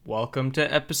Welcome to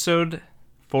episode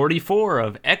 44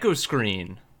 of Echo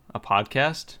Screen, a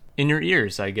podcast in your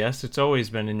ears, I guess. It's always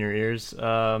been in your ears.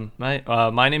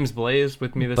 My name is Blaze.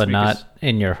 With me this but week not is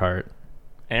in your heart.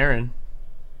 Aaron.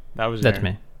 That's Aaron.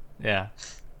 me. Yeah.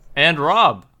 And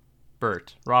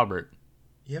Robert.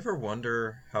 You ever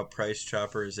wonder how Price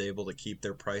Chopper is able to keep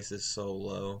their prices so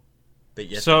low, but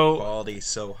yet So- the quality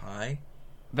so high?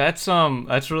 That's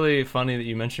really funny that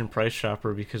you mentioned Price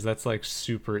Chopper because that's like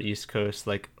super East Coast,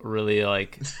 like really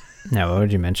like No, why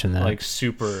would you mention that? like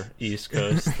super East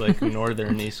Coast, like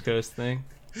northern East Coast thing.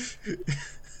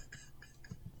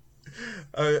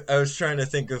 I was trying to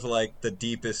think of like the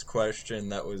deepest question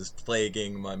that was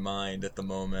plaguing my mind at the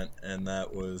moment, and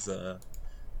that was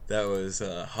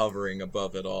hovering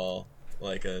above it all,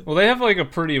 like a. Well, they have like a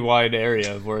pretty wide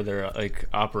area of where their like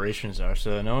operations are,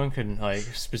 so no one can like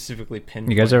specifically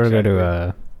pinpoint. you guys ever go exactly.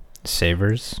 to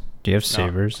Savers? Do you have No,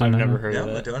 Savers? I've in never there? heard of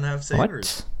No, I that. don't have savers.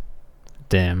 What?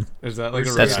 Damn. Is that like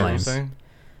a That's Rhode Island lame. thing?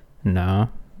 No,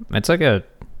 it's like a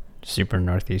super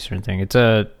northeastern thing. It's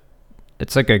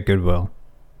like a Goodwill.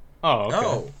 Oh, okay.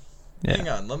 Oh, Yeah. hang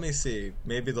on. Let me see.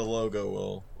 Maybe the logo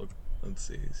will. Let's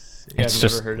see. Yeah, It's I've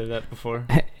just- never heard of that before.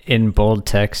 In bold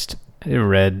text, it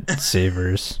read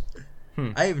Savers.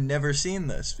 I have never seen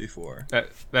this before.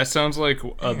 That sounds like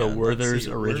Hang the on, let's Werther's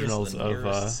see. Where's originals the of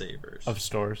nearest Savers?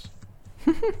 stores.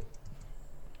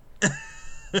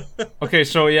 Okay,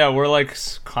 so yeah, we're like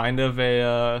kind of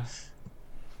a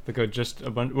just a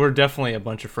bunch. We're definitely a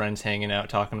bunch of friends hanging out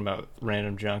talking about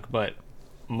random junk, but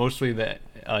mostly the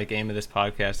aim of this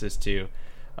podcast is to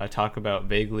talk about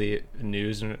vaguely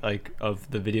news and like of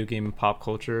the video game and pop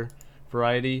culture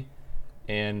variety.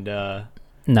 And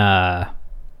Nah.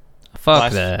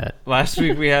 Fuck that. last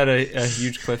week we had a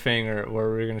huge cliffhanger where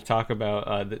we were going to talk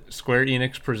about the Square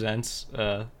Enix Presents,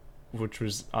 which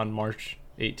was on March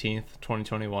 18th,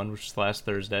 2021, which is last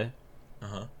Thursday.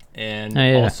 Uh-huh. And Oh,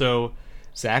 yeah. also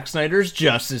Zack Snyder's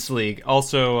Justice League.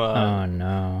 Also Oh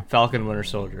no. Falcon Winter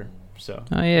Soldier. So,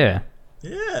 Oh yeah.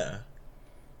 Yeah.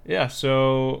 yeah,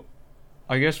 so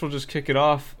I guess we'll just kick it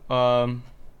off.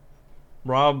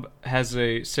 Rob has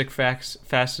a sick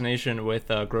fascination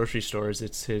with grocery stores.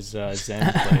 It's his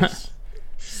zen place.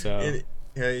 So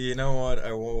Yeah, you know what?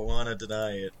 I won't want to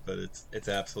deny it, but it's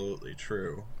absolutely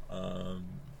true.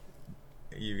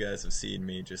 You guys have seen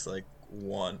me just like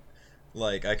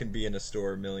I can be in a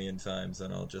store a million times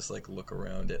and I'll just like look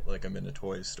around it like I'm in a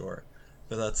toy store,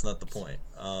 but that's not the point.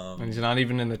 and he's not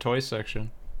even in the toy section.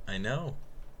 I know.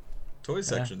 Toy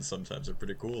sections sometimes are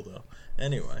pretty cool though.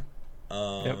 Anyway,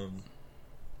 yeah.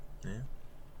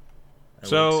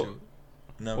 So,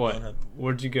 No, what? go ahead.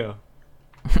 Where'd you go?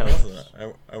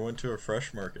 I went to a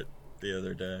fresh market the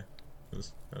other day.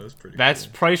 That was pretty. That's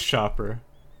cool. Price Chopper.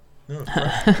 No,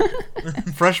 fresh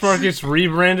market. Fresh Market's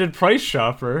rebranded Price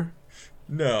Chopper.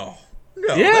 No,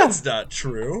 Yeah. that's not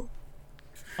true.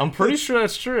 I'm pretty sure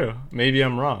that's true. Maybe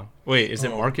I'm wrong. Wait, is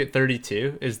it Oh. Market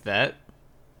 32? Is that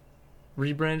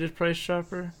rebranded Price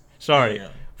Chopper? Sorry. Yeah.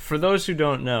 For those who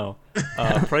don't know,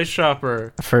 Price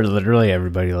Chopper, For literally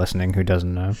everybody listening who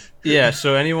doesn't know. yeah,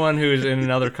 so anyone who's in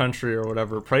another country or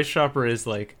whatever, Price Chopper is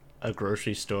like a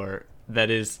grocery store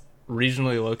that is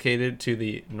regionally located to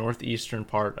the northeastern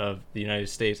part of the United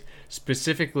States,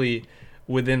 specifically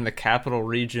within the capital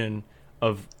region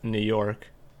of New York,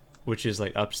 which is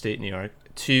like upstate New York,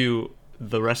 to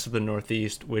the rest of the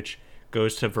Northeast, which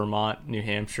goes to Vermont, New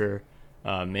Hampshire,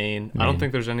 Maine. I don't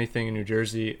think there's anything in New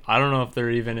Jersey. I don't know if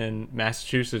they're even in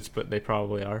Massachusetts, but they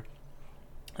probably are.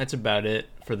 That's about it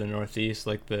for the Northeast,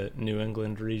 like the New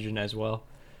England region as well.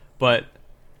 But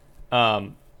a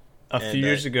few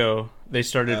years ago, they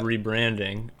started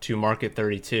rebranding to Market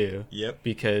 32 Yep.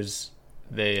 because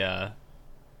they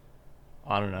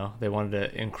I don't know, they wanted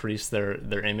to increase their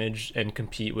image and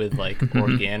compete with like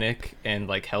organic and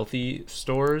like healthy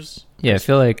stores. Yeah, I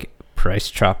feel like Price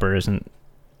Chopper isn't.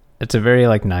 It's a very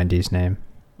like 90s name,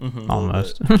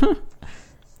 almost.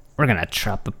 We're gonna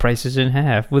chop the prices in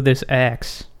half with this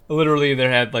axe. Literally, they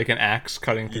had like an axe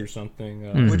cutting through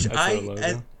something. Which as their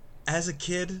logo. as a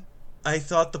kid, I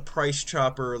thought the Price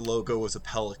Chopper logo was a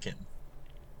pelican.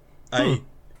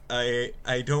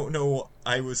 I don't know.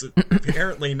 I was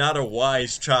apparently not a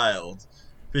wise child,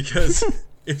 because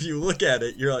if you look at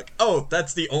it, you're like, oh,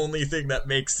 that's the only thing that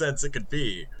makes sense it could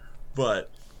be.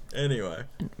 But anyway,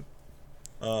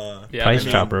 Yeah, Price I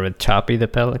mean, Chopper with Choppy the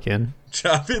Pelican,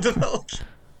 Choppy the pelican,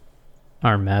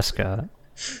 our mascot.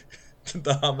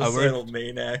 the homicidal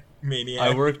maniac.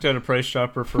 I worked at a Price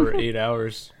Chopper for 8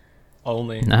 hours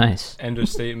only. Nice. End of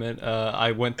statement.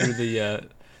 I went through the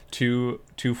two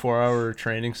 4-hour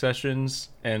training sessions,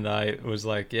 and I was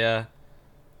like, yeah,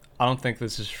 I don't think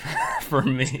this is for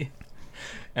me.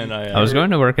 And I was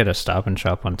going to work at a Stop and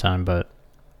Shop one time, but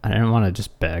I didn't want to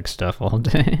just bag stuff all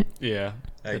day. Yeah,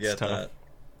 I get tough.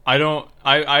 that.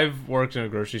 I've worked in a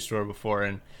grocery store before,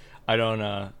 and I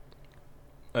don't.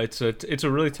 It's a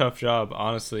really tough job,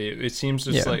 honestly. It seems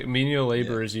just like menial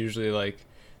labor is usually like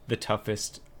the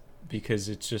toughest because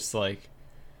it's just like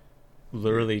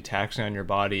literally taxing on your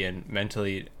body and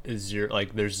mentally is zero.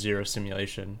 Like there's zero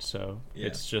stimulation, so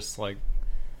it's just like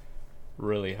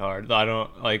really hard. I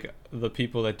don't like the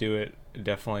people that do it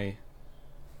definitely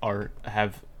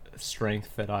have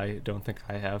strength that I don't think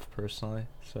I have personally.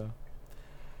 So,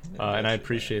 and I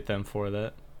appreciate them for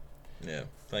that. Yeah,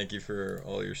 thank you for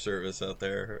all your service out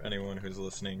there. Anyone who's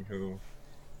listening who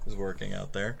is working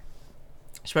out there,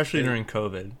 especially during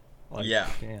COVID. Like, yeah.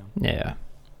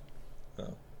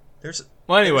 So, there's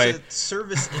a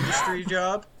service industry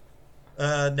job.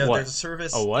 There's a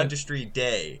service industry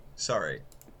day. Sorry,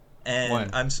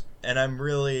 and I'm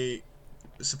really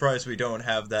surprised we don't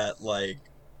have that like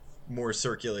more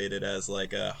circulated as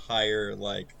like a higher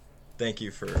like thank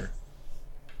you for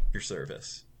your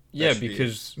service. Yeah,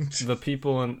 because the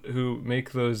people who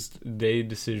make those day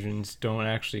decisions don't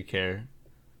actually care.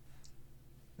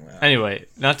 Wow. Anyway,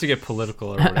 not to get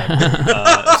political or whatever.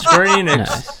 Square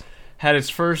Enix had its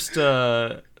first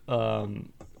Square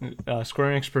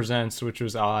Enix Presents, which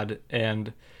was odd,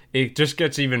 and it just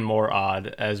gets even more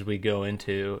odd as we go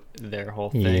into their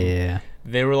whole thing. Yeah.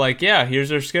 They were like, yeah, here's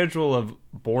our schedule of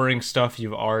boring stuff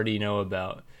you already know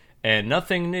about. And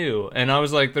nothing new. And I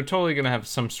was like, they're totally going to have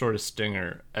some sort of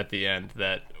stinger at the end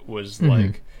that was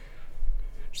like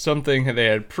something they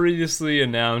had previously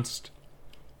announced,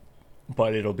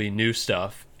 but it'll be new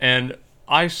stuff. And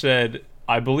I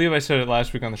believe I said it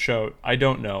last week on the show. I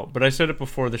don't know, but I said it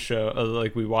before the show.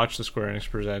 Like we watched the Square Enix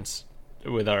Presents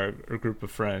with our group of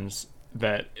friends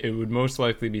that it would most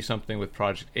likely be something with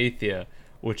Project Athia,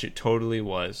 which it totally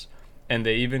was. And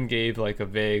they even gave like a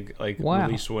vague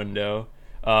release window.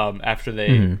 After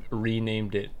they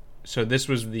renamed it. So this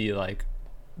was the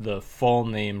full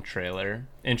name trailer,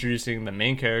 introducing the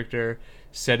main character,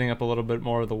 setting up a little bit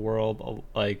more of the world,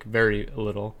 like very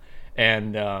little,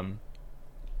 and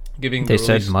giving they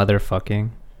said motherfucking.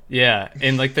 Yeah,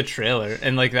 in like the trailer,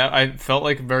 and like that I felt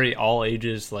like very all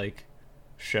ages like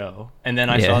show. And then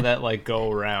I saw that like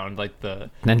go around like the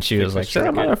then she was like, is that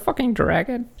a motherfucking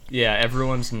dragon? Yeah,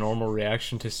 everyone's normal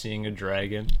reaction to seeing a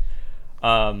dragon.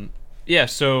 Yeah,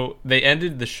 so they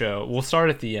ended the show. We'll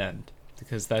start at the end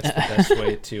because that's the best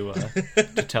way to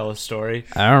tell a story.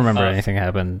 I don't remember anything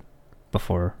happened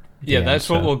before. That's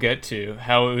what we'll get to.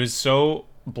 How it was so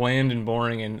bland and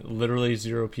boring, and literally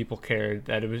zero people cared.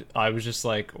 I was just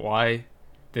like, why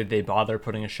did they bother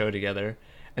putting a show together?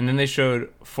 And then they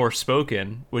showed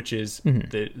Forspoken, which is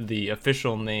the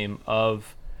official name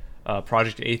of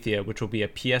Project Athia, which will be a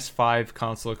PS5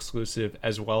 console exclusive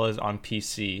as well as on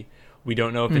PC. We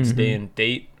don't know if it's day and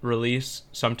date release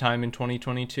sometime in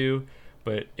 2022,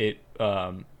 but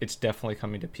it's definitely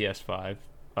coming to PS5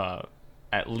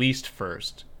 at least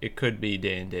first. It could be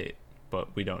day and date,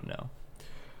 but we don't know.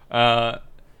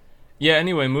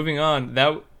 Anyway, moving on.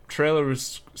 That trailer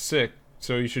was sick,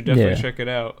 so you should definitely check it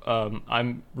out.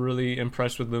 I'm really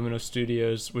impressed with Luminous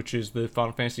Studios, which is the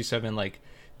Final Fantasy VII like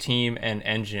team and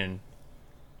engine,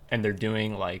 and they're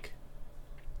doing like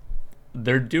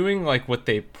what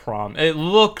they it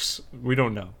looks, we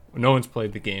don't know, no one's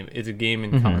played the game, it's a game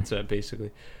in concept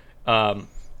basically.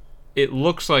 It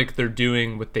looks like they're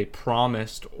doing what they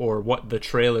promised, or what the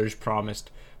trailers promised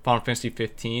Final Fantasy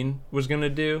 15 was gonna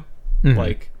do.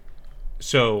 Like,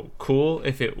 so cool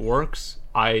if it works.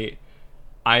 I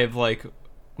have like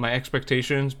my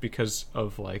expectations because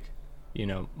of like, you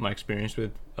know, my experience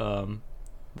with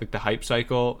like the hype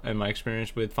cycle and my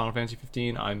experience with Final Fantasy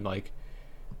 15. I'm like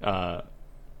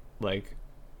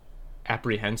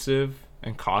apprehensive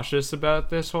and cautious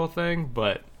about this whole thing,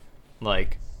 but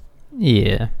like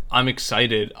I'm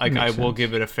excited. Like I will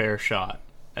give it a fair shot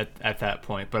at that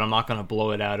point, but I'm not gonna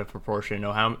blow it out of proportion.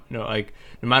 No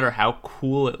matter how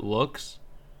cool it looks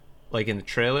like in the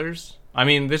trailers. I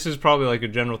mean, this is probably like a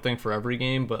general thing for every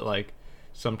game, but like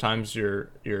sometimes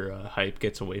your hype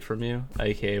gets away from you,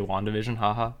 aka WandaVision.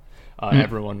 Haha.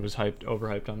 Everyone was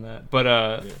overhyped on that, but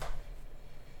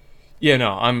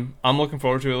I'm looking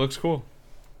forward to it. It looks cool.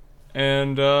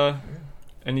 And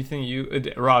anything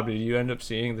Rob, did you end up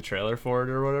seeing the trailer for it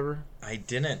or whatever? I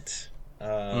didn't.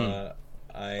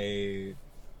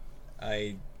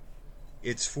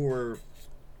 It's for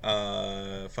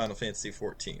Final Fantasy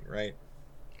 14, right?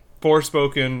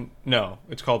 Forspoken, no.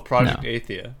 It's called Project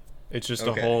Athia. It's just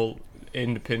a whole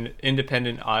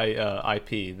independent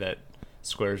IP that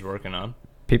Square's working on.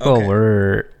 People Okay.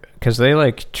 were, because they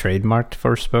like trademarked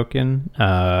Forspoken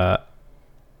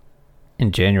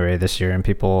in January this year, and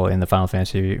people in the Final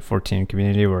Fantasy 14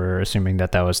 community were assuming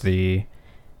that that was the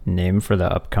name for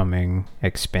the upcoming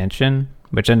expansion,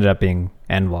 which ended up being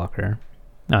Endwalker.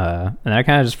 And I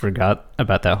kind of just forgot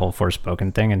about that whole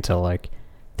Forspoken thing until like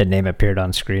the name appeared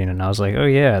on screen, and I was like, oh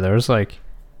yeah, there was like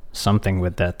something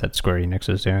with that Square Enix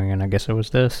was doing, and I guess it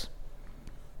was this.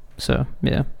 So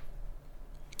yeah,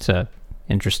 it's a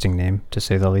interesting name to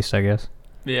say the least, I guess.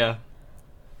 Yeah.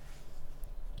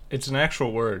 It's an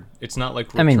actual word. It's not like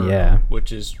Returnal, I mean, yeah.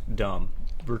 which is dumb.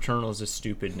 Returnal is a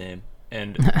stupid name.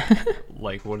 And,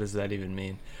 like, what does that even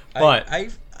mean? But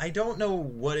I don't know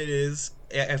what it is.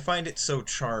 I find it so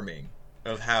charming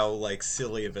of how, like,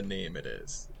 silly of a name it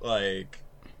is. Like,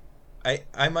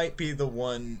 I might be the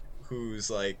one who's,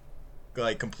 like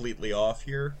completely off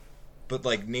here. But,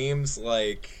 like, names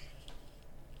like...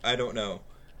 I don't know.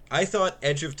 I thought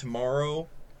Edge of Tomorrow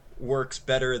works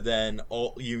better than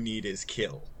All You Need Is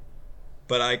Kill.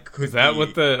 But I could is that be...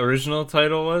 what the original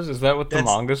title was? Is that what the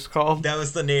manga's called? That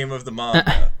was the name of the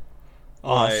manga.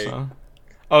 Awesome.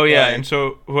 Oh yeah, like- and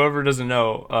so whoever doesn't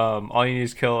know, All You Need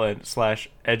Is Kill and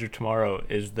 / Edge of Tomorrow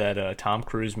is that Tom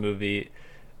Cruise movie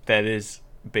that is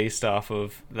based off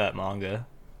of that manga.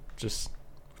 Just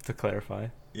to clarify,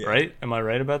 Yeah. right? Am I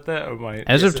right about that? Or am I...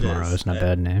 As Yes, of it Tomorrow is. isn't a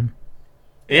bad name.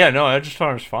 Yeah, no, Edge of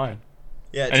Tomorrow is fine,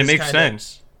 Yeah, and it just makes kinda-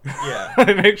 sense. Yeah.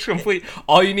 It makes complete.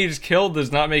 All You Need Is Kill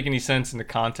does not make any sense in the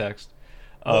context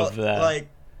of Well, that. like,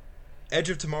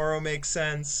 Edge of Tomorrow makes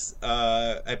sense.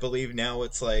 I believe now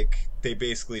it's like they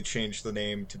basically changed the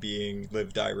name to being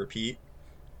Live, Die, Repeat.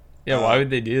 yeah, why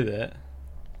would they do that?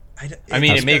 I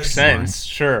mean, it's it makes because sense,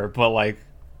 sure, but like,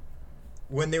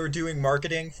 when they were doing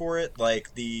marketing for it,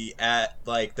 like the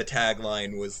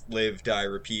tagline was Live, Die,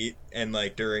 Repeat, and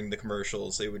like during the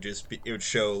commercials, it would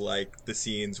show like the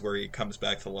scenes where he comes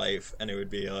back to life, and it would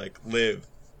be like Live,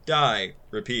 Die,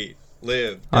 Repeat,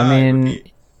 Live, Die, I mean,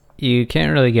 Repeat. you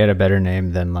can't really get a better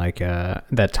name than like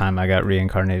that time I got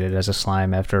reincarnated as a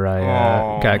slime after I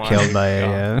Oh got my killed by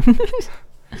a.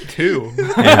 two.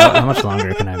 Yeah, how much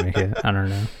longer can I make it? I don't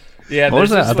know. Yeah, What was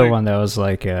there's that this, other like- one that was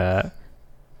like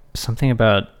something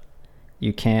about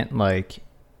you can't like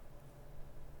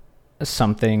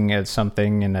something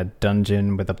in a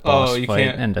dungeon with a boss Oh, you fight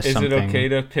can't. and a Is something. it okay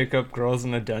to pick up girls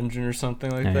in a dungeon or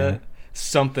something like Yeah. that?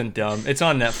 Something dumb. It's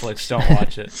on Netflix. Don't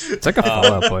watch it. It's like a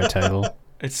Fallout Boy title.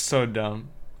 It's so dumb.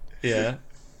 Yeah.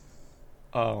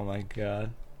 Oh my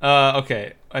god.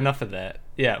 Okay. Enough of that.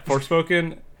 Yeah.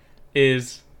 Forspoken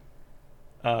is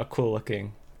cool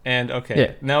looking. And okay,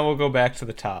 Yeah. now we'll go back to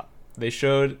the top. They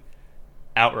showed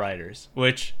Outriders,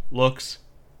 which looks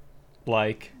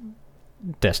like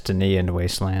Destiny and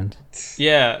Wasteland.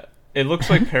 yeah, it looks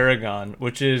like Paragon,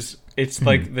 which is it's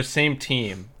like the same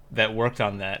team that worked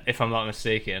on that, if I'm not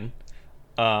mistaken.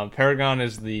 Paragon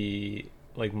is the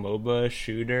like MOBA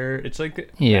shooter. It's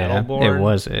like Yeah, Battleborn. it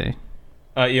was a.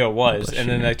 Yeah, it was, MOBA and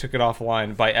then shooter. they took it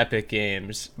offline by Epic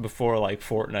Games before like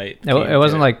Fortnite. It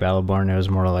wasn't like Battleborn. It was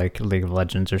more like League of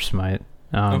Legends or Smite.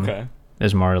 Okay. It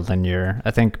was more linear.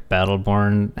 I think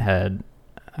Battleborn had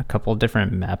a couple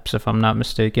different maps, if I'm not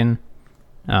mistaken.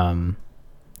 And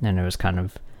it was kind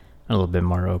of a little bit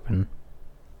more open.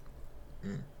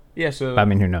 Yeah, so But, I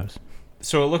mean, who knows?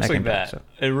 so it looks I like can back that. up.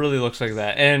 It really looks like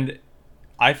that, and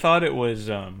I thought it was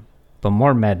But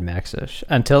more Mad Max-ish.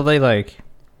 Until they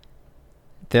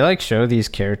show these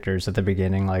characters at the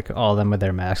beginning, like all of them with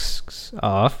their masks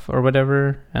off or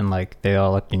whatever, and like they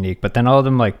all look unique. But then all of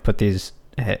them like put this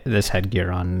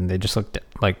headgear on, and they just look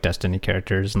like Destiny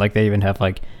characters. And like they even have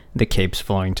like the capes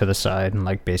flowing to the side and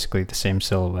like basically the same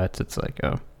silhouettes. It's like,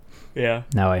 oh, yeah,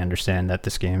 now I understand that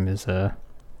this game is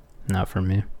not for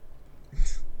me.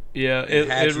 yeah.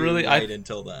 Had It you really right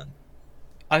until then.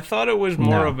 I thought it was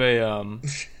more No. of a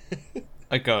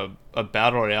like a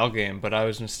battle royale game, but I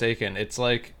was mistaken. It's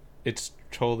like it's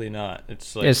totally not.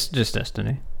 It's like It's just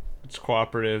Destiny. it's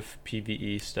cooperative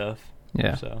PvE stuff.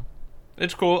 Yeah. So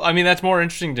it's cool. I mean, that's more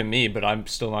interesting to me, but I'm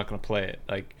still not going to play it.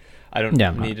 Like I don't Yeah,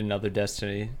 I'm not. need another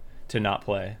Destiny to not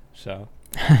play. So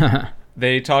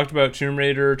they talked about Tomb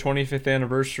Raider 25th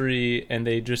anniversary, and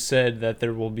they just said that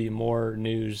there will be more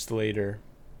news later,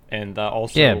 and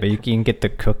also Yeah, but you can get the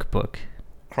cookbook.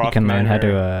 You Croft can learn how Manor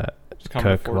to is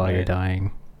coming to cook while you're Fortnite.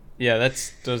 dying. Yeah,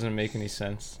 that doesn't make any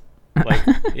sense. Like,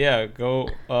 yeah, go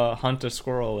hunt a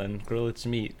squirrel and grill its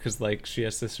meat because like she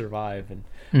has to survive. And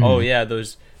oh yeah,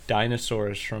 those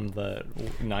dinosaurs from the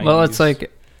 90s. Well, it's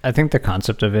like, I think the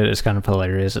concept of it is kind of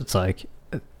hilarious. It's like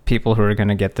people who are going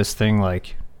to get this thing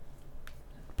like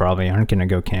probably aren't going to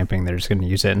go camping. They're just going to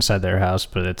use it inside their house.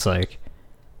 But it's like,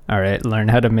 all right, learn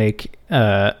how to make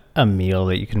a meal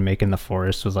that you can make in the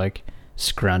forest with like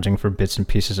scrounging for bits and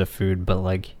pieces of food, but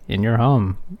like in your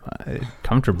home,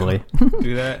 comfortably.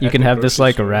 Do that. You at can the have this grocery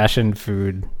like store. rationed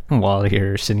food while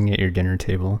you're sitting at your dinner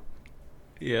table.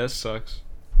 Yeah, it sucks.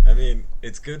 I mean,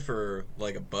 it's good for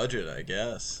like a budget, I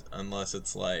guess, unless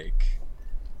it's like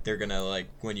they're gonna like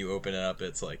when you open it up,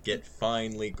 it's like get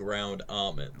finely ground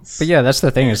almonds. But yeah, that's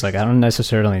the thing, is like I don't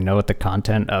necessarily know what the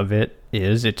content of it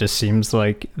is. It just seems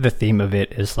like the theme of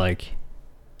it is like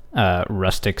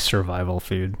rustic survival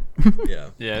food. Yeah.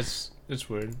 Yeah, it's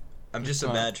weird. I'm just It's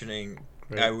not imagining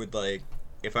great. I would like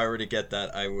if I were to get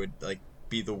that, I would like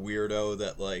be the weirdo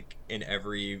that like in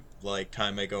every like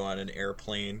time I go on an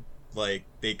airplane, like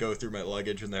they go through my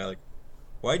luggage and they're like,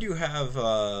 "Why do you have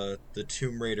the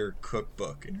Tomb Raider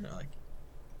cookbook?" And you're like,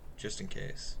 "Just in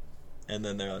case." And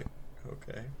then they're like,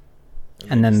 "Okay."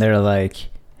 And then just- they're like,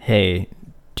 "Hey,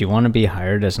 do you want to be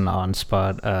hired as an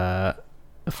on-spot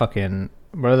fucking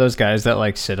what are those guys that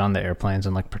like sit on the airplanes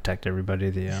and like protect everybody?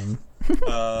 The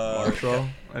Marshal,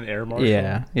 an air marshal.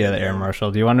 yeah, the air Yeah. marshal.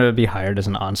 Do you want to be hired as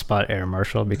an on-spot air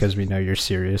marshal because we know you're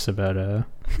serious about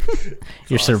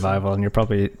your survival and you're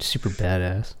probably super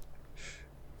badass."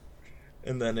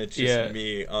 And then it's just Yeah.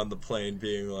 me on the plane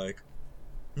being like,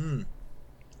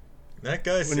 that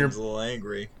guy When you're- seems a little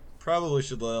angry. Probably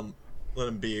should let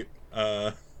him be.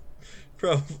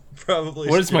 Probably.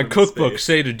 What should does my give him cookbook space.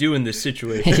 say to do in this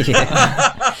situation?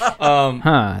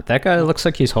 That guy looks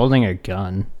like he's holding a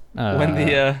gun. When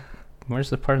the Where's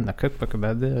the part in the cookbook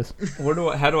about this?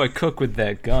 how do I cook with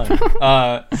that gun?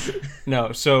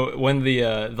 No, so when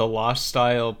the Lost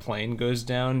style plane goes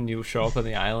down, you show up on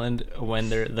the island when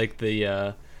they're like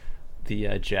the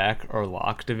Jack or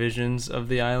Lock divisions of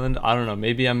the island. I don't know.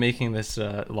 Maybe I'm making this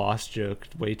Lost joke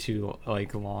way too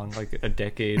like long, like a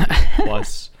decade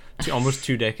plus, almost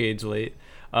 2 decades late.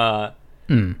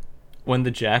 When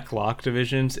the Jack Lock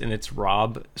divisions and it's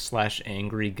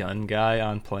Rob/angry gun guy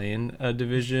on plane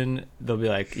division, they'll be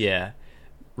like, yeah,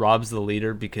 Rob's the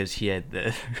leader because he had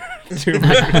the Tomb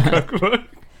Raider cookbook.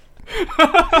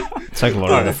 It's like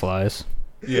Lord of the Flies.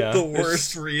 Yeah, The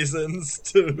worst reasons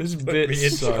to this put bit me in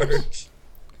sucks. charge.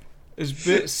 This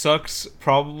bit sucks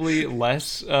probably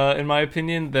less, in my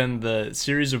opinion, than the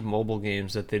series of mobile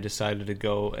games that they decided to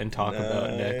go and talk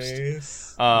about next.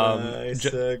 Nice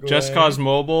segue. Just Cause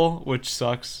Mobile, which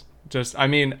sucks. I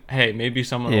mean, hey, maybe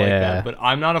someone like Yeah. that, but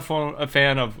I'm not a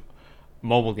fan of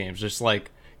mobile games. Just like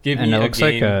give And me it a looks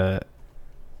game.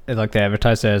 like they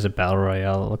advertised it as a battle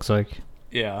royale, it looks like.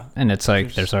 Yeah, And it's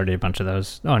like there's already a bunch of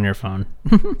those on your phone.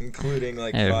 including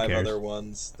like Yeah, who 5 cares? other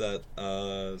ones that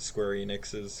Square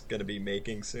Enix is gonna be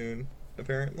making soon,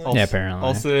 apparently. Also, Yeah, apparently.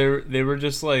 Also, they were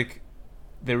just like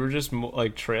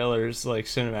trailers, like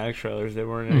cinematic trailers. They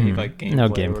weren't any like gameplay, No or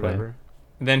gameplay. whatever.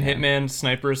 Then Hitman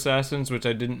Sniper Assassins, which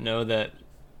I didn't know that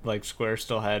like Square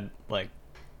still had like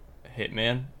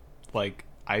Hitman like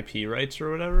IP rights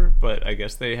or whatever, but I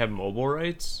guess they have mobile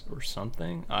rights or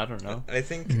something. I don't know. I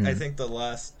think the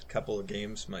last couple of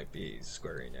games might be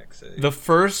Square Enix. The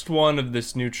first one of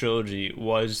this new trilogy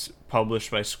was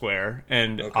published by Square,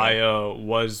 and Okay. IO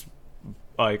was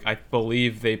like, I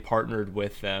believe they partnered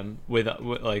with them with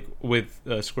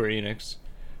Square Enix,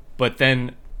 but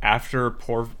then after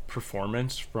poor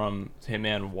performance from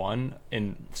Hitman 1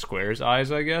 in Square's eyes,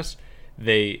 I guess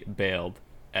they bailed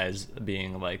as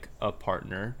being like a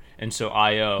partner, and so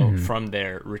IO from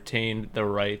there retained the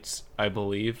rights, I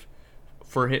believe,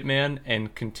 for Hitman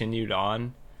and continued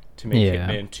on to make Yeah.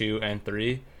 Hitman 2 and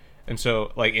 3, and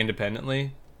so like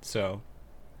independently. So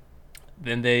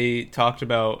then they talked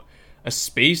about a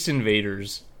Space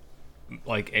Invaders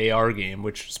like AR game,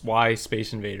 which is why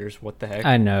Space Invaders, what the heck?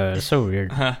 I know, it's so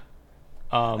weird. I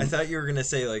thought you were gonna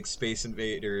say like Space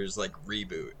Invaders like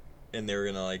reboot, and they were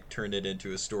gonna like turn it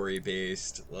into a story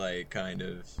based like kind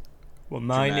of. Well,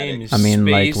 my dramatic. name is I mean,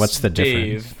 like, Space what's the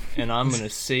Dave, difference? and I'm gonna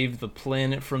save the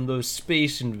planet from those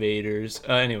space invaders.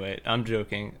 Anyway, I'm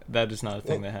joking. That is not a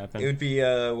thing that happened. It would be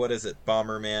what is it,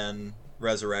 Bomberman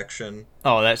Resurrection?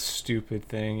 Oh, that stupid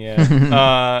thing.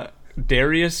 Yeah.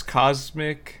 Darius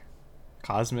Cosmic.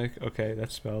 Okay,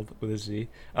 that's spelled with a Z.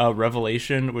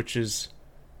 Revelation, which is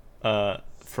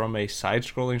from a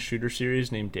side-scrolling shooter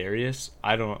series named Darius.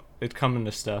 It's coming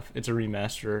to stuff. It's a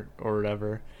remaster or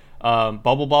whatever.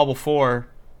 Bubble Bobble 4.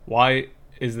 Why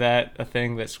is that a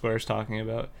thing that Square's talking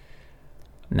about?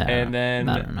 No, And then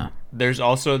I don't know. there's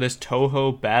also this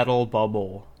Toho Battle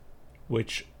Bubble,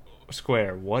 which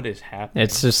Square, what is happening?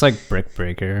 It's just like Brick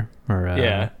Breaker or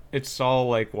Yeah, it's all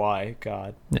like, why?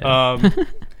 God. Yeah.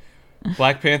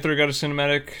 Black Panther got a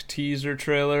cinematic teaser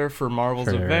trailer for Marvel's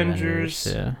for Avengers.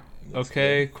 Yeah.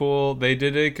 okay, good. cool. They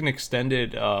did like an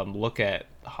extended look at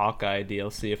Hawkeye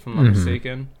DLC, if I'm not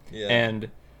mistaken, Yeah. and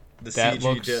The that CG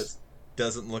looks just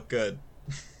doesn't look good.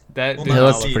 that Well, did It not not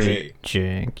looks look CG. pretty great.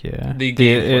 jank, yeah. The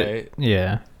gameplay.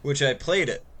 Yeah. Which I played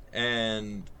it,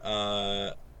 and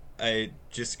I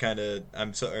just kind of,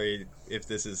 I'm sorry if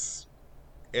this is,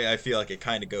 I feel like it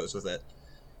kind of goes with it.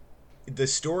 The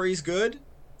story's good.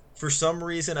 For some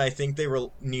reason, I think they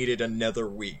needed another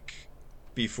week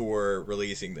before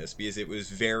releasing this because it was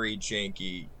very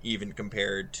janky, even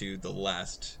compared to the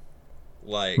last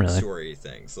Really? story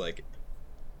things. It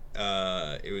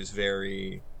was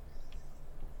very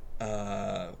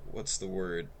what's the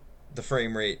word? The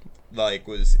frame rate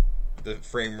was the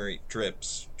frame rate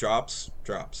drops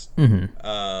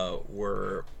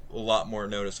were a lot more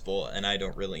noticeable, and I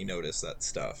don't really notice that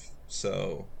stuff.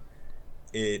 So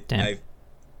Damn.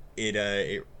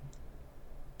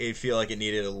 I feel like it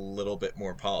needed a little bit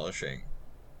more polishing,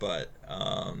 but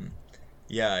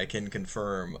yeah, I can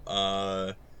confirm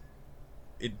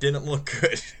it didn't look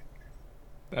good.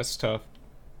 That's tough.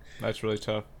 That's really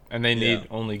tough. And they need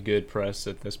only good press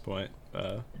at this point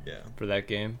Yeah. for that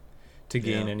game to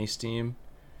gain Yeah. any steam.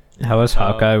 How was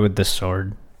Hawkeye with the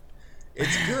sword?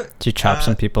 It's good. Did you chop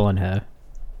some people in half?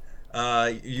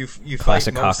 You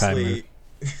Classic fight Hawkeye mostly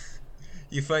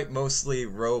you fight mostly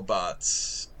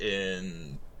robots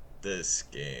in this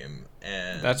game,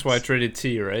 and That's why I traded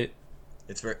T, right?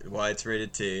 it's why it's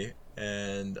rated T.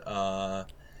 And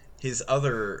his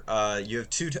other you have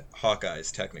two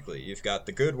Hawkeyes technically. You've got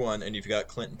the good one, and you've got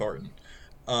Clinton Barton.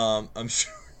 I'm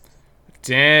sure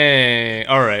Dang.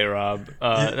 All right, Rob.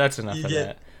 That's enough you of get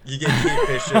that. you get Kate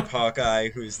Bishop Hawkeye,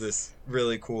 who's this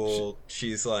really cool.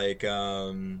 She's like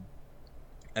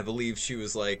I believe she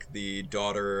was like the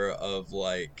daughter of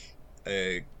like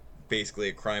basically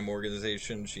a crime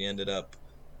organization. She ended up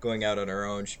going out on her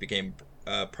own. She became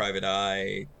Private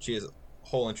Eye. She has a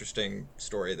whole interesting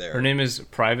story there. Her name is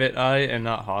Private Eye and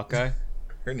not Hawkeye.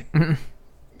 Her name.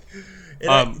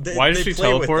 And Why does they she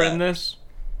play with teleport that. in this?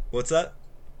 What's that?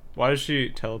 Why does she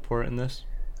teleport in this?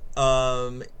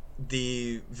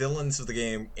 The villains of the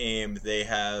game AIM, they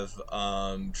have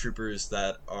troopers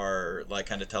that are like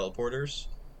kind of teleporters.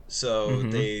 So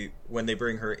when they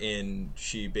bring her in,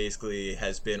 she basically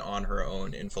has been on her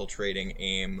own infiltrating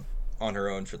AIM on her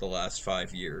own for the last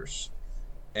 5 years.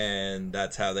 And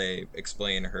that's how they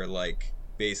explain her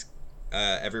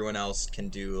everyone else can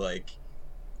do like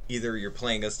either you're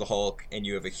playing as the Hulk and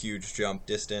you have a huge jump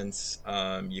distance.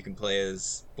 You can play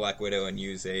as Black Widow and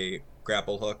use a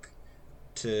grapple hook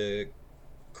to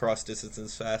cross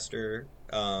distances faster.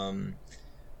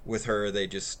 With her, they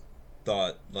just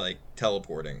thought like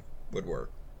teleporting would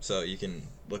work, so you can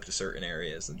look to certain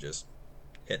areas and just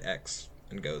hit X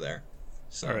and go there.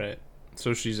 So All right.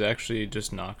 So she's actually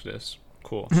just Noctis.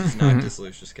 Cool. she's not just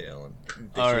Lucius Kale.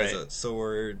 She All has right. a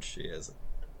sword. She has an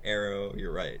arrow.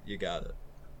 You're right. You got it.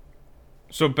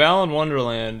 So Balan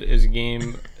Wonderland is a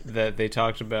game that they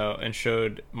talked about and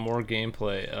showed more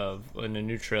gameplay of in a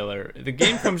new trailer. The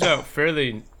game comes out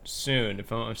fairly soon,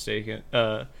 if I'm not mistaken.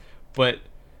 But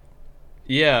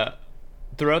yeah,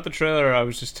 throughout the trailer, I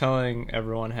was just telling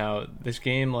everyone how this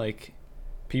game, like,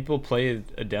 people played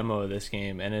a demo of this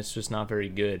game and it's just not very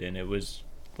good, and it was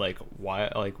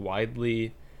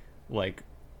widely like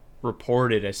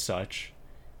reported as such,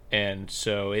 and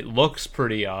so it looks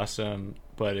pretty awesome.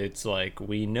 But it's like,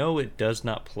 we know it does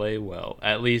not play well,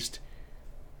 at least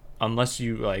unless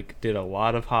you like did a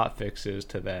lot of hot fixes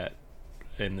to that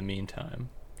in the meantime.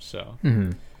 So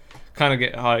kind of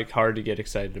get hard to get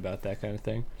excited about that kind of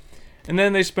thing. And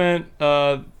then they spent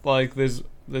like this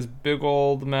big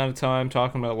old amount of time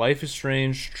talking about Life is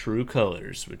Strange True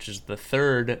Colors, which is the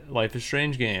third Life is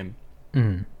Strange game.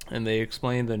 And they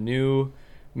explained the new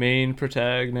main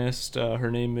protagonist. Her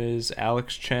name is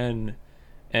Alex Chen,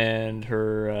 and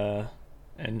her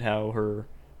and how her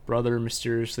brother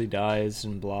mysteriously dies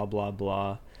and blah blah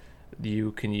blah.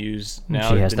 You can use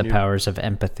now. She has the powers of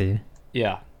empathy.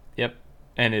 Yeah. Yep.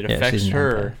 And it affects she's an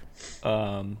her.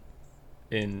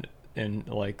 In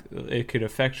like, it could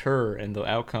affect her and the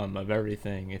outcome of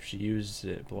everything if she uses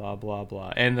it. Blah blah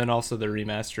blah. And then also they're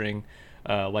remastering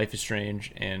Life is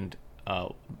Strange and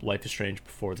Life is Strange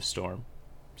Before the Storm.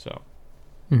 So,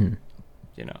 you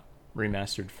know,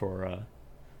 remastered for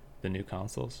the new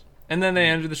consoles. And then they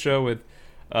ended the show with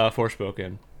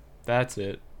Forspoken. That's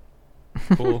it.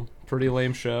 Cool. Pretty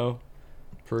lame show.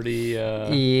 Pretty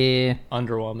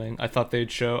underwhelming. I thought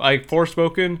they'd show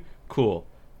Forspoken. Cool.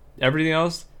 Everything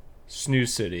else,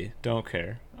 Snooze City. Don't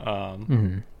care.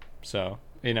 So,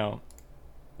 you know,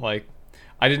 like,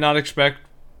 I did not expect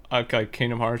like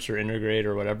Kingdom Hearts or Intergrade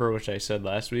or whatever, which I said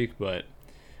last week, but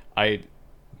I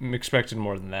expected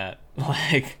more than that.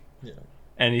 Like Yeah.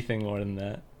 anything more than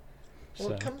that. Well,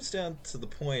 So. it comes down to the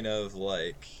point of,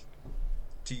 like,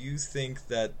 do you think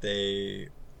that they,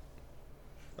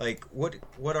 like, what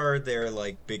are their,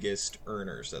 like, biggest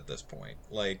earners at this point?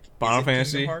 Like, Final is it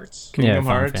Fantasy? Kingdom Hearts? Kingdom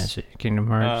Final Hearts, Fantasy, Kingdom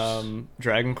Hearts.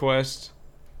 Dragon Quest.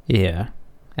 Yeah,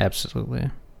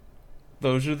 absolutely.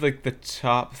 Those are like the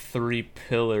top 3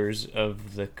 pillars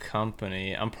of the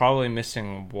company. I'm probably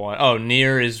missing one. Oh,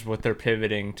 Nier is what they're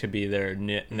pivoting to be their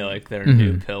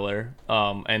new pillar.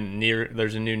 And Nier,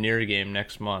 there's a new Nier game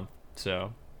next month.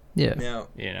 So, Yeah. Now,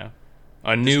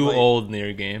 a new might- old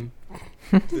Nier game.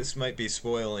 this might be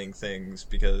spoiling things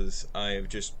because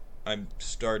I'm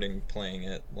starting playing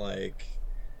it, like,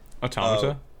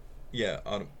 Automata.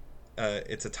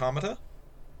 it's Automata?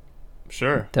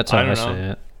 Sure. That's how I I don't say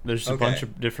know. it. There's a Okay. bunch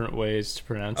of different ways to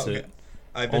pronounce Okay. it.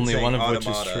 I've been Only saying one of which is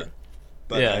Automata, true.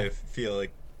 but Yeah. I feel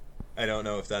like I don't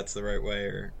know if that's the right way,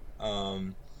 or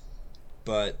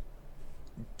but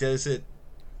does it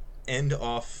end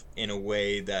off in a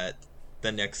way that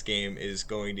the next game is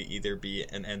going to either be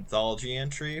an anthology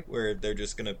entry where they're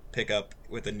just going to pick up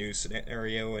with a new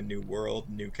scenario, a new world,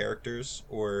 new characters,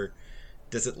 or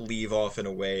does it leave off in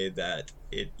a way that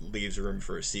it leaves room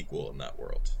for a sequel in that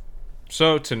world?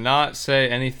 So to not say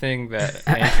anything that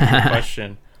answers your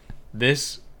question,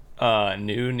 this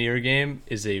new Nier game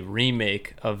is a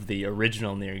remake of the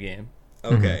original Nier game.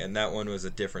 Okay, and that one was a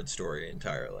different story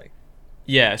entirely.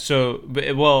 Yeah, so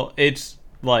it's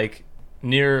like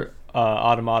Nier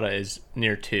Automata is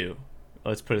Nier 2.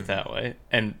 Let's put it that way.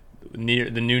 And the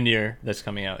new Nier that's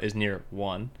coming out is Nier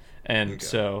 1. And Okay.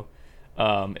 so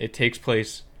it takes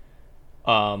place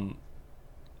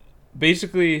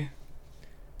basically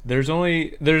there's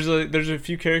a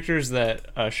few characters that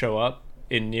show up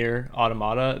in Nier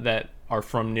Automata that are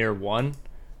from Nier 1,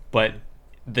 but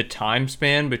the time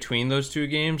span between those two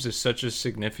games is such a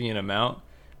significant amount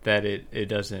that it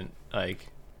doesn't, like,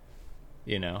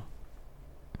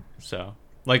 so,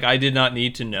 like, I did not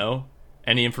need to know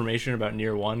any information about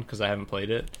Nier 1 because I haven't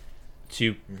played it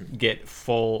to get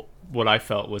what I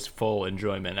felt was full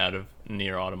enjoyment out of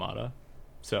Nier Automata.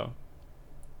 So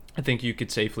I think you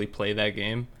could safely play that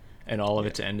game and all of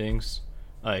its endings,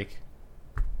 like,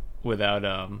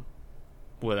 without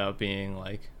being,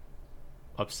 like,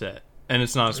 upset. And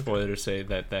it's not a spoiler to say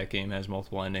that game has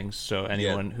multiple endings. So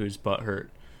anyone who's butthurt,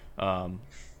 that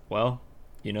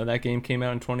game came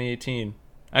out in 2018.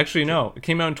 Actually, no, it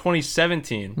came out in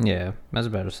 2017. Yeah, I was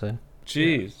about to say.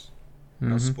 Jeez.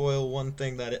 I'll spoil one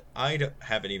thing that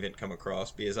haven't even come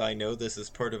across because I know this is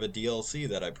part of a DLC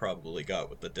that I probably got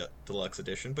with the deluxe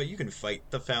edition, but you can fight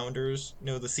the founders,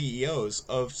 the CEOs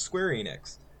of Square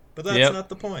Enix. But that's not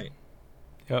the point.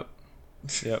 Yep.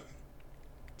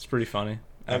 It's pretty funny.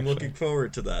 I'm looking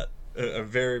forward to that. I'm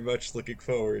very much looking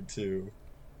forward to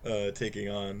taking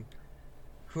on...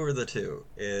 Who are the two?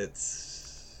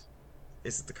 Is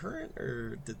it the current,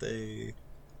 or did they...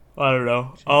 I don't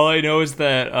know. All I know is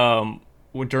that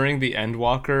during the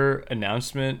Endwalker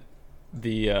announcement,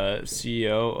 the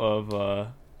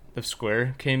CEO of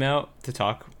Square came out to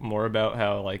talk more about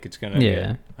how, like, it's gonna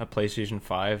get a PlayStation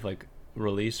 5 like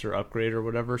release or upgrade or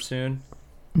whatever soon.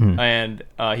 And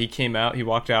he came out, he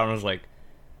walked out and was like,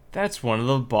 "That's one of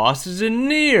the bosses in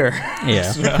Nier."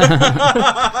 Yeah.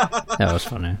 That was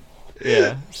funny.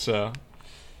 Yeah. So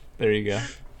there you go.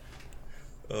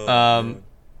 man.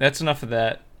 That's enough of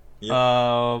that.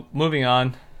 Yep. Moving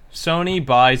on. Sony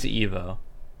buys Evo.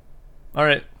 All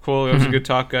right, cool. It was a good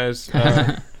talk, guys.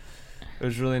 It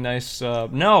was really nice.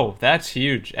 No, that's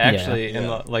huge. Actually, in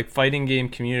the, like, fighting game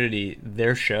community,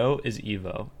 their show is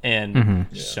Evo, and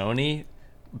Sony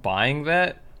buying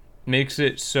that makes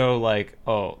it so, like,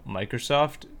 oh,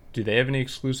 Microsoft, do they have any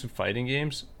exclusive fighting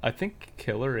games? I think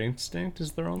Killer Instinct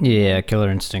is their only. Yeah, Killer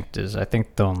Instinct is, I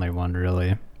think, the only one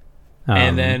really.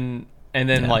 And then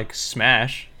like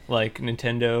Smash, like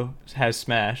Nintendo has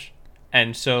Smash,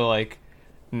 and so, like,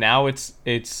 now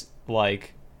it's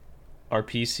like our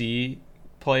PC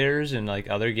players and, like,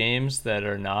 other games that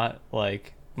are not,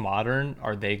 like, modern,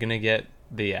 are they gonna get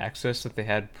the access that they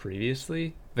had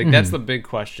previously? Like, that's the big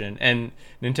question. And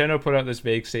Nintendo put out this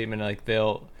vague statement, like,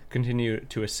 they'll continue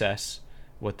to assess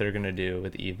what they're gonna do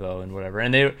with Evo and whatever.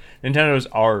 And Nintendo's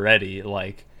already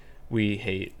like, we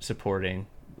hate supporting,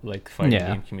 like, fighting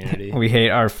game community. We hate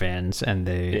our fans, and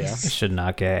they should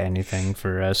not get anything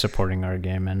for supporting our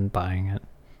game and buying it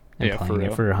and playing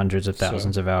it for hundreds of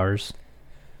thousands of hours.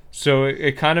 So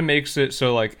it kind of makes it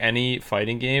so, like, any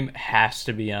fighting game has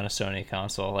to be on a Sony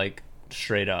console, like,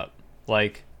 straight up.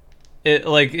 Like, it,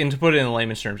 like, and to put it in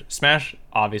layman's terms, Smash,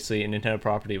 obviously, a Nintendo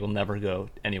property, will never go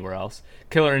anywhere else.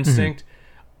 Killer Instinct,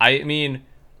 I mean,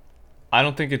 I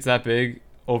don't think it's that big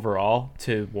overall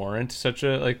to warrant such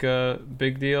a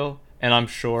big deal, and I'm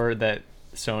sure that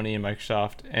Sony and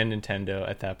Microsoft and Nintendo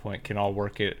at that point can all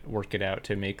work it out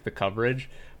to make the coverage,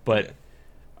 but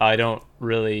I don't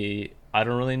really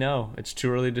know. It's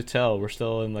too early to tell. We're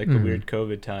still in like the weird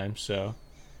COVID time, so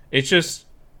it's just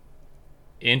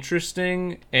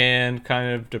interesting and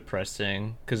kind of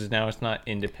depressing because now it's not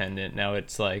independent. Now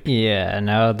it's like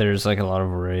now there's like a lot of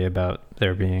worry about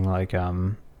there being like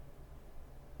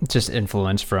just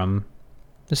influence from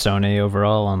Sony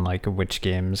overall on like which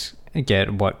games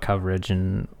get what coverage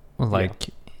and like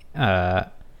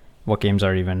what games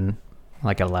are even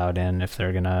like allowed in, if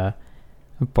they're gonna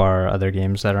bar other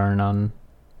games that aren't on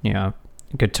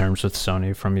good terms with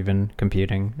Sony from even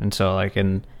competing. And so like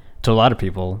to a lot of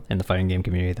people in the fighting game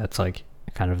community, that's like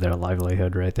kind of their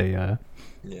livelihood, right? They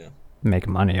make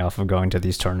money off of going to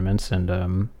these tournaments,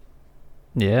 and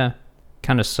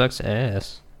kind of sucks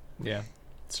ass. Yeah,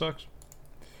 it sucks.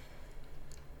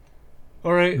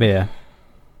 All right.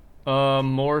 But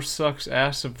more sucks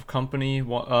ass of company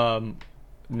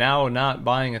now not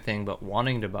buying a thing but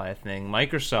wanting to buy a thing.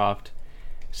 Microsoft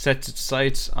sets its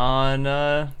sights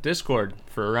on Discord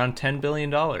for around $10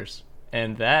 billion,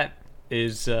 and that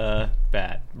is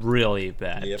bad, really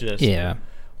bad. Yep. Just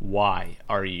why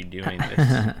are you doing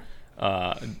this?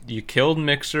 You killed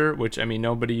Mixer, which I mean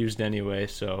nobody used anyway,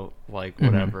 so like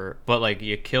whatever. But like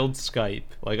you killed Skype.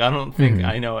 Like I don't think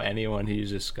I know anyone who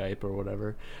uses Skype or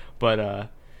whatever. But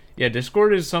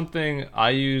Discord is something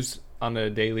I use on a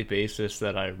daily basis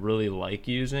that I really like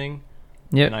using.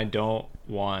 Yeah. And I don't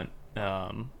want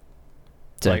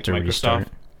like Microsoft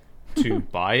to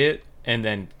buy it and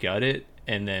then gut it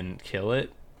and then kill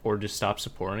it or just stop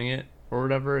supporting it or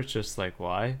whatever. It's just like,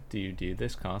 why do you do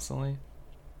this constantly?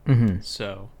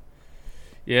 So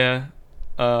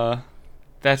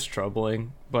that's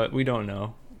troubling, but we don't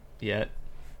know yet.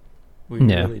 We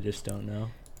really just don't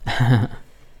know.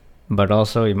 But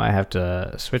also you might have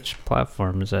to switch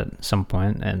platforms at some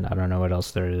point, and I don't know what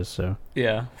else there is. So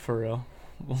yeah, for real.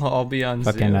 We'll all be on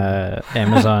fucking Zoom.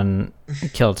 Amazon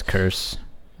killed Curse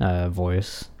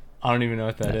voice. I don't even know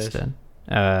what that is. Dead.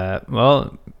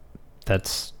 Well,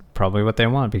 that's probably what they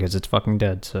want because it's fucking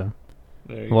dead. So,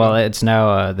 well, it's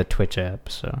now the Twitch app.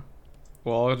 So,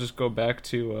 well, I'll just go back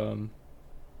to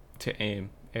AIM.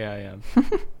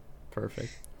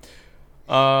 Perfect.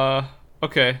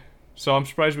 Okay. So I'm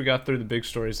surprised we got through the big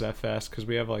stories that fast because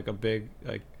we have like a big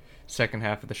like second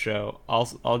half of the show.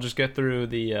 I'll just get through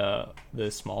the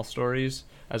small stories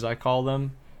as I call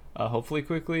them, hopefully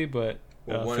quickly. But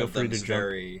one feel of free them to is jump.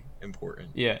 very important.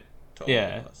 Yeah. To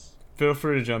all of us. Feel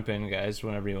free to jump in, guys,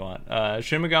 whenever you want.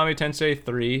 Shin Megami Tensei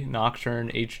 3 Nocturne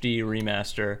HD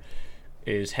Remaster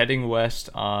is heading west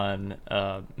on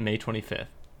May 25th.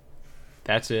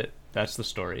 That's it. That's the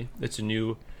story. It's a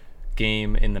new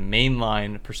game in the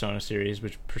mainline Persona series,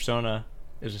 which Persona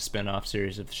is a spin-off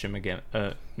series of the Shin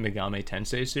Megami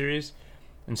Tensei series.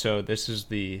 And so this is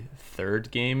the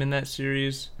third game in that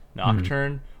series,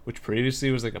 Nocturne, which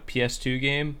previously was like a PS2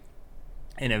 game,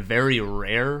 and a very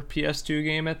rare PS2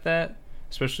 game at that,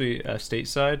 especially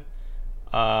stateside.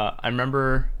 I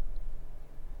remember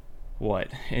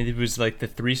it was like the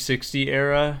 360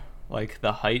 era, like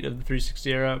the height of the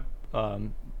 360 era.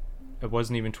 It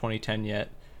wasn't even 2010 yet.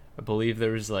 I believe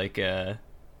there was like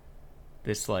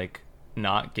this like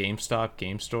not GameStop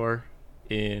game store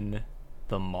in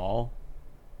the mall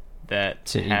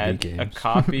that had a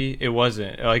copy. It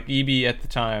wasn't like EB at the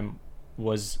time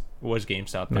was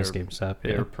GameStop.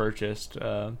 They were purchased.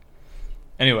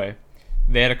 Anyway,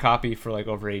 they had a copy for like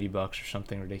over $80 or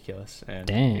something ridiculous. And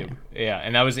damn.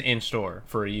 And that was in store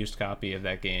for a used copy of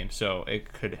that game. So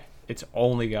it's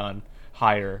only gone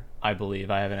higher, I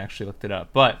believe. I haven't actually looked it up,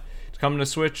 but it's coming to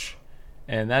Switch,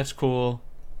 and that's cool.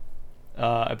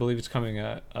 I believe it's coming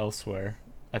elsewhere.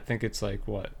 I think it's like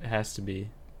it has to be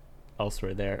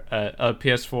elsewhere there.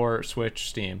 PS4, Switch,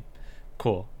 Steam.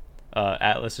 Cool.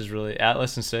 Atlas and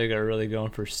Sega are really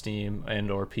going for Steam and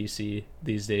or PC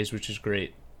these days, which is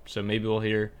great. So maybe we'll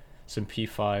hear some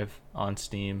P5 on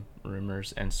Steam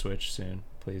rumors and Switch soon.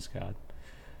 Please God.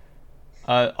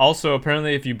 Also,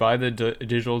 apparently, if you buy the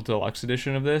digital deluxe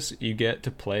edition of this, you get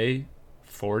to play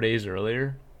 4 days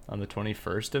earlier on the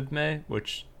 21st of May,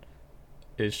 which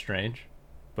is strange,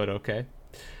 but okay.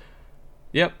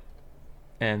 Yep.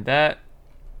 And that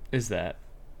is that.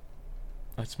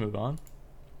 Let's move on.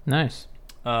 Nice.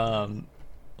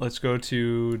 Let's go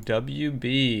to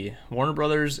WB. Warner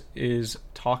Brothers is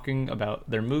talking about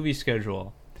their movie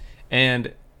schedule,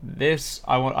 and this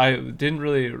I didn't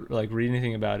really like read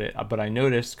anything about it, but I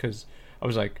noticed because I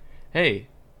was like, hey,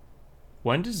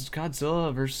 when does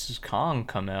Godzilla versus Kong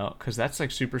come out? Because that's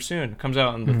like super soon. It comes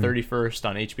out on the 31st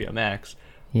on HBO Max.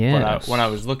 Yeah. But when I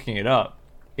was looking it up,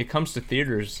 it comes to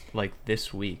theaters like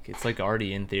this week. It's like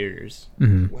already in theaters.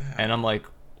 Wow. And I'm like,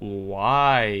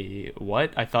 why?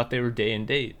 What? I thought they were day and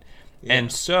date. Yeah.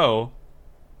 And so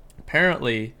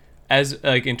apparently, as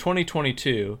like in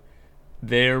 2022,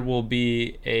 there will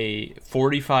be a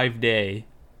 45-day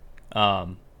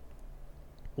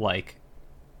like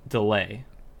delay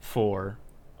for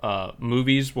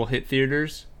movies will hit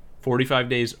theaters 45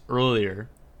 days earlier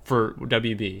for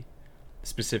WB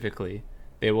specifically.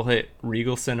 They will hit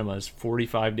Regal Cinemas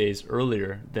 45 days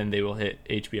earlier than they will hit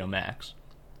HBO Max,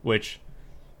 which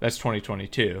that's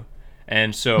 2022.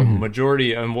 And so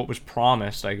majority and what was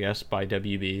promised, I guess, by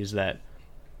WB is that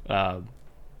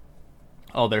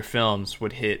all their films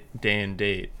would hit day and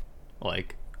date,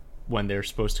 like when they're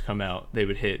supposed to come out, they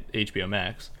would hit HBO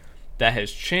Max. That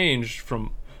has changed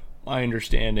from my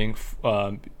understanding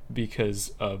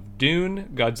because of Dune,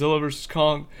 Godzilla vs.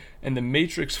 Kong, and The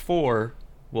Matrix 4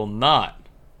 will not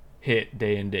hit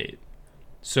day and date.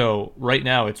 So right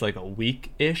now it's like a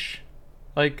week-ish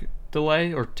like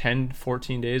delay, or 10,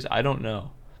 14 days. I don't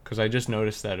know, because I just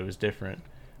noticed that it was different.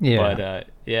 Yeah. But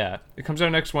yeah, it comes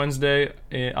out next Wednesday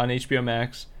on HBO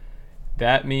Max.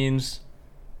 That means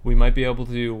we might be able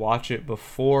to watch it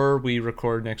before we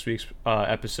record next week's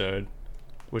episode,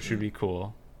 which would be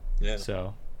cool. Yeah.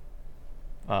 So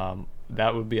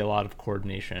that would be a lot of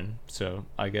coordination. So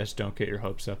I guess don't get your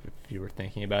hopes up if you were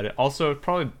thinking about it. Also, it's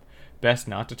probably best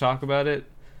not to talk about it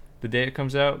the day it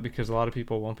comes out, because a lot of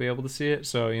people won't be able to see it.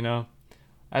 So, you know,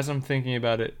 as I'm thinking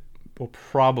about it, we'll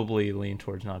probably lean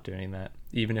towards not doing that.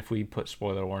 Even if we put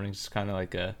spoiler warnings, it's kind of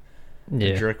like a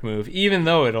jerk move. Even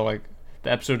though it'll like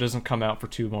the episode doesn't come out for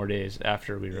 2 more days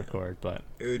after we record, but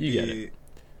you get it.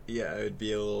 Yeah, it would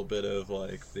be a little bit of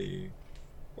like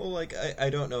well, like I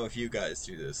don't know if you guys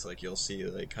do this. Like you'll see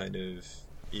like kind of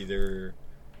either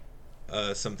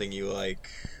something you like,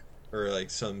 or like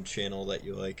some channel that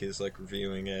you like is like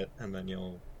reviewing it, and then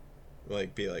you'll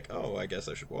like be like, oh, I guess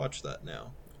I should watch that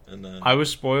now. And then I was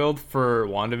spoiled for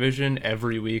WandaVision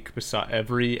every week,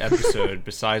 every episode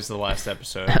besides the last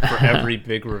episode, for every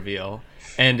big reveal.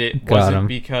 And it wasn't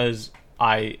because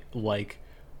I like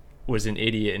was an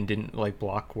idiot and didn't like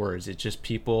block words. It's just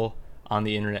people on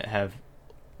the internet have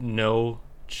no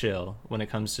chill when it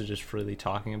comes to just freely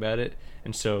talking about it,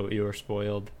 and so you're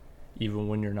spoiled even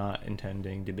when you're not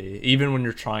intending to be, even when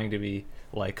you're trying to be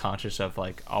like conscious of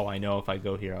like, oh, I know if I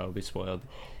go here I'll be spoiled.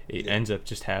 It ends up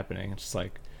just happening. It's just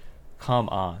like, come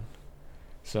on.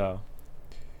 So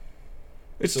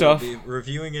it's tough. We'll be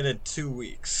reviewing it in 2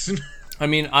 weeks. I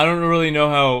mean, I don't really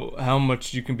know how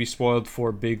much you can be spoiled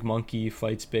for Big Monkey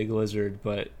fights Big Lizard,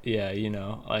 but yeah, you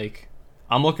know, like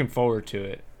I'm looking forward to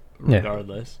it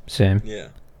regardless. Yeah, same. Yeah.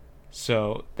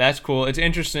 So that's cool. It's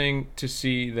interesting to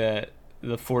see that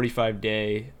the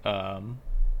 45-day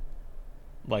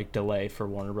like delay for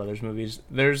Warner Brothers movies.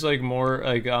 There's like more,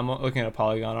 like I'm looking at a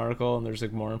Polygon article, and there's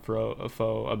like more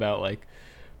info about like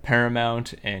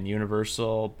Paramount and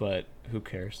Universal, but who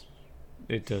cares?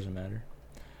 It doesn't matter.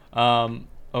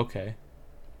 Okay.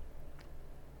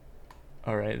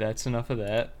 All right, that's enough of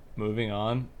that. Moving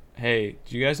on. Hey,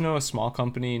 do you guys know a small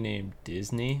company named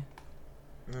Disney?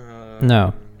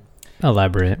 No.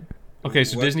 Elaborate. Okay,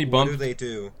 so Disney bumped. What do they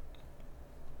do?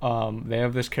 They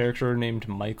have this character named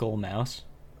Michael Mouse.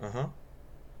 Uh-huh.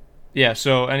 Yeah,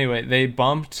 so anyway, they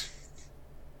bumped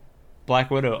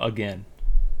Black Widow again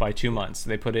by 2 months.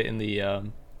 They put it in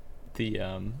the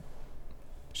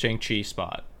Shang-Chi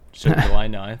spot. So July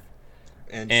 9th.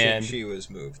 And Shang-Chi was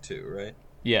moved too, right?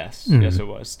 Yes, yes it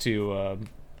was, to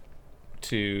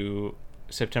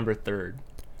September 3rd.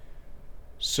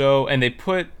 So, and they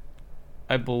put,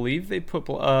 I believe they put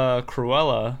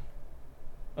Cruella,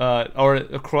 or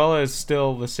Cruella is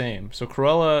still the same. So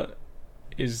Cruella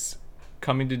is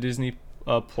coming to Disney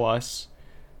Plus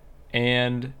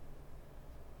and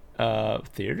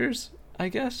theaters, I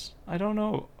guess. I don't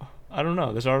know.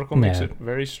 This article makes it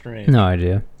very strange. No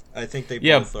idea. I think they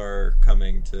both are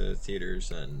coming to theaters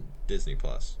and Disney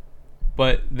Plus.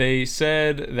 But they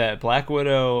said that Black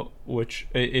Widow, which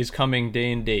is coming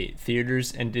day and date,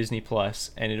 theaters and Disney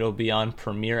Plus, and it'll be on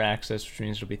Premier Access, which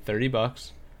means it'll be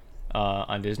 $30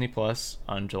 on Disney Plus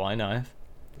on July 9th.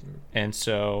 And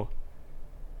so,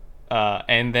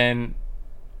 and then,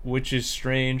 which is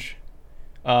strange,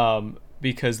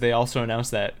 because they also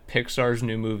announced that Pixar's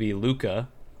new movie Luca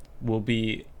will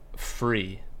be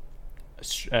free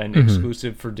and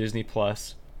exclusive for Disney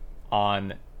Plus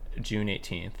on June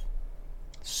 18th.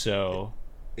 So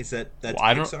is that's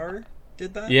Pixar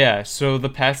did that? Yeah, so the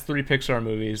past 3 Pixar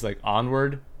movies, like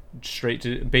Onward,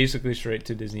 basically straight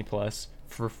to Disney Plus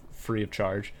for free of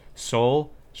charge.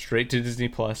 Soul, straight to Disney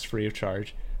Plus free of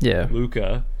charge. Yeah.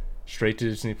 Luca, straight to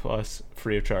Disney Plus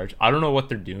free of charge. I don't know what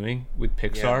they're doing with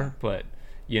Pixar, but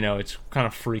it's kind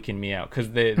of freaking me out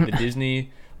because the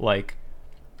Disney like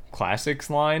classics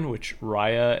line, which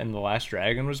Raya and the Last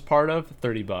Dragon was part of,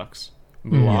 $30.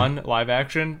 Mulan live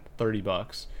action,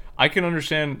 $30. I can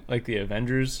understand like the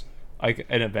Avengers, like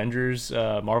an Avengers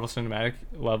Marvel Cinematic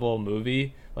level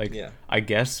movie. Like I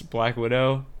guess Black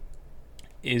Widow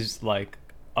is like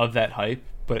of that hype,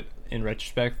 but in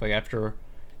retrospect, like after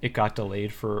it got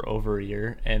delayed for over a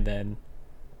year, and then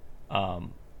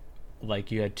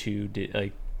like you had two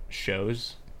like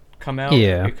shows come out,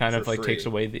 it kind of like takes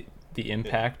away the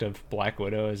impact of Black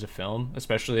Widow as a film,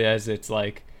 especially as it's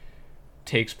like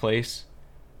takes place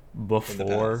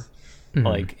before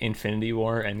like Infinity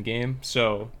War Endgame.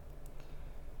 So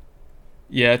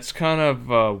yeah, it's kind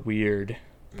of weird,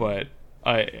 but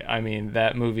I mean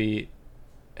that movie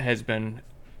has been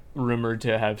rumored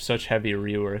to have such heavy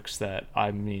reworks that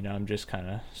I'm just kind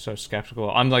of so skeptical.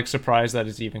 I'm like surprised that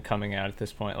it's even coming out at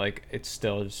this point. Like it's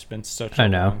been such a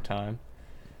long time.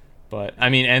 But I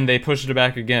mean, and they pushed it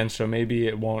back again, so maybe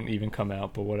it won't even come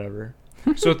out, but whatever.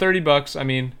 So $30, I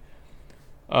mean,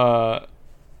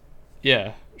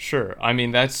 yeah, sure. I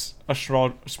mean, that's a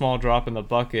small drop in the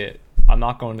bucket. I'm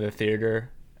not going to the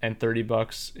theater, and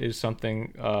 $30 is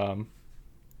something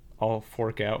I'll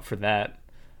fork out for that.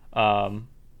 Raya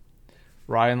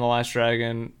and the Last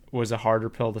Dragon was a harder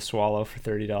pill to swallow for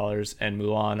 $30, and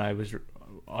Mulan I was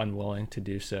unwilling to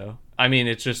do so. I mean,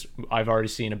 it's just I've already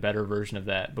seen a better version of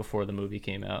that before the movie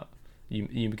came out.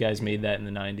 You guys made that in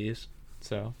the 90s,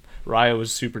 so Raya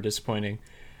was super disappointing.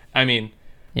 I mean,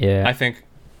 yeah, I think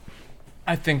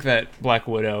that Black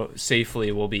Widow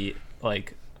safely will be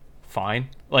like fine.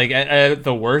 Like at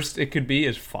the worst it could be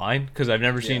is fine, because I've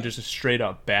never seen just a straight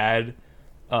up bad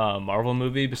Marvel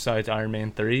movie besides Iron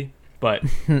Man 3. But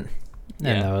and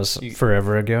that was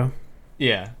forever ago.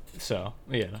 Yeah. So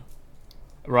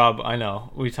Rob, I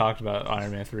know we talked about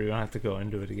Iron Man 3. We don't have to go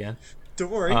into it again.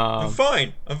 Don't worry. I'm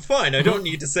fine. I don't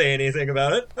need to say anything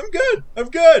about it. I'm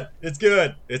good. It's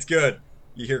good.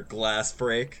 You hear glass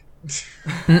break.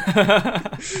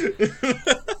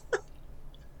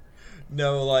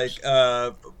 No, like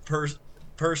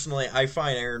personally, I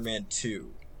find Iron Man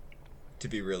 2 to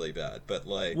be really bad, but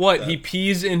like he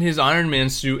pees in his Iron Man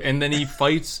suit and then he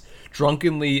fights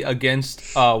drunkenly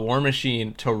against War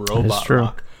Machine to Robot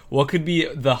Rock. What could be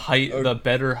the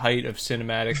better height of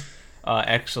cinematic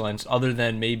excellence other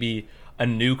than maybe a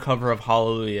new cover of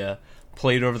Hallelujah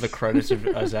played over the credits of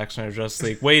Zack Snyder's Justice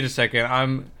League? Wait a second,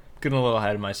 I'm getting a little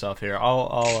ahead of myself here.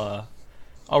 I'll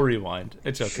rewind.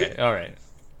 It's okay. All right.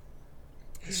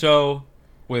 So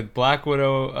with Black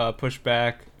Widow pushed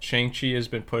back, Shang-Chi has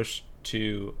been pushed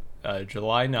to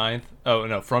July 9th. Oh,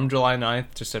 no, from July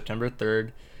 9th to September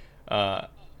 3rd.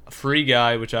 Free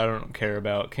Guy, which I don't care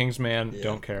about. Kingsman,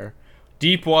 don't care.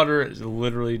 Deepwater,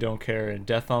 literally don't care. And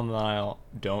Death on the Nile,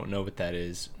 don't know what that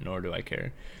is, nor do I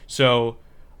care. So,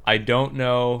 I don't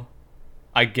know.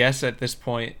 I guess at this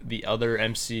point, the other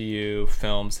MCU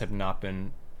films have not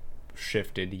been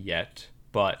shifted yet.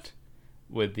 But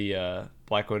with the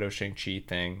Black Widow Shang-Chi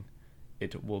thing,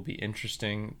 it will be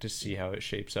interesting to see how it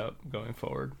shapes up going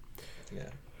forward. Yeah.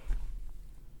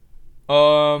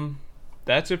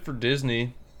 That's it for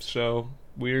Disney. So,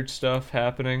 weird stuff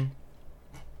happening.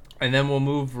 And then we'll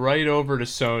move right over to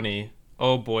Sony.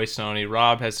 Oh boy, Sony.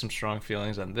 Rob has some strong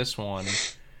feelings on this one.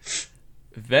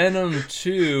 Venom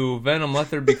 2, Venom Let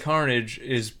There Be Carnage,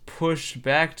 is pushed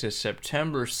back to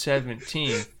September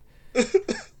 17th.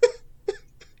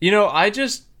 I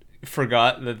just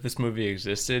forgot that this movie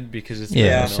existed because it's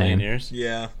been a million years.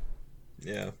 Yeah.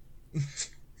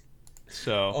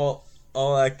 So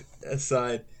all that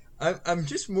aside, I'm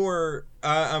just more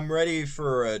I'm ready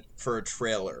for a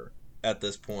trailer at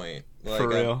this point. Like, for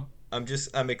real.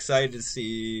 I'm excited to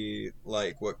see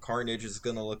like what Carnage is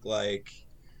gonna look like.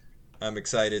 I'm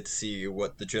excited to see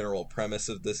what the general premise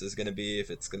of this is gonna be, if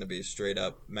it's gonna be straight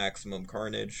up maximum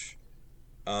carnage.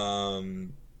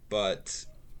 But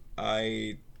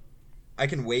I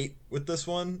can wait with this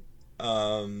one.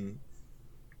 I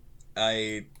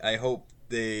hope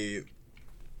they,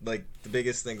 like, the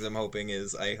biggest things I'm hoping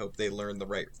is I hope they learn the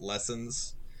right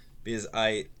lessons, because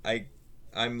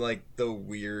I'm like the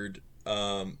weird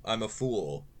I'm a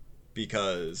fool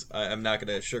because I'm not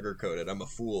gonna sugarcoat it. I'm a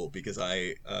fool because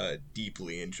I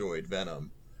deeply enjoyed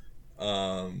Venom.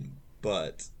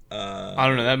 But I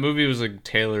don't know. That movie was like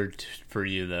tailored for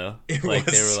you though. Like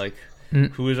was. They were like,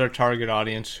 who is our target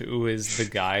audience? Who is the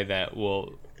guy that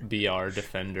will be our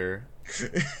defender?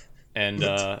 and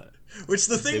Which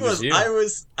the thing it was was, you.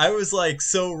 I was like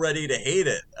so ready to hate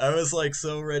it. I was like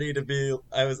so ready to be.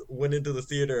 Went into the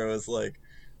theater. I was like,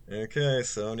 okay,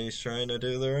 Sony's trying to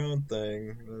do their own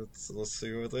thing. Let's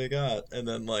see what they got. And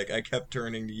then like I kept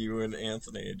turning to you and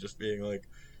Anthony and just being like,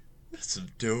 that's some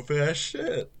dope ass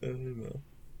shit. And,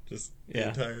 just the Yeah,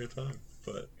 entire time.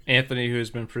 But Anthony, who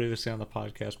has been previously on the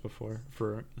podcast before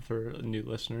for new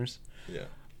listeners. yeah,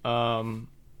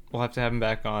 We'll have to have him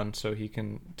back on so he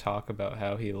can talk about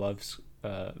how he loves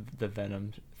the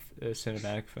Venom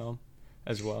cinematic film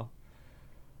as well.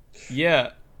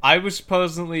 Yeah, I was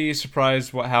pleasantly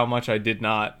surprised how much I did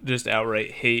not just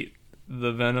outright hate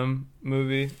the Venom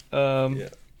movie. yeah,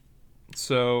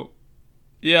 So,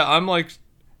 yeah, I'm like,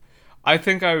 I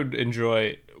think I would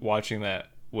enjoy watching that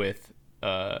with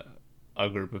a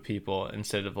group of people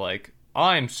instead of like,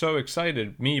 I'm so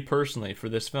excited, me personally, for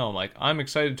this film. Like, I'm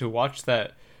excited to watch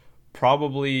that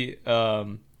probably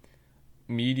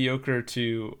mediocre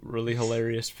to really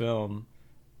hilarious film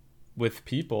with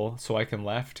people so I can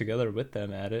laugh together with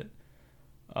them at it.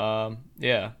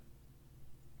 Yeah.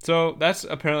 So that's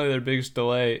apparently their biggest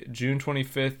delay. June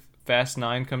 25th, Fast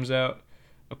 9 comes out.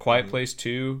 A Quiet Place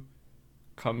 2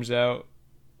 comes out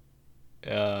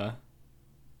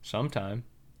sometime,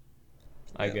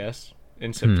 I Yeah. guess.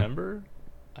 In September?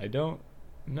 I don't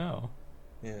know.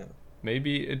 yeah.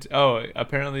 Maybe it's... Oh,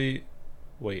 apparently...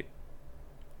 Wait.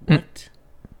 What?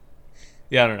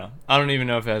 Yeah, I don't know. I don't even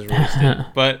know if it has a release date,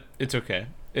 but it's okay.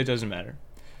 It doesn't matter.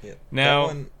 Yeah. Now...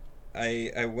 That one,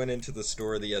 I went into the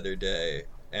store the other day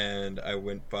and I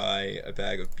went by a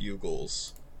bag of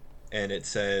Bugles, and it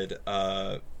said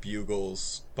Bugles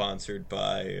sponsored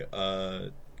by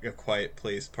A Quiet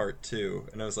Place Part 2,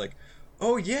 and I was like,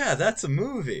 oh yeah, that's a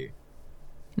movie.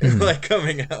 Like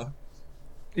coming out.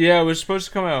 Yeah, it was supposed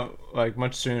to come out like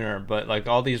much sooner, but like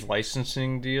all these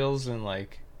licensing deals and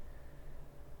like,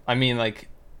 I mean, like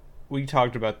we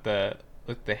talked about the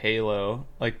Halo,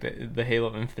 like the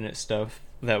Halo Infinite stuff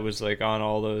that was like on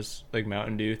all those like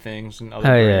Mountain Dew things and other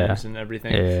brands and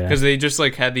everything, Yeah. because they just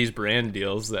like had these brand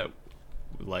deals that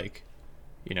like,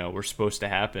 you know, were supposed to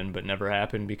happen but never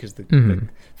happened because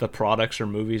the products or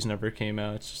movies never came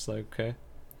out. It's just like, okay.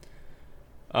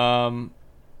 All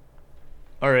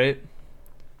right.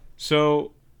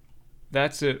 So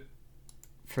that's it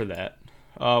for that.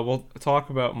 We'll talk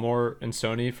about more in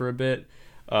Sony for a bit,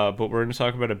 but we're going to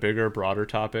talk about a bigger, broader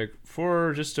topic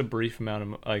for just a brief amount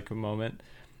of like a moment.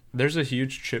 There's a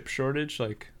huge chip shortage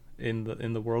like in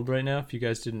the world right now. If you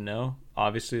guys didn't know,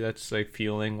 obviously that's like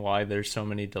fueling why there's so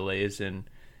many delays in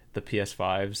the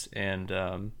PS5s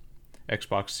and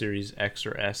Xbox Series X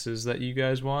or S's that you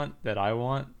guys want, that I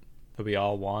want, that we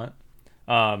all want.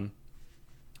 And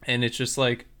it's just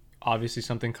like obviously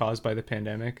something caused by the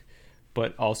pandemic,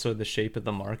 but also the shape of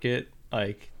the market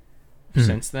like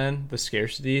since then, the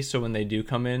scarcity. So when they do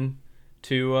come in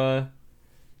to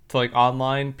like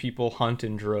online, people hunt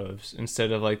in droves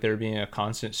instead of like there being a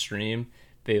constant stream.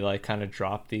 They like kind of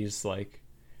drop these like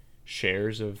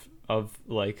shares of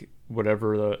like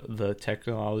whatever the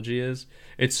technology is.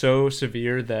 It's so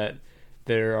severe that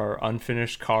there are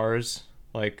unfinished cars,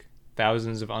 like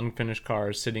thousands of unfinished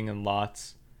cars sitting in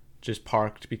lots just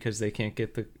parked because they can't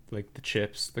get the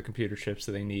chips, the computer chips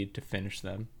that they need to finish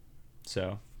them.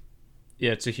 So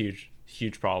yeah, it's a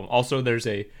huge problem. Also, there's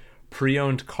a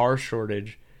pre-owned car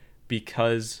shortage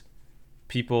because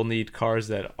people need cars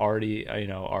that already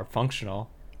are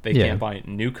functional. They can't buy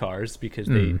new cars because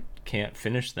they can't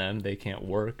finish them, they can't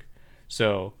work.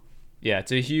 So yeah,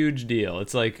 it's a huge deal.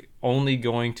 It's like only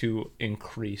going to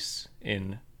increase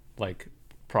in like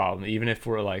problem, even if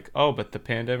we're like, oh, but the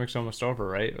pandemic's almost over,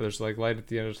 right? There's like light at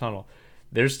the end of the tunnel.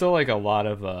 There's still like a lot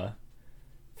of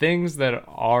things that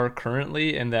are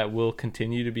currently and that will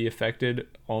continue to be affected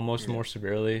almost more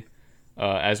severely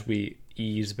as we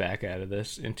ease back out of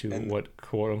this into what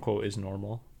quote unquote is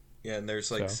normal. Yeah, and there's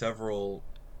like several,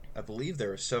 I believe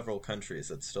there are several countries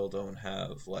that still don't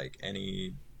have like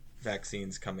any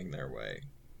vaccines coming their way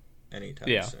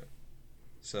anytime soon.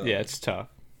 So yeah, it's tough.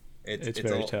 It's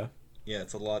very tough. Yeah,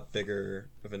 it's a lot bigger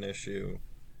of an issue.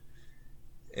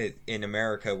 In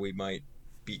America, we might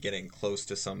be getting close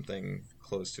to something,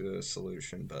 close to a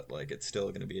solution, but like it's still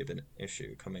going to be an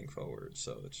issue coming forward.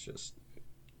 So it's just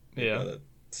you gotta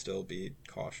still be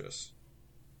cautious.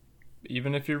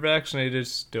 Even if you're vaccinated,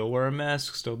 still wear a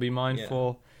mask. Still be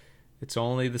mindful. Yeah. It's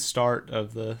only the start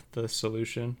of the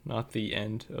solution, not the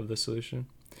end of the solution.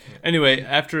 Yeah. Anyway,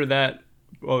 after that,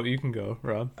 well, you can go,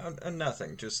 Rob.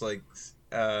 Nothing. Just like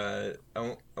I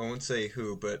won't say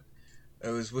who, but I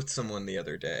was with someone the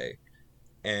other day,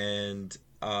 and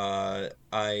I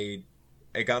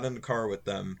got in the car with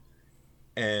them,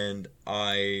 and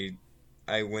I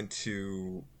went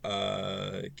to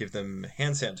give them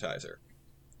hand sanitizer,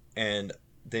 and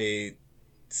they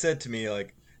said to me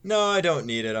like, "No, I don't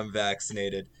need it. I'm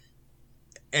vaccinated."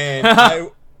 And I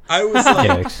was like,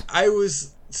 Yikes. I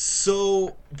was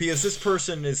so, because this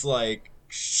person is like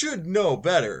should know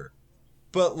better,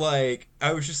 but like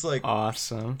I was just like,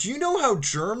 Awesome. do you know how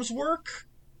germs work?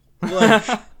 Like,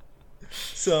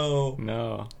 so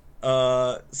No.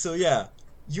 so yeah,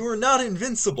 you are not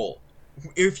invincible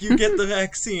if you get the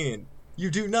vaccine. You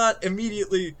do not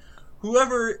immediately.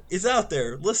 Whoever is out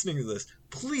there listening to this,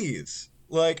 please,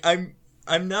 like,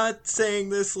 I'm not saying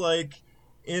this like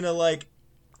in a like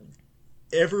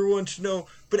everyone should know,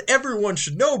 but everyone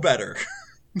should know better.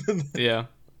 Yeah.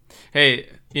 Hey,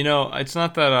 it's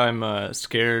not that I'm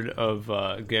scared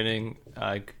of getting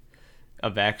a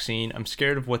vaccine. I'm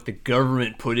scared of what the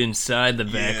government put inside the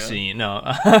vaccine. No.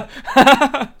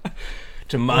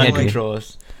 To mind Maybe. control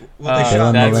us. Well, they Bill shot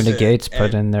and that's- Melinda it, Gates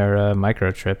put and- in their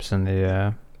microchips in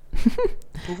the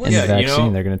but what- in Yeah, the you vaccine.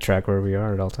 know- They're going to track where we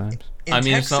are at all times. in I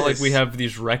mean, it's not like we Texas- have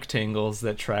these rectangles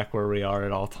that track where we are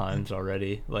at all times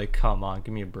already. Like, come on,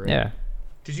 give me a break. Yeah.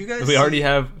 Did you guys? We already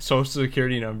have social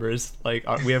security numbers. Like,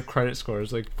 we have credit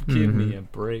scores. Like, give me a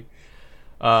break.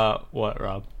 What,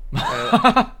 Rob?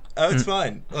 Oh, it's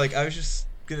fine. Like, I was just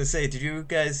gonna say, did you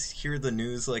guys hear the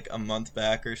news like a month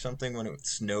back or something when it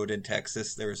snowed in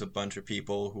Texas? There was a bunch of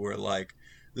people who were like,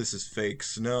 "This is fake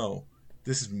snow.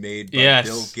 This is made by Yes.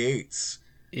 Bill Gates."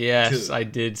 Yes, Dude. I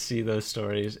did see those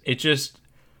stories. It just,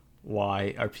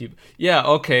 why are people? Yeah,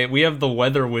 okay, we have the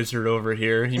weather wizard over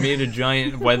here. He made a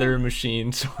giant weather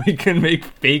machine so he can make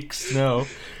fake snow.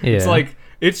 It's Yeah. like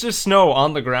it's just snow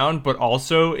on the ground, but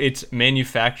also it's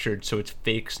manufactured, so it's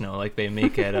fake snow, like they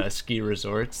make at ski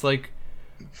resorts. Like,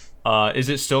 is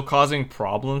it still causing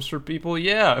problems for people?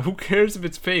 Yeah, who cares if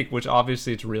it's fake? Which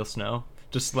obviously it's real snow.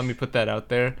 Just let me put that out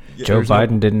there. Joe There's no-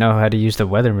 Biden didn't know how to use the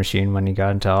weather machine when he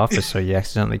got into office, so he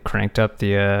accidentally cranked up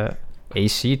the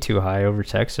AC too high over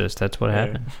Texas. That's what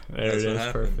happened. There That's it what is,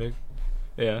 happened. perfect.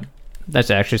 Yeah. That's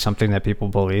actually something that people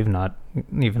believe, not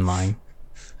even lying.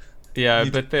 Yeah, I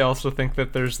You- bet they also think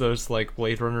that there's those like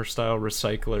Blade Runner style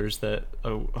recyclers that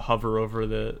hover over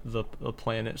the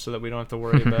planet so that we don't have to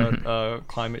worry about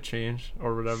climate change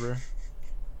or whatever.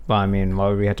 Well, I mean, why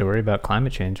would we have to worry about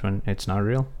climate change when it's not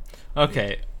real?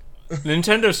 Okay,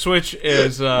 Nintendo Switch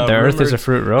is the Earth is a rumored-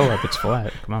 fruit roll-up. It's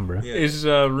flat. Come on, bro. Yeah. is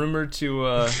rumored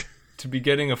to be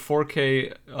getting a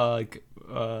 4K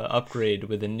upgrade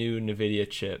with a new NVIDIA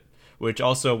chip, which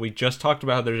also we just talked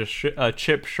about how there's a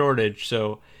chip shortage.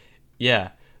 So yeah,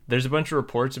 there's a bunch of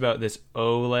reports about this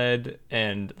OLED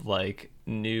and like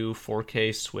new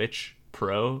 4K Switch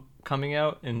Pro coming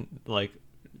out in like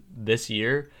this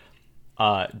year.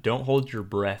 Don't hold your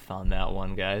breath on that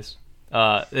one, guys.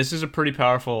 This is a pretty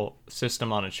powerful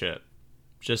system on a chip,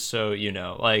 just so you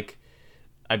know. Like,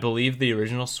 I believe the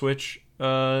original Switch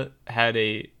had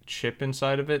a chip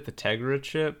inside of it, the Tegra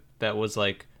chip, that was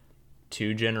like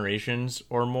 2 generations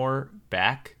or more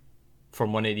back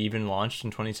from when it even launched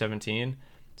in 2017.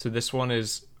 So this one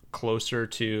is closer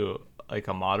to like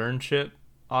a modern chip,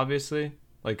 obviously,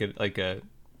 like a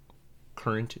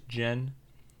current gen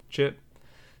chip.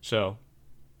 So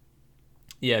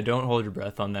yeah, don't hold your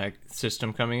breath on that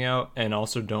system coming out, and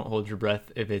also don't hold your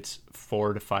breath if it's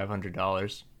 $400 to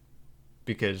 $500,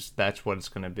 because that's what it's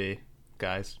gonna be,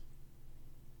 guys.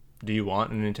 Do you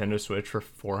want a Nintendo Switch for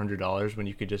 $400 when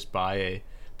you could just buy a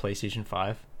PlayStation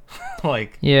 5?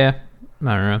 Like, Yeah,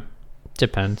 I don't know.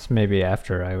 Depends. Maybe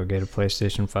after I would get a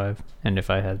PlayStation 5, and if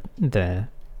I had the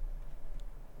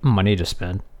money to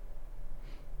spend.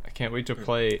 I can't wait to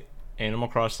play Animal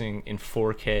Crossing in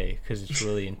 4K because it's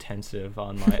really intensive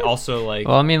on my. Also, like,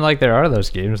 Well, I mean, like, there are those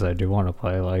games that I do want to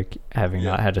play, like having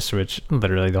Yeah. not had to Switch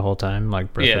literally the whole time,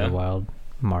 like Breath Yeah. of the Wild,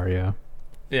 Mario,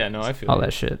 yeah, no, I feel all you.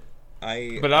 that shit.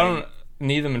 But I don't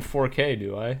need them in 4K,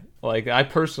 do I? Like, I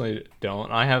personally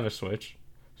don't. I have a Switch,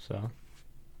 so.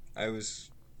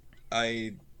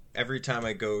 I every time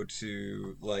I go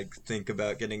to like think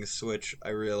about getting a Switch, I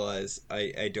realize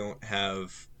I don't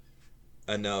have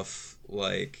enough,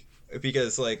 like,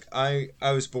 because like I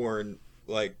was born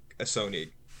like a Sony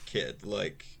kid.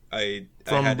 Like I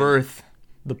From had birth,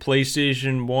 the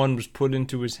PlayStation 1 was put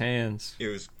into his hands. it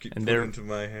was And put there- into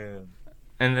my hand.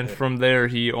 And then from there,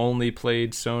 he only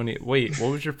played Sony. Wait, what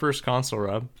was your first console,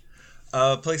 Rob?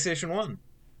 PlayStation 1.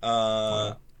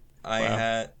 I Wow.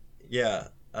 had yeah.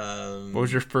 What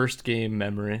was your first game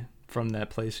memory from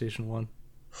that PlayStation 1?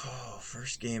 Oh,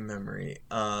 first game memory.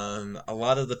 A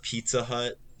lot of the Pizza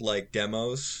Hut like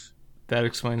demos. That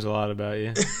explains a lot about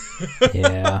you.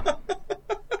 Yeah.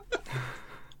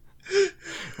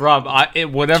 Rob,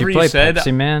 whatever Did you you play said.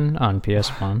 Pepsi Man on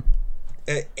PS1?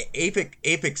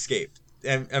 Apexcape.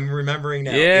 I'm remembering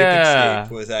now. Yeah.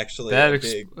 Apexcape was actually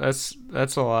big.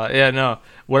 That's a lot. Yeah, no.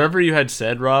 Whatever you had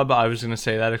said, Rob, I was gonna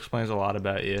say that explains a lot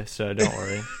about you. So don't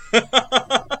worry.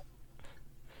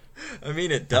 I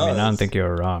mean, it does. I mean, I don't think you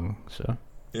were wrong. So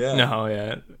Yeah. No,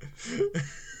 yeah.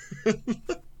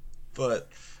 But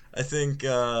I think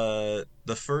the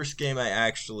first game I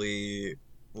actually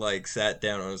like sat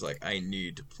down and was like, I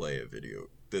need to play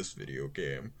this video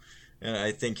game, and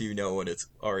I think you know what it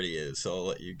already is, so I'll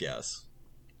let you guess.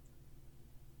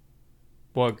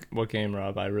 What game,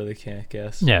 Rob? I really can't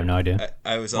guess. yeah, I have no idea.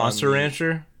 I was Monster on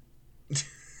Rancher.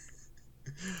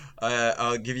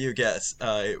 I'll give you a guess.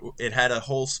 It had a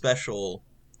whole special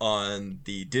on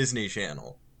the Disney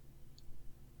Channel.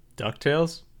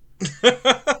 DuckTales.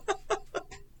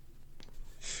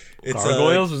 It's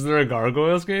Gargoyles. Was there a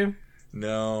Gargoyles game?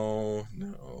 No.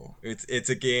 It's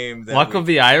a game that Luck of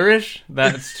the Irish.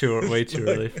 That's way too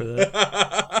early for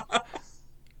that.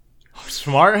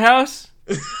 Smart House.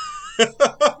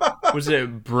 Was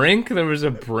it Brink? There was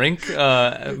a Brink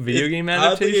video game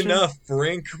adaptation. Oddly enough,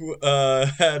 Brink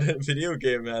had a video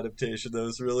game adaptation that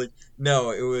was really...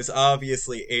 No, it was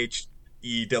obviously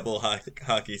HE double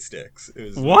hockey sticks. It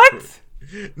was What?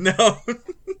 No.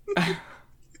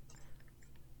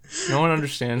 No one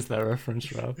understands that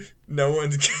reference, Rob. No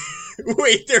one's...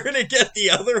 Wait, they're gonna get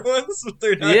the other ones? But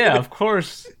they're not Yeah, gonna... of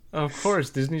course.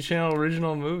 Disney Channel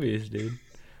original movies, dude.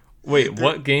 Wait,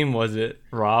 what game was it,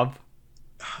 Rob?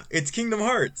 It's Kingdom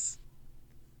Hearts.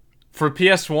 For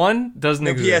PS1? Doesn't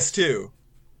No, exist. PS2.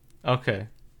 Okay.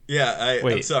 Yeah, I'm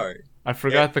Wait. sorry. I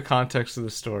forgot the context of the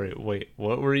story. Wait,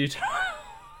 what were you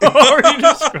what were you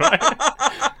describing?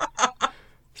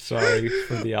 Sorry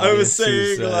for the audience. I was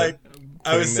saying,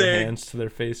 putting their hands to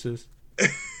their faces.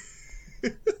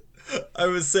 I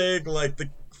was saying, like,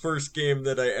 the first game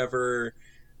that I ever,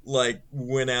 like,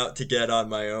 went out to get on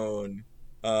my own.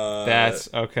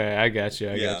 That's okay. I got you.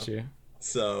 I got you.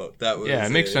 So that was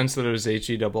it makes sense that it was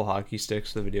HE double hockey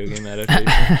sticks, the video game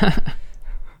adaptation.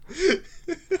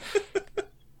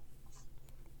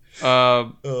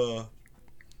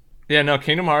 Yeah, no,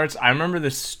 Kingdom Hearts. I remember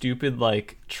this stupid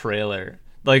like trailer,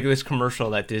 like this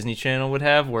commercial that Disney Channel would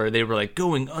have, where they were like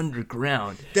going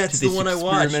underground. That's to the one I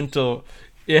watched.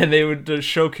 Yeah, they would just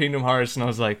show Kingdom Hearts, and I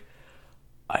was like,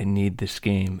 I need this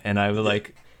game, and I would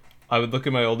look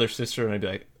at my older sister, and I'd be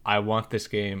like, I want this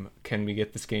game. Can we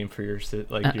get this game for your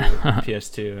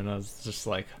PS2? And I was just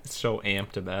like so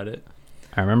amped about it.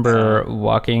 I remember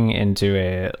walking into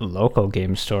a local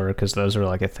game store because those were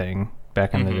like a thing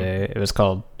back in the day. It was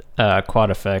called Quad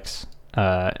Effects,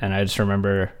 and I just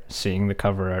remember seeing the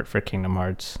cover art for Kingdom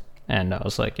Hearts, and I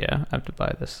was like, yeah, I have to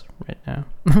buy this right now.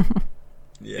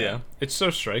 Yeah, it's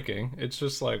so striking. It's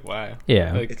just like, wow.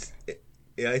 Yeah, like,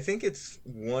 I think it's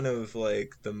one of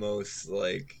like the most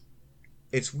like.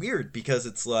 It's weird because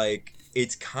it's like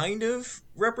it's kind of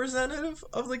representative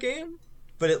of the game,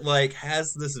 but it like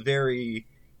has this very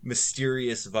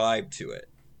mysterious vibe to it.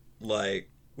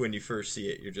 Like when you first see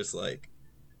it, you're just like,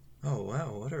 "Oh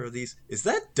wow, what are these? Is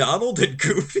that Donald and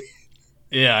Goofy?"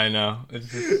 Yeah, I know.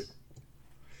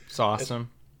 It's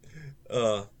awesome.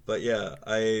 But yeah,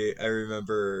 I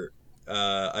remember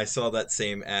I saw that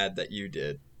same ad that you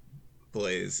did,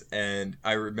 Blaze, and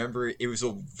I remember it was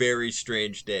a very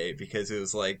strange day because it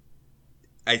was like,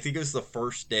 I think it was the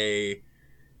first day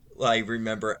I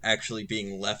remember actually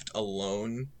being left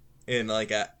alone in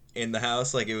in the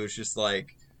house. Like it was just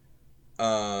like,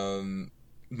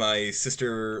 my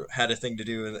sister had a thing to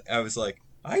do, and I was like,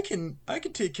 I can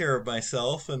take care of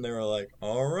myself, and they were like,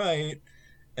 all right,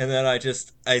 and then I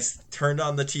turned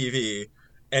on the TV,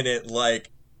 and it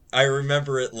like. I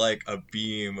remember it like a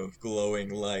beam of glowing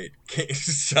light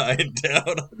shined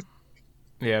down.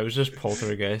 Yeah, it was just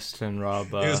Poltergeist and Rob.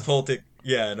 It was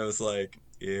yeah, and I was like,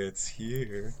 it's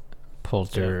here.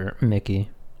 Mickey.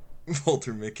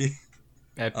 Polter Mickey.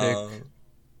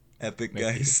 Epic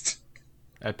Geist.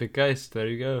 Epic Geist, there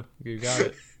you go. You got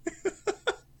it.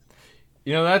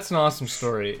 That's an awesome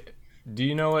story. Do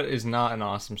you know what is not an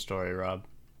awesome story, Rob?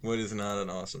 What is not an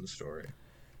awesome story?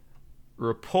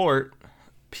 Report...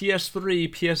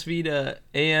 PS3, PS Vita,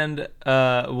 and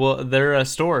their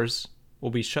stores will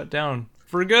be shut down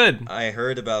for good. I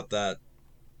heard about that.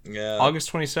 Yeah.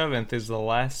 August 27th is the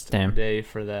last day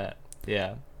for that.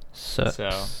 Yeah. So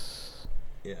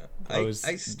yeah. I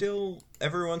still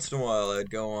every once in a while I'd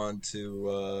go on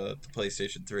to the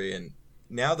PlayStation 3, and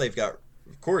now they've got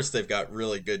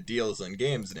really good deals on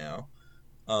games now.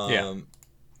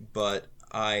 But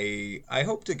I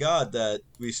hope to God that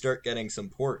we start getting some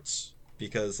ports.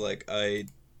 Because like I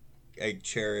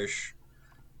cherish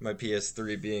my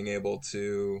PS3 being able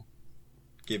to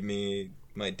give me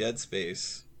my Dead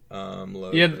Space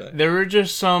load. Yeah, there were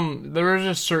just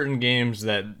certain games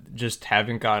that just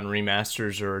haven't gotten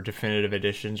remasters or definitive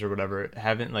editions or whatever,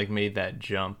 haven't like made that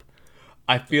jump.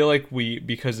 I feel like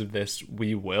because of this,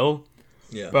 we will.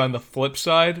 Yeah. But on the flip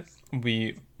side,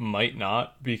 we might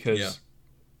not because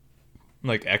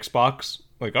like Xbox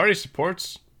like already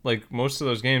supports like most of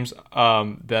those games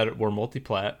that were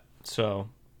multiplat. So,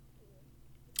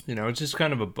 you know, it's just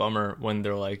kind of a bummer when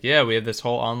they're like, yeah, we have this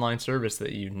whole online service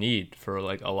that you need for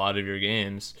like a lot of your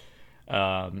games.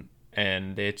 And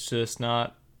it's just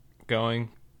not going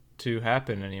to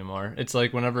happen anymore. It's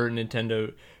like whenever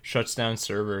Nintendo shuts down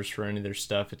servers for any of their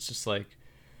stuff, it's just like,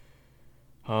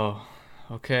 oh,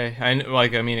 okay. I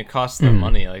mean, it costs them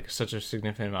money, like such a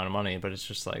significant amount of money, but it's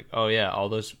just like, oh yeah, all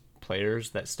those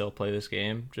players that still play this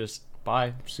game, just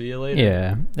bye, see you later.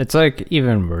 Yeah, it's like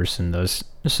even worse in those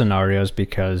scenarios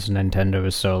because Nintendo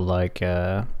is so like,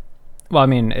 well, I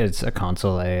mean, it's a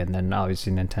console A, and then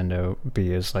obviously Nintendo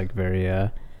B is like very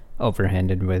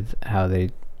overhanded with how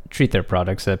they treat their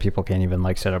products that people can't even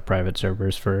like set up private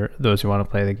servers for those who want to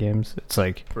play the games. It's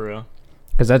like, For real.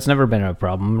 because that's never been a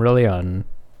problem really on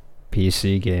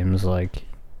PC games. Like,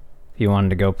 if you wanted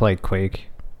to go play Quake,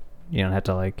 you don't have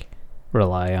to like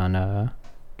rely on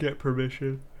Get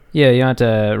permission. yeah, you don't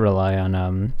have to rely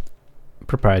on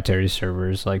proprietary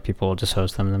servers. Like, people will just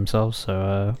host them themselves.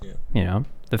 So you know,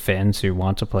 the fans who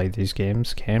want to play these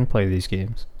games can play these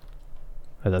games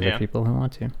with other people who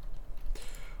want to.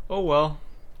 Oh well,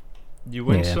 you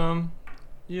win Yeah. some,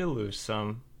 you lose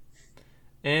some,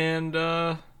 and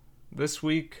this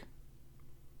week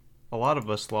a lot of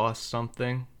us lost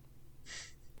something.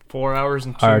 4 hours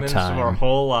and 2 Our minutes of our time.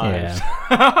 whole lives.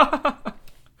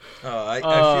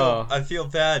 I feel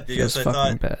bad because Feels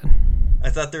fucking bad. I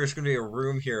thought there was going to be a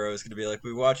room here. I was going to be like,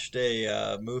 we watched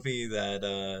a movie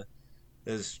that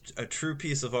is a true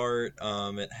piece of art.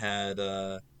 It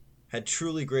had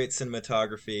truly great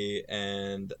cinematography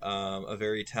and a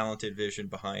very talented vision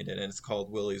behind it, and it's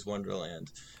called Willy's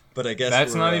Wonderland. But I guess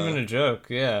That's not even a joke.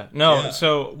 Yeah. No. Yeah.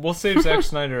 So we'll save Zack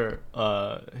Snyder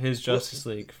his Justice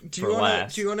League for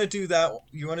last. Do you want to do that?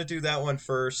 You want to do that one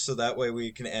first, so that way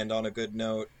we can end on a good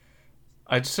note.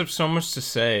 I just have so much to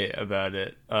say about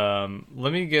it.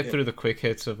 Let me get through the quick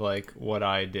hits of like what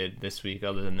I did this week.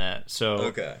 Other than that, so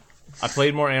Okay. I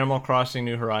played more Animal Crossing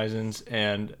New Horizons,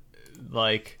 and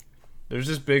like there's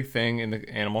this big thing in the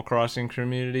Animal Crossing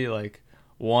community. Like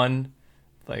one,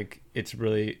 like it's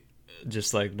really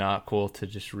just like not cool to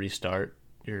just restart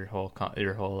your whole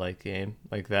like game.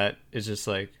 Like that is just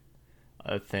like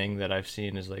a thing that I've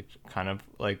seen is like kind of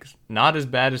like not as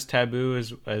bad as taboo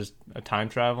as a time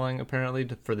traveling apparently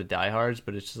for the diehards,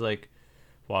 but it's just like,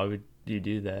 why would you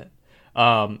do that?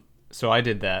 So I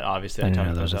did that. Obviously, I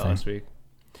talked about that last week.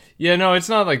 Yeah, no, it's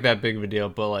not like that big of a deal,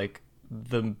 but like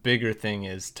the bigger thing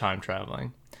is time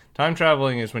traveling. Time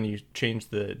traveling is when you change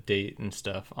the date and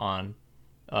stuff on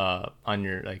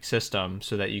your like system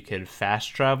so that you can fast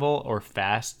travel or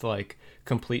fast like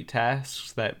complete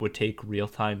tasks that would take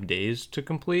real-time days to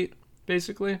complete,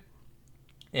 basically.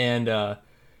 And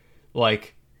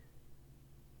like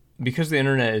because the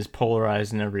internet is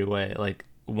polarized in every way, like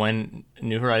when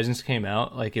New Horizons came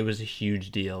out, like it was a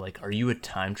huge deal. Like, are you a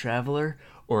time traveler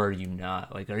or are you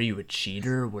not? Like, are you a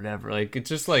cheater or whatever? Like, it's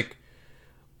just like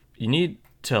you need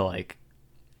to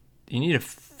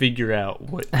figure out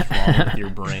what's wrong with your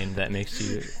brain that makes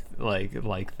you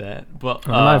like that. But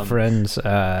One of my friends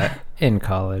in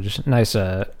college, nice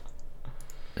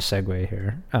segue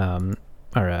here,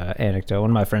 or anecdote. One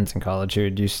of my friends in college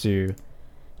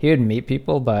he would meet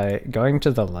people by going to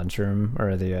the lunchroom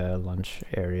or the lunch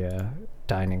area,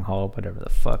 dining hall, whatever the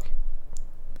fuck,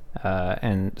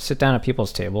 and sit down at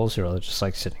people's tables who are just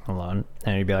like sitting alone,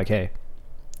 and he'd be like, "Hey,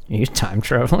 are you a time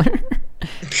traveler?"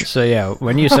 So yeah,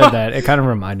 when you said that, it kind of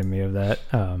reminded me of that.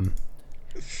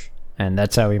 And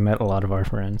that's how we met a lot of our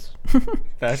friends.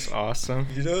 That's awesome.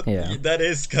 You know, Yeah. that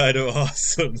is kind of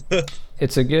awesome.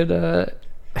 It's a good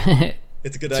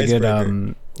It's a good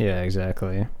icebreaker. yeah,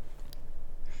 exactly.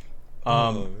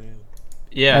 Oh, man.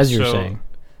 Yeah, As you're so saying.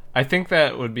 I think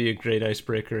that would be a great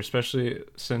icebreaker, especially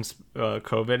since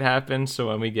COVID happened. So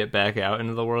when we get back out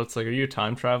into the world, it's like, are you a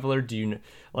time traveler? Do you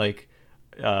like?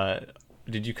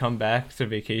 Did you come back to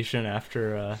vacation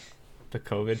after the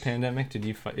COVID pandemic? Did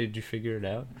you figure it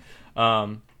out?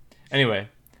 Anyway,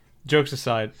 jokes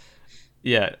aside,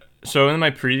 yeah. So in my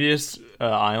previous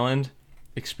island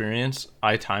experience,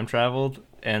 I time traveled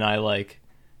and I like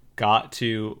got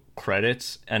to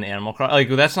credits and Animal Crossing. Like,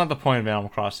 that's not the point of Animal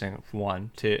Crossing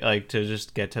 1 to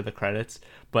just get to the credits,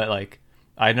 but like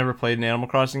I never played an Animal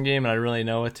Crossing game, and I don't really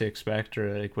know what to expect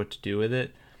or like what to do with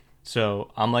it.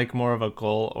 So I'm like more of a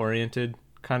goal oriented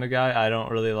kind of guy. I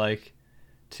don't really like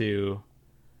to,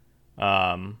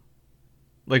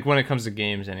 like when it comes to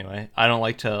games anyway. I don't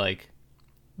like to like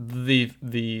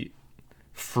the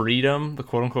freedom, the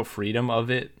quote unquote freedom of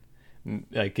it,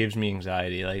 like gives me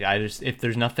anxiety. Like I just, if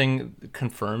there's nothing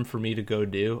confirmed for me to go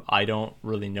do, I don't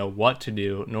really know what to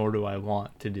do, nor do I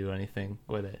want to do anything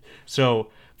with it. So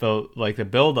the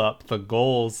build up, the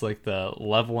goals, like the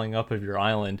leveling up of your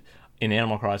island in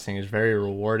Animal Crossing is very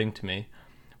rewarding to me.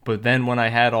 But then when I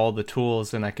had all the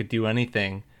tools and I could do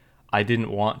anything, I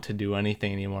didn't want to do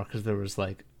anything anymore because there was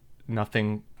like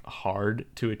nothing hard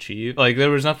to achieve. Like there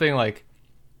was nothing like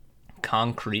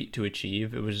concrete to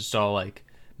achieve. It was just all like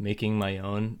making my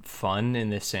own fun in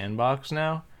this sandbox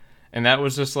now. And that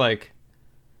was just like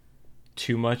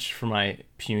too much for my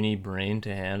puny brain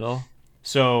to handle.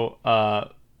 So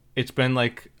it's been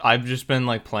like I've just been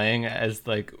like playing as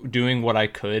like doing what I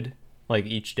could like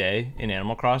each day in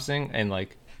Animal Crossing and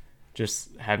like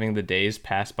just having the days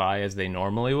pass by as they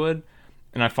normally would.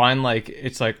 And I find like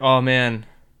it's like, oh man,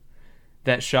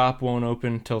 that shop won't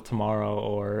open till tomorrow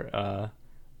or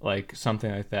like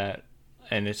something like that.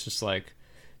 And it's just like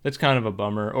that's kind of a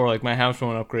bummer. Or like my house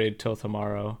won't upgrade till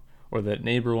tomorrow, or that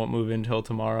neighbor won't move in till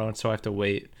tomorrow, and so I have to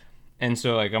wait. And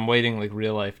so like I'm waiting like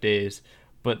real life days,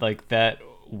 but like that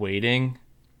waiting,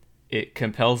 it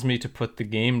compels me to put the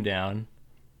game down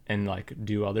and like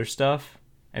do other stuff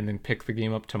and then pick the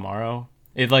game up tomorrow.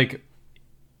 It like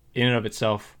in and of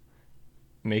itself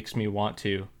makes me want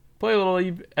to play a little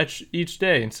each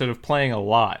day instead of playing a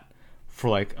lot for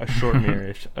like a short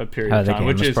period of time. The game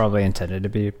which was is probably intended to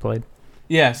be played.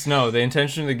 Yes, no, the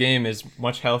intention of the game is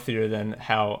much healthier than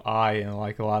how I and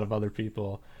like a lot of other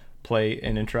people play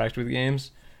and interact with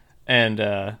games. And,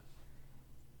 I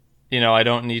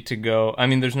don't need to go... I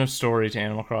mean, there's no story to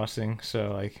Animal Crossing,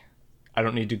 so like I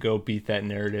don't need to go beat that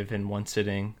narrative in one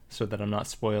sitting so that I'm not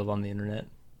spoiled on the internet.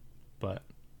 But,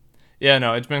 yeah,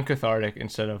 no, it's been cathartic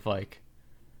instead of like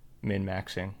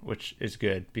min-maxing, which is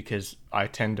good because I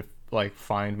tend to like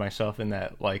find myself in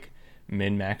that like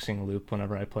min-maxing loop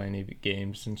whenever I play any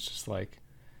games, and it's just like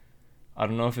I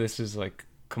don't know if this is like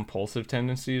compulsive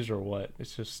tendencies or what.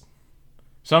 It's just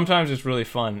sometimes it's really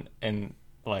fun and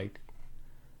like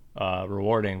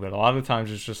rewarding, but a lot of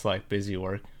times it's just like busy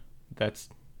work. That's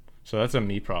a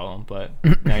me problem, but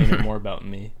now you know more about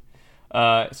me.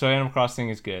 So Animal Crossing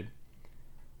is good.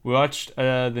 We watched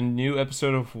the new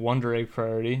episode of Wonder Egg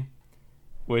Priority,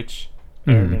 which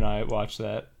Aaron and I watched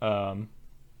that.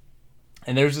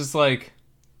 And there's this like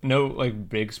no like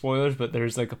big spoilers, but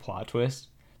there's like a plot twist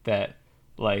that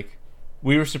like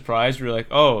we were surprised. We were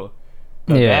like, oh,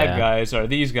 the bad guys are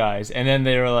these guys, and then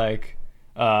they were like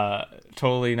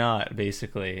totally not,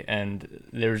 basically. And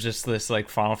there was just this like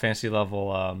Final Fantasy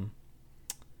level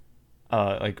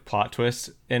like plot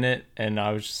twist in it, and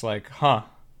I was just like, huh,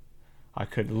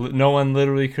 no one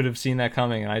literally could have seen that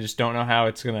coming, and I just don't know how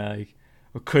it's gonna like,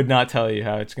 could not tell you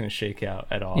how it's gonna shake out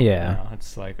at all. Yeah,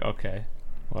 it's like, okay,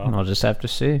 well, I'll just have to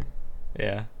see.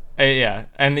 Yeah,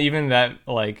 and even that,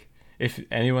 like, if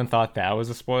anyone thought that was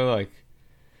a spoiler, like,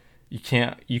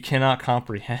 you cannot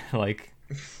comprehend like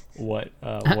what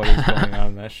is going on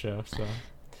in that show. So,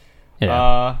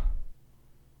 yeah.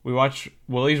 We watched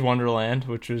Willy's Wonderland,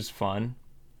 which was fun.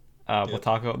 We'll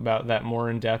talk about that more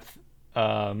in depth.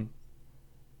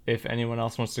 If anyone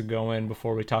else wants to go in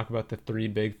before we talk about the three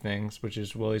big things, which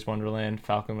is Willy's Wonderland,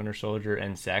 Falcon Winter Soldier,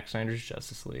 and Zack Snyder's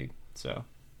Justice League. So,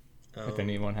 if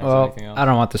anyone has anything else. I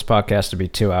don't want this podcast to be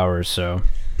 2 hours, so...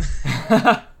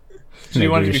 So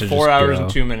you want it to be 4 hours and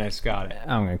 2 minutes. Got it.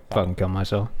 I'm going to fucking kill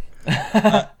myself.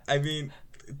 I mean,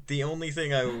 the only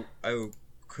thing I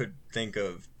could think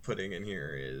of putting in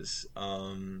here is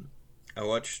I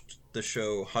watched the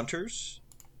show Hunters,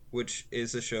 which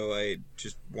is a show I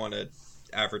just want to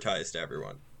advertise to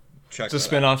everyone. Check it's a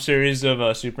spin-off series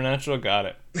of Supernatural. Got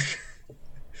it.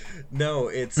 No,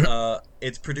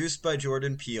 it's produced by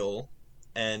Jordan Peele,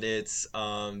 and it's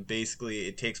basically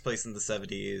it takes place in the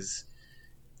 70s,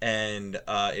 and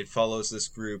it follows this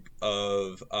group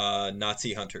of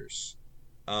Nazi hunters,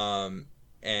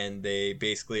 and they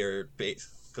basically are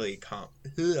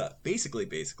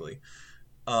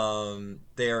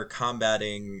they are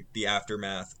combating the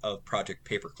aftermath of Project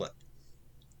Paperclip.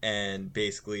 And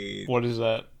basically... What is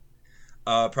that?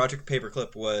 Project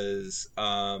Paperclip was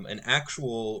an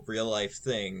actual real-life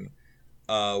thing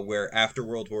where after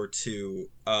World War II,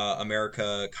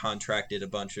 America contracted a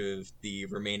bunch of the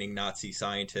remaining Nazi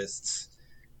scientists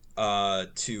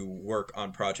to work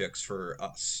on projects for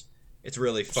us. It's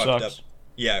really fucked up.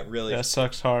 Yeah, really. That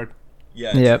sucks hard.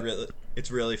 Yeah, it's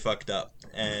It's really fucked up,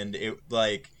 and it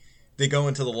like they go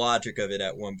into the logic of it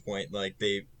at one point. Like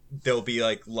there'll be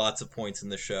like lots of points in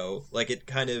the show. Like it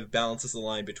kind of balances the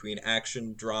line between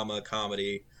action, drama,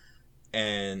 comedy,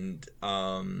 and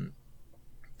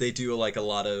they do like a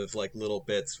lot of like little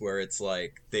bits where it's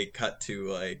like they cut to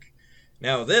like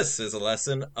now this is a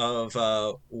lesson of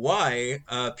why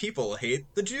people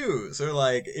hate the Jews, or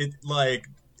like it like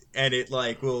and it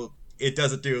like will it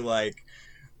doesn't do like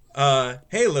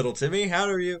hey little Timmy, how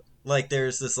are you? Like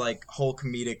there's this like whole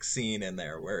comedic scene in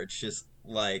there where it's just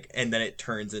like, and then it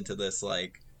turns into this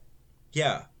like,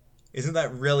 yeah, isn't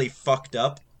that really fucked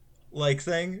up like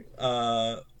thing?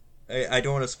 I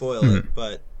don't want to spoil it,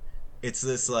 but it's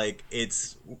this like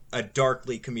it's a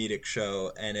darkly comedic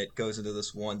show, and it goes into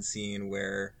this one scene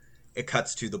where it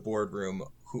cuts to the boardroom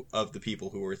of the people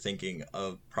who were thinking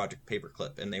of Project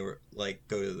Paperclip, and they were like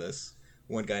go to this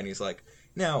one guy, and he's like,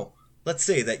 now let's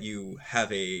say that you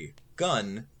have a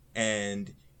gun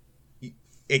and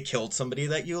it killed somebody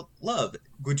that you love.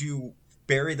 Would you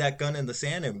bury that gun in the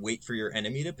sand and wait for your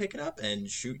enemy to pick it up and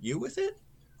shoot you with it?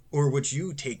 Or would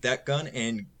you take that gun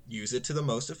and use it to the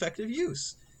most effective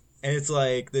use? And it's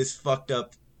like this fucked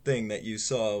up thing that you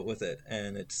saw with it.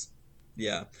 And it's,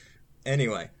 yeah.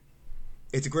 Anyway,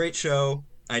 it's a great show.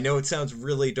 I know it sounds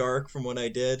really dark from what I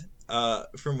did,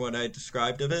 from what I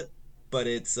described of it, but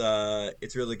it's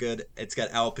really good. It's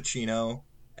got Al Pacino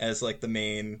as like the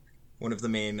main one of the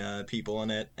main people in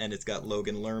it, and it's got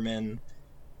Logan Lerman,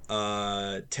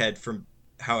 Ted from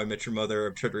How I Met Your Mother.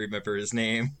 I'm trying to remember his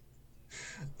name.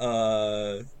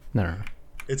 No.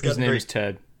 It's got His name is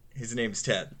Ted. His name's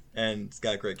Ted, and it's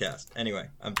got a great cast. Anyway,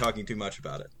 I'm talking too much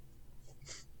about it.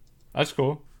 That's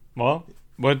cool. Well,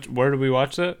 where do we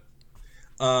watch that?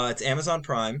 It's Amazon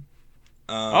Prime.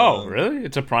 Oh, really?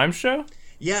 It's a Prime show?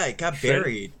 Yeah, it got Shit.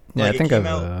 buried. Yeah, Like, I think it came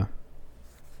I've out.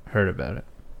 heard about it.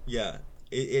 Yeah,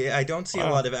 I don't see a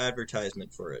Wow. lot of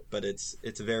advertisement for it, but it's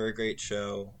a very great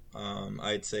show.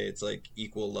 I'd say it's like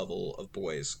equal level of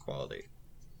Boys quality.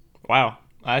 Wow,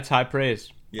 that's high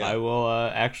praise. Yeah. I will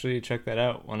actually check that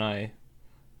out when I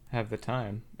have the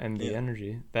time and the Yeah.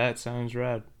 energy. That sounds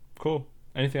rad. Cool.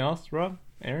 Anything else, Rob?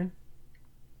 Aaron?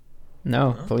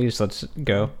 No, please, let's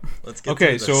go. Let's get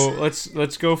Okay, through so this.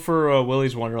 let's go for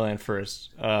Willy's Wonderland first.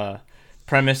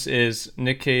 Premise is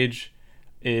Nick Cage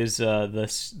is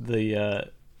is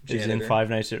in Janitor. Five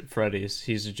Nights at Freddy's.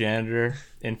 He's a janitor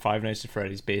in Five Nights at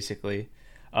Freddy's, basically.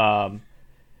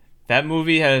 That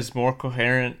movie has more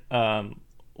coherent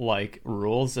like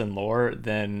rules and lore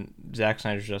than Zack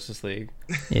Snyder's Justice League.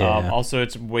 Yeah. Also,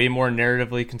 it's way more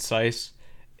narratively concise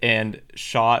and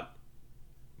shot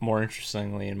more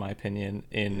interestingly, in my opinion,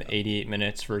 in 88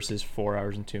 minutes versus 4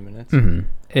 hours and 2 minutes.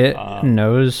 It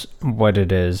knows what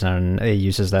it is, and it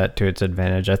uses that to its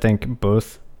advantage. I think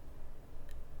both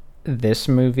this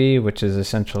movie, which is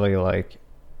essentially like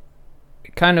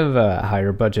kind of a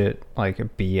higher budget, like a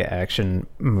B action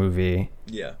movie,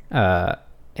 Yeah.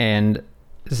 and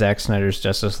Zack Snyder's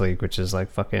Justice League, which is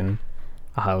like fucking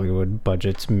Hollywood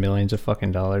budgets, millions of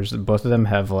fucking dollars. Both of them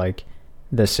have like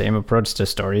the same approach to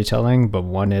storytelling, but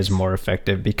one is more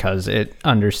effective because it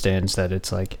understands that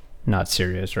it's like not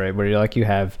serious, right? Where you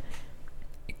have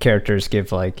characters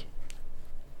give like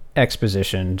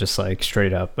exposition just like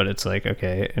straight up, but it's like,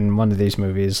 okay, in one of these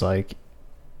movies, like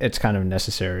it's kind of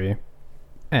necessary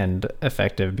and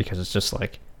effective because it's just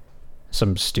like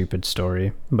some stupid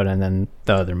story. But and then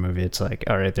the other movie, it's like,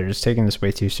 all right, they're just taking this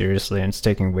way too seriously and it's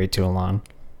taking way too long,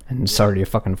 and it's already a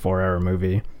fucking 4-hour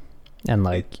movie, and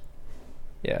like,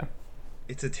 yeah.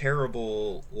 It's a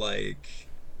terrible like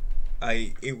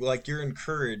like you're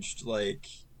encouraged like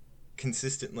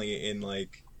consistently in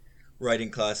like writing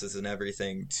classes and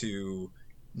everything to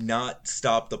not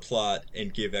stop the plot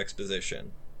and give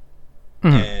exposition.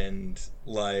 And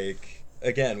like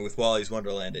again with Wally's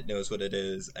Wonderland, it knows what it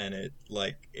is, and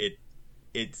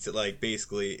it's like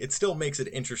basically it still makes it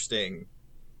interesting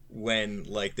when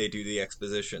like they do the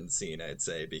exposition scene, I'd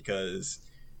say, because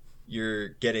you're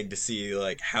getting to see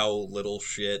like how little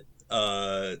shit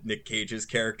Nick Cage's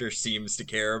character seems to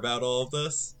care about all of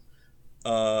this,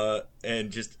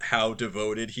 and just how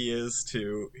devoted he is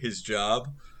to his job.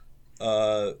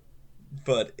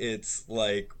 But it's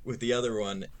like with the other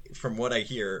one, from what I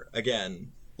hear,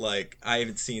 again, like I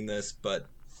haven't seen this, but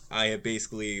I have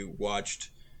basically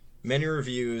watched many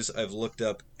reviews. I've looked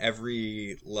up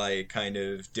every like kind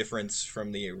of difference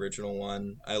from the original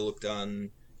one. I looked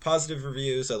on positive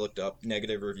reviews, I looked up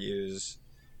negative reviews.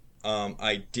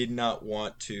 I did not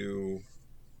want to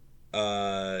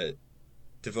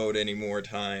devote any more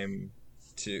time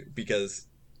to, because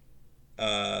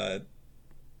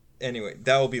anyway,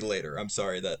 that will be later. I'm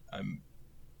sorry that I'm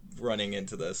running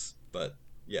into this, but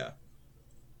yeah.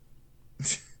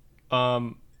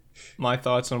 My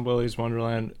thoughts on Willy's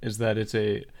Wonderland is that it's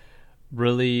a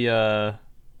really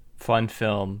fun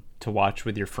film to watch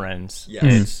with your friends. Yes.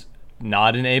 It's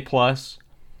not an A plus.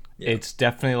 Yeah. It's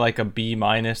definitely like a B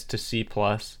minus to C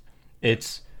plus.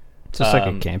 It's just like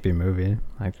a campy movie.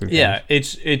 Like yeah,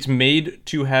 it's made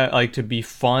to have like to be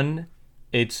fun.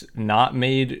 It's not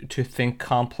made to think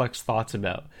complex thoughts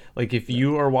about. Like if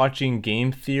you are watching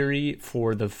game theory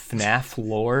for the FNAF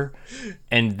lore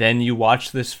and then you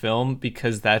watch this film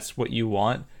because that's what you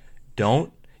want,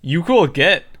 don't. You will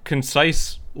get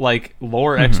concise like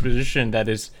lore exposition that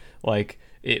is like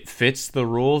it fits the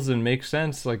rules and makes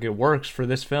sense, like it works for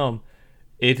this film.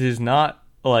 It is not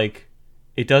like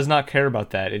it does not care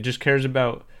about that. It just cares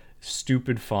about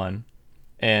stupid fun.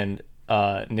 And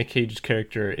Nick Cage's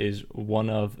character is one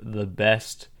of the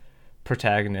best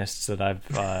protagonists that I've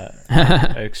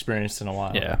experienced in a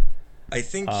while. Yeah. I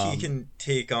think he can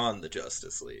take on the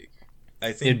Justice League.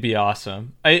 I think it'd be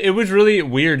awesome. It was really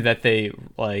weird that they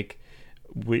like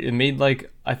it made like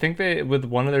I think they with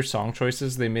one of their song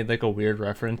choices they made like a weird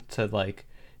reference to like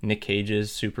Nick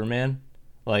Cage's Superman,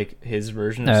 like his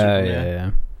version of Superman.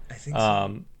 Yeah. I think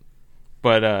so.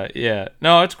 But yeah,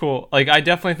 no, it's cool. Like I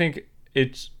definitely think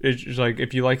it's just like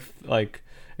if you like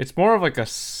it's more of like a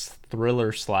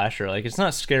thriller slasher. Like it's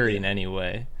not scary in any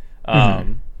way.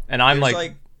 And I'm There's,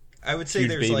 like I would say huge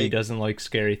there's baby like doesn't like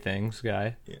scary things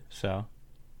guy. Yeah. So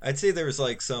I'd say there's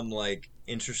like some like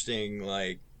interesting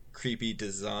like creepy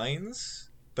designs,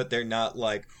 but they're not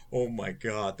like, oh my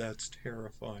god, that's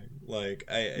terrifying. Like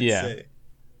I'd say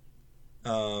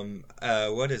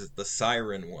what is it? The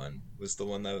Siren one was the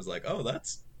one that was like, oh,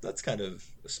 that's kind of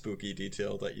a spooky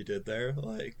detail that you did there,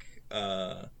 like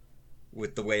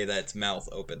with the way that its mouth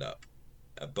opened up.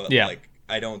 But like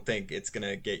I don't think it's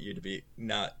gonna get you to be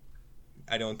not.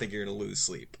 I don't think you're gonna lose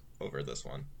sleep over this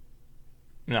one.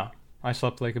 No, I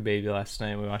slept like a baby last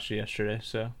night. We watched it yesterday,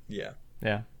 so yeah.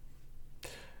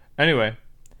 Anyway,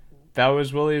 that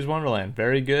was Willy's Wonderland.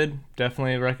 Very good.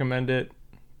 Definitely recommend it.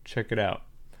 Check it out.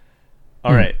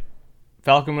 All right,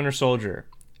 Falcon Winter Soldier.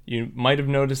 You might have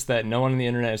noticed that no one on the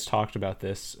internet has talked about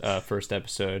this first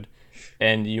episode,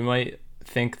 and you might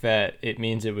think that it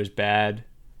means it was bad,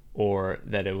 or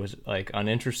that it was like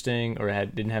uninteresting, or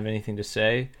didn't have anything to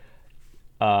say.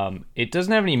 It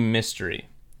doesn't have any mystery,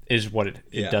 is what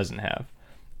it doesn't have.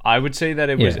 I would say that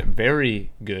it was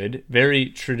very good, very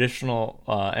traditional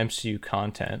MCU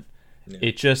content. Yeah.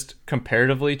 It just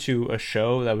comparatively to a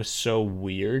show that was so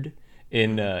weird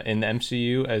in the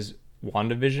MCU as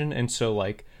WandaVision, and so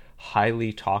like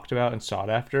highly talked about and sought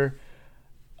after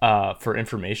for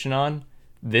information on,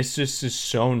 this just is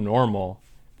so normal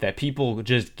that people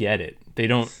just get it. They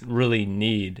don't really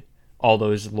need all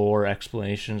those lore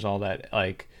explanations, all that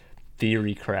like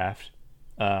theory craft.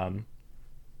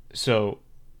 So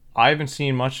I haven't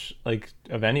seen much like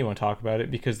of anyone talk about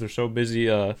it because they're so busy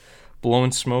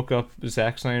blowing smoke up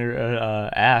Zack Snyder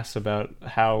ass about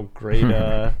how great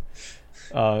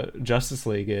Justice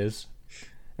League is.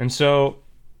 And so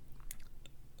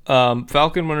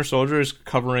Falcon Winter Soldier is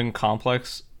covering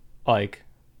complex like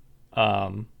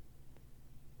concepts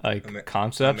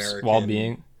American while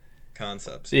being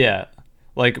concepts. Yeah.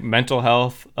 Like mental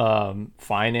health,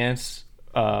 finance,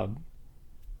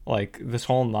 like this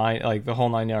whole the whole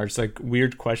nine yards, like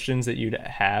weird questions that you'd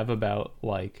have about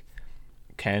like,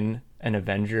 can an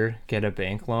Avenger get a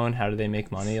bank loan? How do they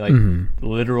make money? Like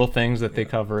literal things that they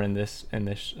cover in this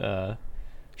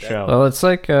show. Well, it's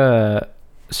like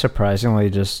surprisingly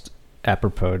just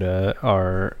apropos to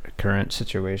our current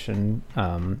situation,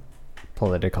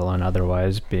 political and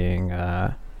otherwise, being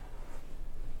a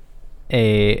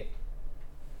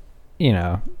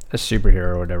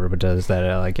superhero or whatever, but does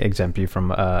that like exempt you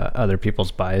from other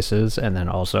people's biases? And then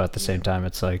also at the same time,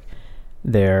 it's like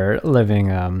they're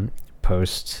living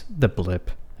post the blip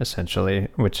essentially,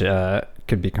 which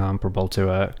could be comparable to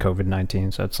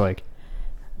COVID-19. So it's like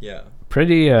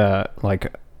pretty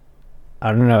like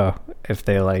I don't know if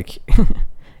they like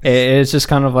it's just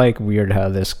kind of like weird how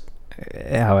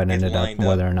it ended up,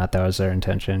 whether or not that was their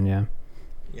intention.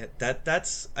 Yeah,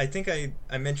 that's I think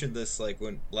I mentioned this like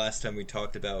when last time we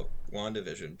talked about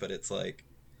WandaVision, but it's like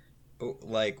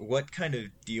what kind of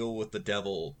deal with the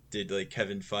devil did like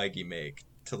Kevin Feige make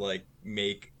to like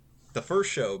make the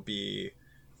first show be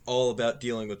all about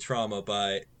dealing with trauma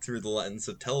through the lens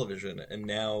of television, and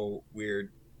now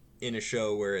we're in a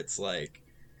show where it's like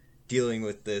dealing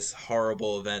with this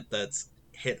horrible event that's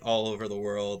hit all over the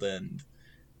world, and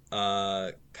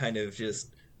kind of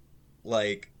just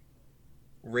like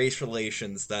race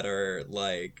relations that are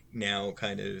like now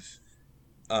kind of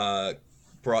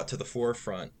brought to the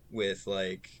forefront with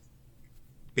like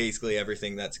basically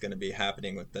everything that's going to be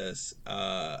happening with this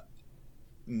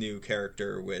new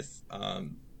character with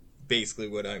basically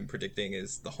what I'm predicting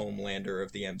is the Homelander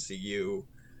of the MCU,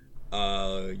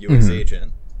 U.S.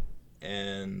 agent,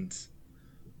 and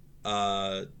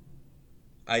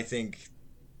I think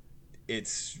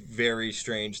it's very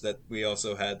strange that we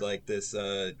also had like this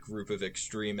group of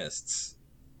extremists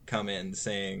come in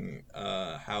saying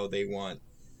how they want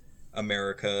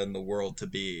America and the world to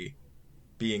be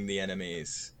being the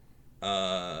enemies,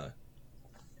 and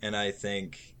I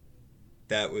think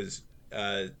that was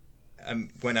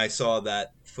when I saw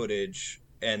that footage,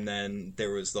 and then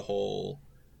there was the whole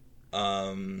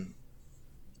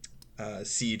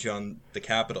siege on the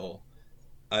Capitol.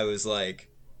 I was like,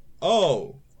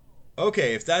 oh,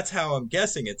 okay, if that's how I'm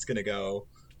guessing it's gonna go,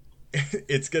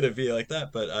 it's gonna be like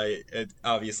that. But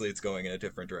obviously it's going in a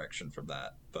different direction from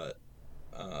that. But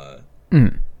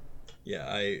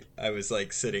yeah, I was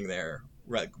like sitting there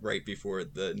right before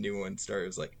the new one started. I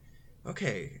was like,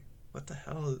 okay, what the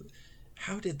hell?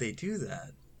 How did they do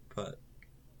that? But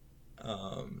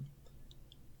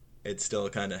it still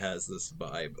kind of has this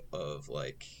vibe of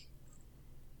like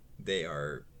they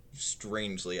are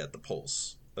strangely at the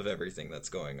pulse of everything that's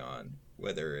going on,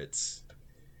 whether it's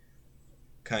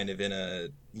kind of in a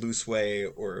loose way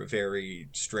or a very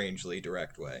strangely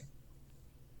direct way.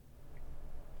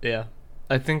 Yeah,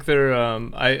 I think they're.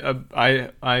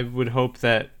 I would hope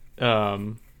that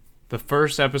the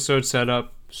first episode set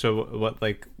up so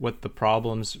what the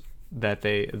problems that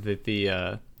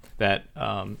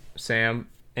Sam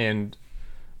and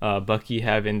Bucky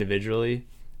have individually,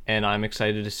 and I'm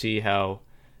excited to see how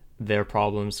their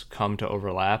problems come to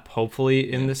overlap,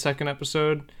 hopefully in the second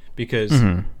episode, because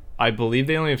I believe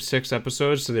they only have 6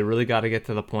 episodes, so they really got to get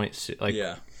to the point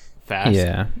fast.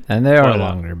 Yeah, and they are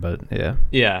longer, but yeah.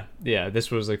 Yeah, this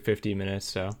was like 50 minutes,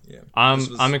 so Yeah.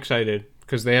 I'm excited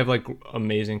because they have like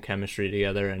amazing chemistry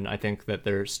together, and I think that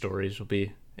their stories will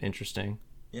be interesting.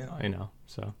 Yeah. I know,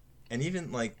 so. And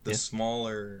even like the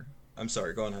smaller, I'm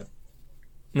sorry, go on ahead.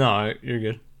 No, you're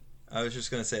good. I was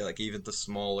just gonna say, like, even the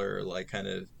smaller, like, kind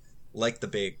of like the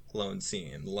big lone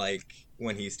scene, like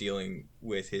when he's dealing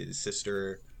with his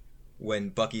sister, when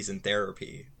Bucky's in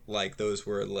therapy, like those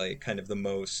were like kind of the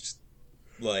most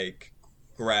like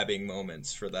grabbing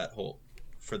moments for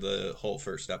the whole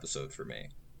first episode for me.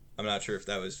 I'm not sure if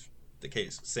that was the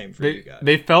case. Same for you guys.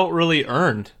 They felt really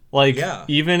earned. Like, yeah.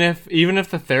 even if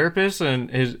the therapist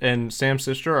and Sam's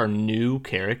sister are new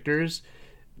characters,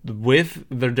 with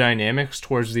their dynamics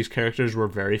towards these characters we're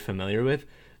very familiar with,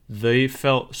 they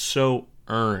felt so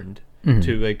earned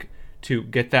to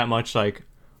get that much like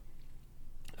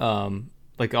all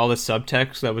the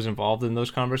subtext that was involved in those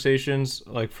conversations,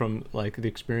 like from like the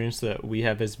experience that we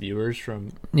have as viewers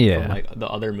from like the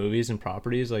other movies and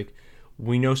properties. Like,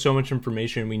 we know so much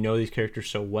information, we know these characters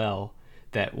so well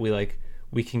that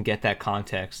we can get that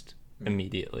context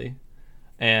immediately,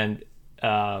 and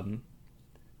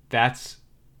that's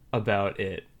about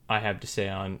it I have to say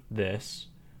on this,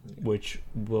 which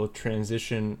will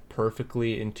transition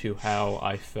perfectly into how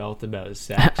I felt about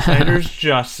Zack Snyder's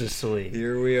Justice League.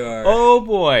 Here we are. Oh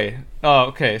boy. Oh,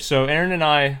 okay. So Aaron and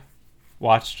I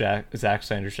watched Zack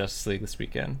Snyder's Justice League this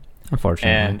weekend.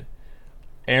 Unfortunately. And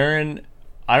Aaron,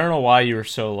 I don't know why you were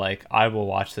so like, I will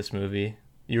watch this movie.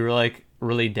 You were like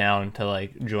really down to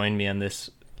like join me on this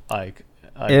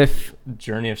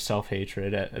journey of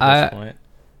self-hatred at this point.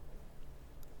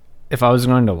 If I was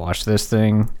going to watch this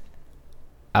thing,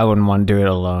 I wouldn't want to do it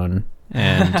alone,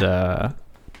 and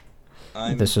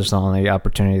this was the only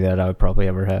opportunity that I would probably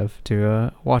ever have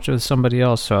to watch with somebody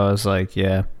else. So I was like,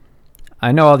 yeah,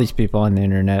 I know all these people on the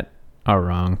internet are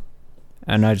wrong,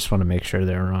 and I just want to make sure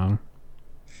they're wrong.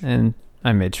 And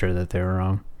I made sure that they were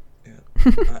wrong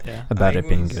about it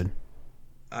being good.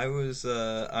 I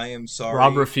am sorry.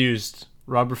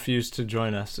 Rob refused to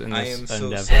join us in this endeavor. I am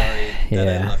endeavor. so sorry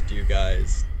that I left you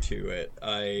guys to it.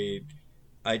 I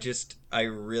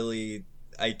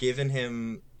gave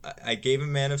him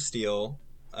Man of Steel,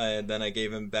 then I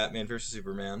gave him Batman vs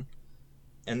Superman,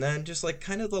 and then just like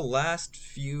kind of the last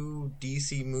few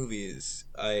DC movies,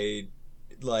 I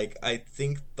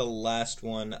think the last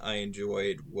one I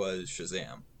enjoyed was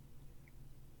Shazam,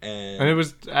 and it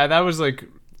was that was like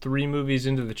 3 movies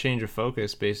into the change of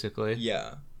focus, basically.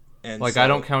 Yeah. And like, I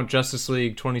don't count Justice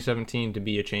League 2017 to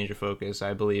be a change of focus.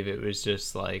 I believe it was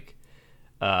just like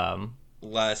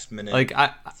last minute. Like,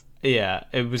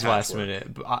 it was last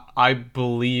minute. I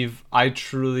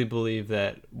truly believe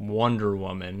that Wonder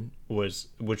Woman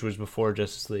which was before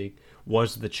Justice League,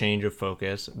 was the change of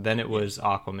focus. Then it was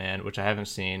Aquaman, which I haven't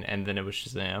seen, and then it was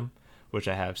Shazam, which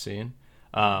I have seen.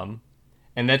 And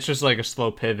that's just like a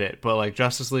slow pivot. But like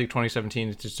Justice League 2017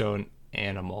 is its own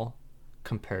animal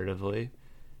comparatively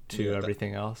to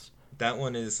everything else. That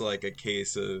one is like a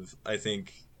case of, I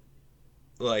think,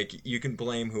 like, you can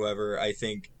blame whoever. I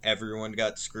think everyone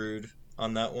got screwed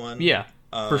on that one. Yeah,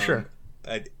 for sure.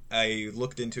 I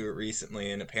looked into it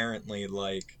recently, and apparently,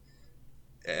 like,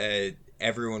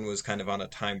 everyone was kind of on a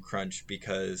time crunch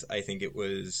because I think it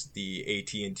was the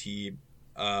AT&T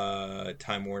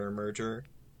Time Warner merger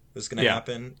was going to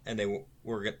happen, and they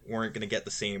weren't going to get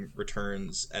the same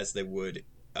returns as they would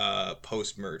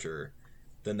post merger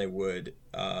than they would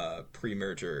pre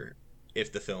merger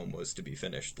if the film was to be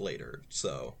finished later.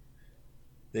 So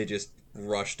they just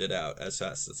rushed it out as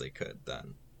fast as they could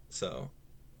then. So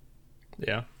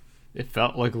yeah, it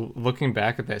felt like, looking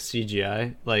back at that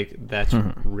CGI, like that's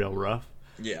real rough.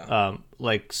 Yeah.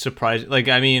 Like surprise. Like,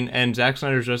 I mean, and Zack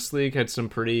Snyder's Justice League had some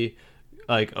pretty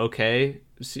like okay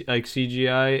like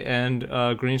CGI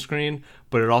and green screen,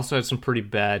 but it also had some pretty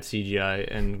bad CGI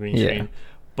and green screen.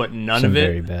 But none of it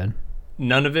very bad.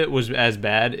 None of it was as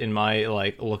bad in my,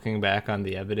 like, looking back on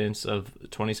the evidence of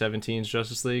 2017's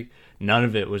Justice League. None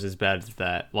of it was as bad as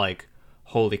that. Like,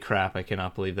 holy crap, I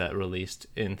cannot believe that released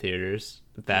in theaters.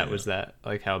 That was that,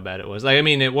 like, how bad it was. Like, I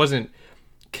mean, it wasn't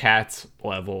Cat's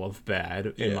level of bad,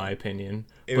 in my opinion.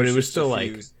 But it was still,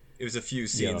 like... It was a few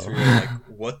scenes where you're like,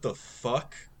 what the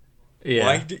fuck?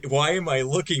 Yeah. Why am I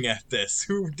looking at this?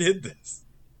 Who did this?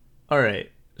 All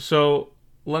right. So,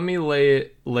 let me lay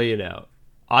it out.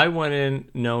 I went in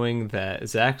knowing that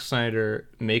Zack Snyder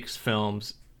makes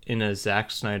films in a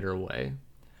Zack Snyder way.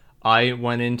 I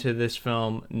went into this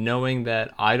film knowing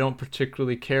that I don't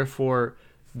particularly care for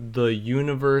the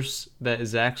universe that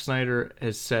Zack Snyder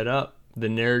has set up, the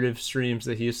narrative streams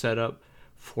that he has set up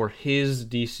for his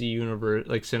DC universe,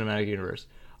 like cinematic universe.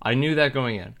 I knew that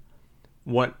going in.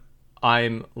 What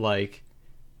I'm like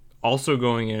also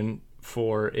going in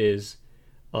for is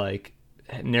like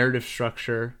narrative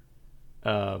structure,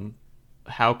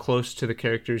 how close to the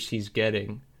characters he's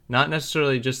getting, not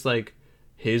necessarily just like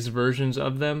his versions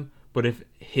of them, but if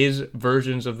his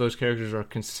versions of those characters are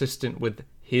consistent with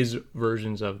his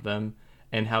versions of them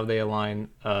and how they align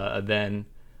then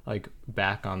like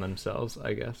back on themselves,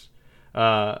 I guess.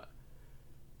 I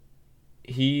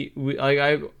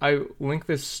linked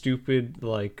this stupid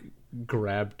like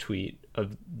grab tweet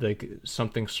of like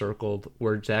something circled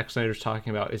where Zack Snyder's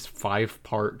talking about his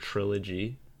 5-part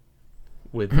trilogy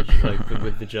with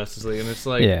with the Justice League, and it's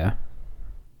like,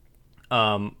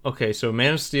 okay, so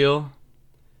Man of Steel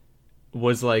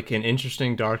was like an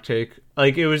interesting dark take.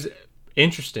 Like, it was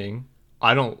interesting.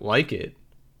 I don't like it.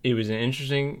 It was an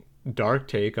interesting dark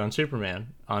take on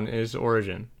Superman, on his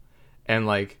origin, and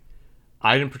like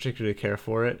I didn't particularly care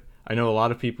for it. I know a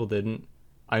lot of people didn't.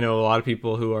 I know a lot of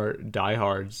people who are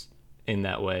diehards in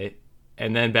that way.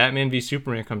 And then Batman v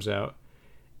Superman comes out,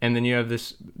 and then you have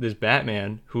this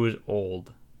Batman who is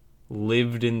old,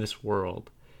 lived in this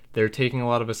world. They're taking a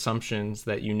lot of assumptions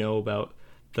that you know about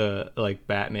the like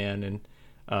Batman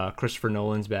and Christopher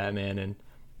Nolan's Batman, and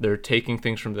they're taking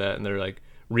things from that and they're like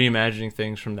reimagining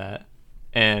things from that,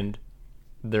 and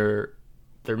they're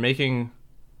making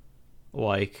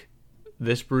like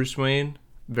this Bruce Wayne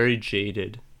very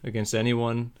jaded against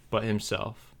anyone but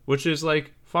himself, which is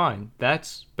like fine.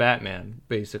 That's Batman,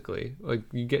 basically. Like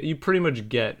you pretty much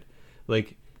get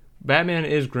like Batman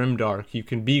is grimdark. You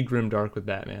can be grimdark with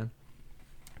Batman.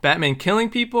 Batman killing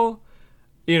people,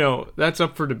 you know, that's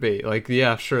up for debate. Like,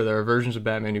 yeah, sure, there are versions of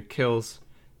Batman who kills.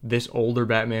 This older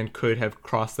Batman could have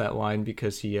crossed that line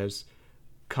because he has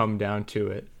come down to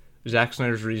it. Zack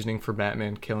Snyder's reasoning for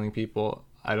Batman killing people,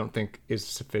 I don't think is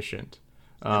sufficient.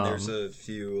 And there's a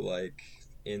few, like,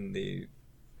 in the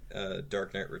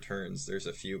Dark Knight Returns, there's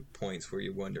a few points where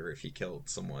you wonder if he killed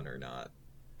someone or not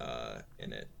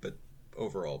in it. But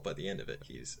overall, by the end of it,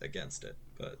 he's against it.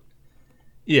 But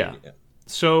yeah.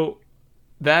 So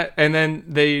that, and then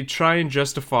they try and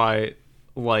justify,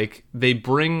 like, they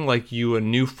bring like you a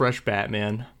new fresh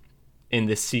Batman in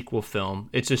this sequel film.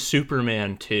 It's a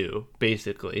Superman 2,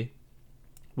 basically,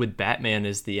 with Batman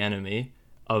as the enemy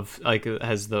of, like,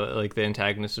 has the like the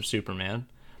antagonist of Superman,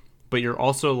 but you're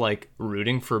also like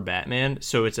rooting for Batman,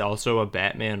 so it's also a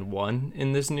Batman 1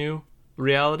 in this new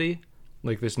reality,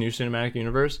 like this new cinematic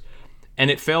universe, and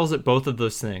it fails at both of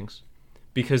those things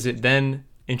because it then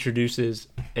introduces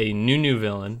a new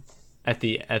villain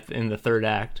in the third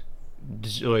act,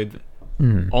 with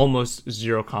almost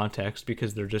zero context,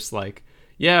 because they're just like,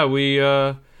 yeah, we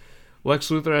Lex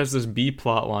Luthor has this B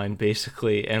plot line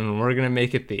basically, and we're gonna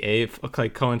make it the A,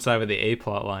 like coincide with the A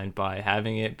plot line by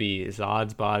having it be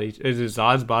Zod's body. Is it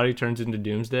Zod's body turns into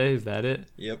Doomsday? Is that it?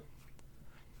 Yep.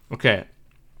 Okay,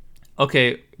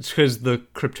 Okay, it's because the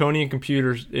Kryptonian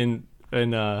computers It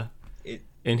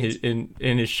in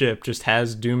his ship just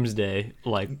has Doomsday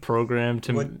like programmed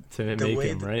to what to the make way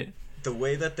him, right? the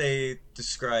way that they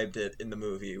described it in the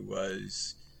movie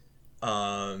was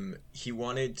he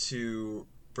wanted to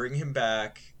bring him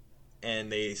back,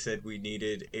 and they said we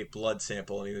needed a blood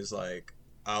sample, and he was like,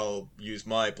 I'll use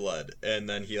my blood. And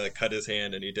then he like cut his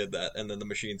hand and he did that, and then the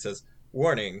machine says,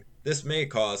 warning, this may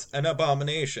cause an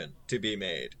abomination to be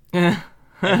made. And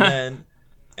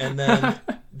then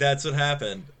that's what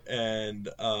happened. And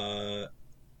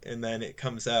then it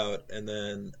comes out, and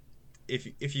then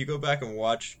if you go back and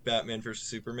watch Batman vs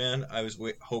Superman, I was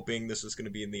hoping this was going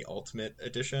to be in the Ultimate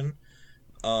Edition.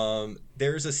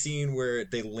 There's a scene where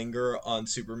they linger on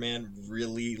Superman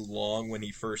really long when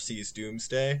he first sees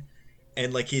Doomsday,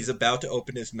 and like he's about to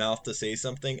open his mouth to say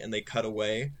something, and they cut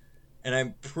away. And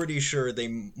I'm pretty sure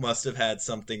they must have had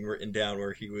something written down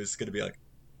where he was going to be like,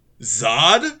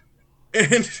 Zod?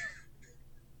 And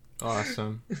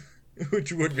Awesome.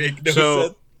 which would make no So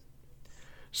sense.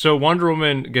 so Wonder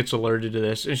Woman gets alerted to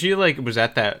this, and she like was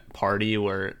at that party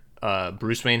where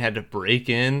Bruce Wayne had to break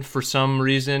in for some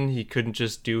reason. He couldn't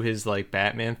just do his like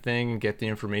Batman thing and get the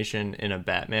information in a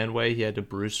Batman way. He had to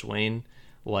Bruce Wayne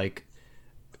like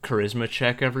charisma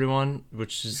check everyone,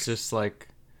 which is just like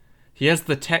he has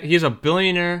the tech. He's a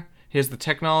billionaire. He has the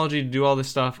technology to do all this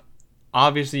stuff.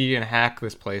 Obviously, you can hack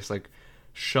this place. Like,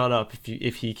 shut up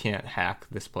if he can't hack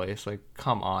this place. Like,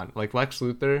 come on. Like Lex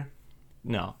Luthor.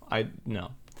 No.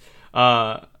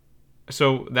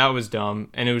 So that was dumb,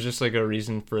 and it was just like a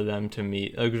reason for them to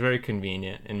meet. It was very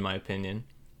convenient, in my opinion.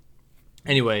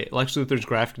 Anyway, Lex Luthor's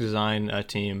graphic design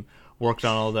team worked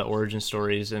on all the origin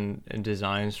stories and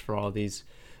designs for all these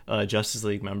Justice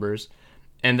League members,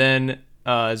 and then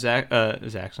Zack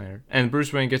Snyder and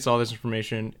Bruce Wayne gets all this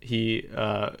information. He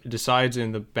decides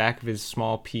in the back of his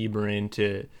small pea brain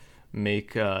to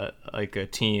make like a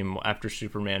team after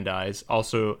Superman dies.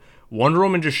 Also, Wonder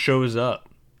Woman just shows up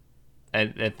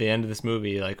at the end of this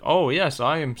movie, like, oh yes,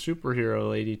 I am superhero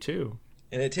lady too.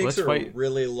 And it takes Let's her a fight.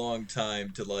 really long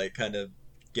time to like kind of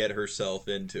get herself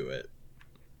into it.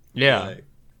 Yeah, Like,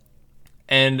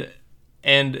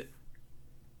 and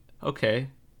okay,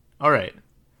 all right.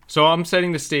 So I'm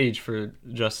setting the stage for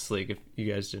Justice League. If you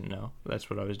guys didn't know, that's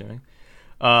what I was doing.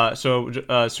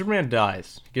 So Superman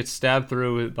dies, gets stabbed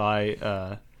through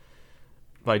by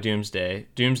Doomsday.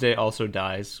 Doomsday also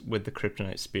dies with the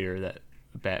kryptonite spear that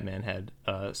Batman had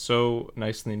so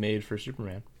nicely made for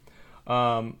Superman.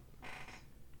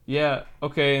 Yeah,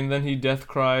 okay, and then he death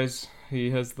cries.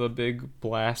 He has the big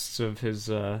blasts of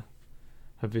his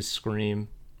scream.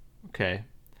 Okay.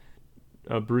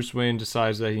 Bruce Wayne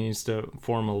decides that he needs to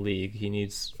form a league. He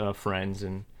needs friends,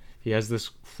 and he has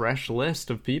this fresh list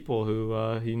of people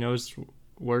who he knows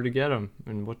where to get them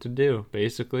and what to do,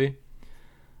 basically.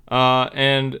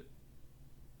 And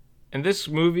this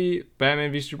movie,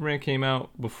 Batman v Superman, came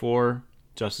out before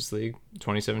Justice League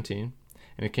 2017,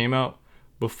 and it came out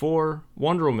before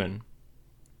Wonder Woman,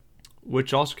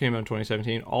 which also came out in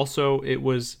 2017. Also, it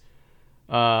was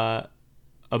a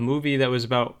movie that was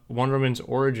about Wonder Woman's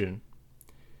origin.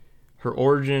 Her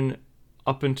origin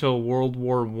up until World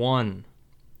War I,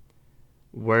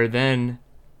 where then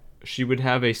she would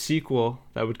have a sequel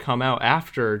that would come out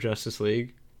after Justice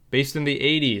League, based in the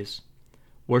 80s,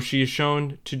 where she is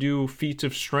shown to do feats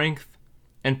of strength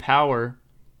and power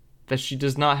that she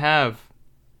does not have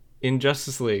in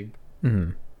Justice League.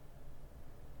 Mhm.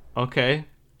 Okay.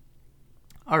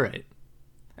 All right.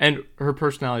 And her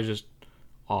personality is just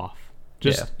off.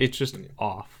 It's just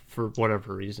off for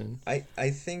whatever reason. I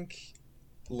think,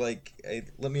 like,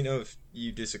 let me know if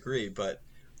you disagree, but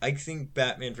I think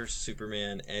Batman vs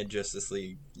Superman and Justice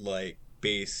League, like,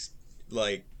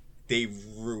 they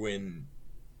ruin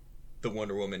the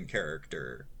Wonder Woman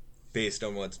character based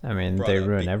on what's I mean, brought they up.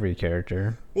 ruin every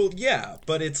character. Well, yeah,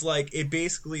 but it's like it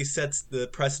basically sets the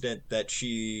precedent that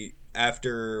she,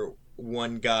 after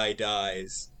one guy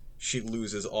dies, she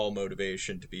loses all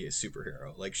motivation to be a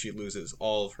superhero. Like, she loses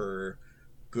all of her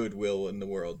goodwill in the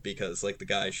world because, like, the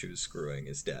guy she was screwing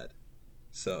is dead.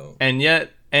 So And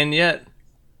yet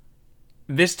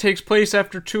this takes place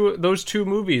after those two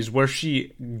movies where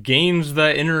she gains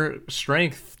the inner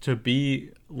strength to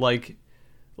be like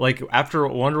after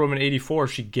Wonder Woman 84,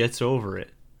 she gets over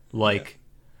it. Like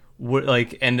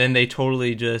and then they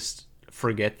totally just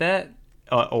forget that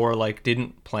or like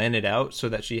didn't plan it out so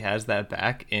that she has that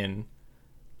back in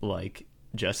like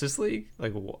Justice League,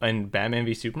 like, and Batman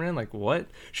v Superman. Like, what?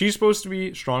 She's supposed to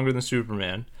be stronger than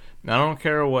Superman. And I don't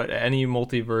care what any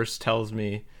multiverse tells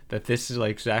me that this is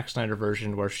like Zack Snyder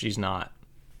version where she's not.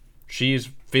 She's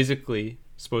physically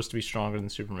supposed to be stronger than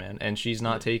Superman, and she's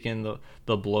not taking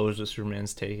the blows that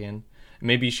Superman's taken.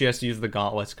 Maybe she has to use the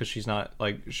gauntlets because she's not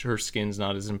like her skin's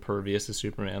not as impervious as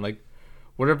Superman. Like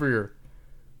whatever your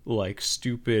like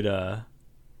stupid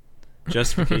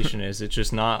justification is, it's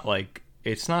just not like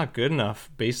it's not good enough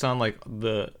based on like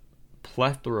the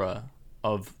plethora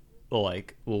of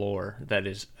like lore that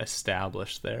is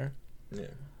established there.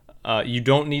 Yeah. You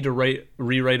don't need to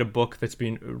rewrite a book that's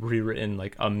been rewritten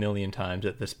like a million times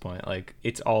at this point. Like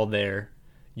it's all there.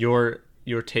 Your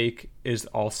take is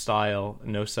all style,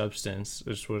 no substance,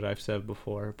 is what I've said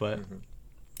before. But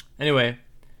anyway,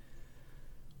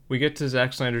 we get to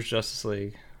Zack Snyder's Justice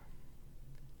League,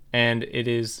 and it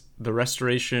is the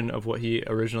restoration of what he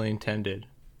originally intended.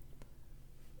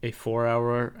 A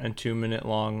 4-hour and 2-minute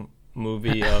long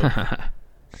movie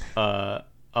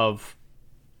of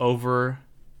over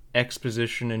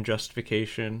exposition and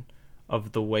justification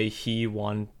of the way he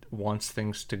wants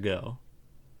things to go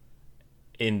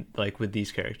in like with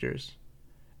these characters,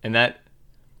 and that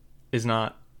is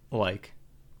not like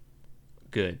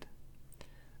good.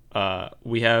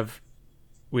 We have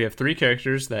 3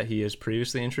 characters that he has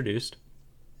previously introduced: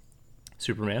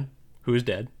 Superman, who is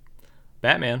dead;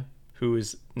 Batman, who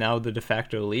is now the de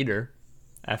facto leader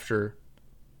after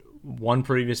one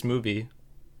previous movie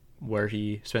where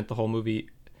he spent the whole movie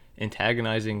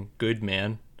antagonizing good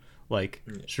man. Like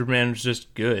Superman was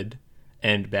just good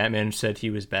and Batman said he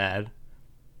was bad.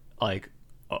 Like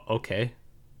okay,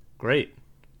 great,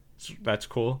 that's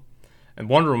cool. And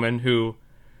Wonder Woman, who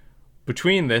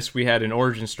between this we had an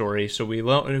origin story, so we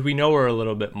know her a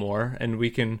little bit more, and we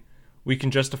can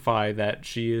justify that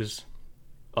she is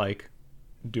like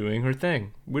doing her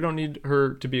thing. We don't need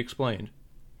her to be explained.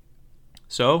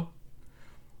 So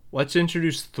let's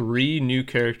introduce 3 new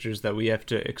characters that we have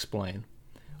to explain: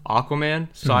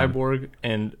 Aquaman, Cyborg,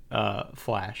 and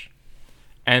Flash.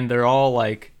 And they're all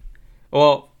like,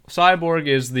 well, Cyborg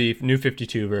is the New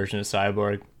 52 version of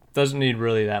Cyborg. Doesn't need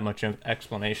really that much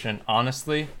explanation,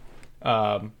 honestly.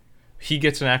 He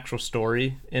gets an actual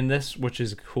story in this, which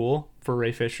is cool for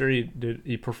Ray Fisher.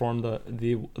 He performed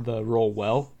the role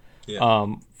well,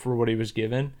 for what he was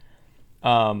given.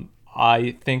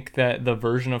 I think that the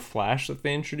version of Flash that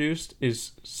they introduced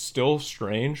is still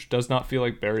strange. Does not feel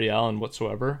like Barry Allen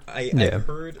whatsoever. I've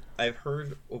heard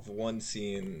of one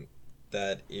scene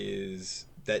that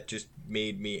just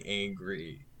made me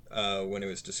angry when it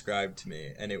was described to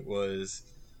me, and it was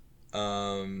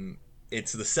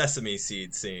it's the sesame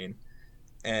seed scene,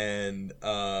 and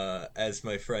as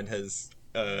my friend has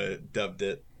dubbed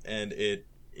it, and it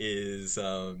is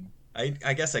I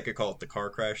guess I could call it the car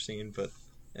crash scene, but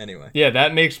anyway. Yeah,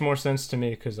 that makes more sense to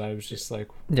me because I was just like...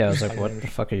 Yeah, I was like, what the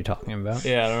fuck are you talking about?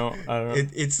 Yeah, I don't know.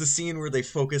 It's the scene where they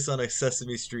focus on a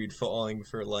Sesame Street falling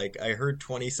for, like, I heard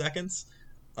 20 seconds.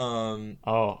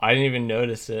 Oh, I didn't even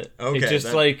notice it. Okay. It's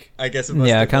just like... I guess it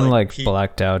must I kind of like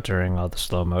blacked out during all the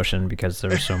slow motion because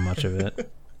there was so much of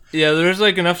it. Yeah, there's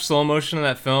like enough slow motion in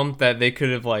that film that they could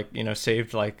have like,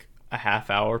 saved like a half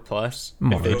hour plus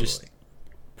if they just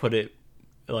put it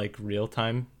like real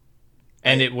time.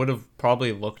 And it would have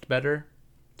probably looked better,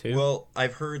 too. Well,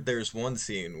 I've heard there's one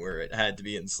scene where it had to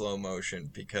be in slow motion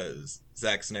because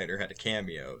Zack Snyder had a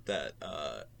cameo that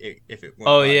if it went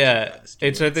by too fast,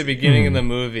 it's at the beginning of the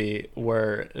movie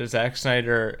where Zack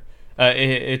Snyder...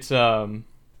 Lois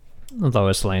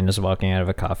Lane is walking out of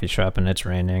a coffee shop and it's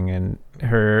raining, and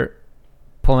her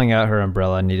pulling out her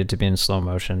umbrella needed to be in slow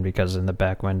motion because in the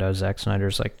back window, Zack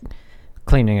Snyder's like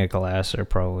cleaning a glass or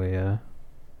probably... and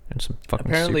some fucking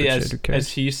apparently,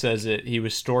 as he says it, he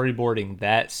was storyboarding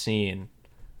that scene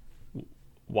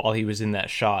while he was in that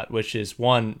shot, which is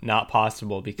one, not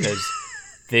possible because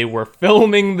they were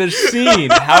filming the scene.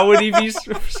 How would he be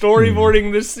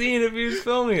storyboarding the scene if he was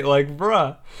filming it? Like,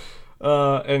 bruh.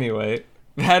 Anyway,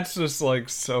 that's just like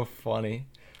so funny.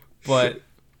 But,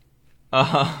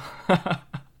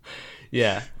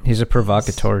 yeah, he's a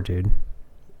provocateur, dude.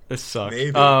 This sucks.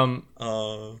 Maybe.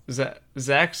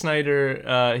 Zack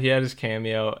Snyder, he had his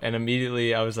cameo, and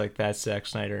immediately I was like, that's Zack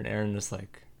Snyder, and Aaron was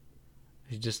like,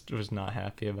 he just was not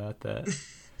happy about that.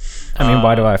 I mean,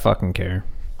 why do I fucking care?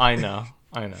 I know.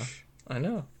 I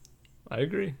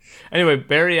agree. Anyway,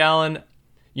 Barry Allen,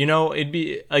 it'd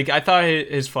be, like, I thought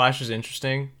his Flash was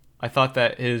interesting. I thought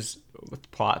that his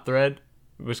plot thread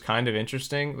was kind of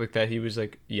interesting, like, that he was,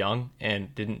 like, young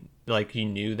and didn't, like, he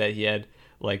knew that he had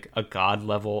like a god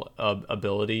level of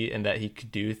ability and that he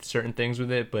could do certain things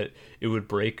with it, but it would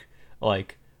break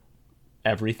like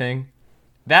everything.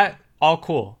 That all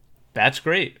cool. That's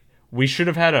great. We should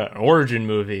have had an origin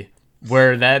movie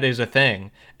where that is a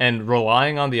thing, and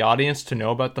relying on the audience to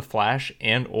know about the Flash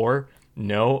and or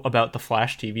know about the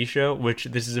Flash TV show, which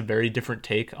this is a very different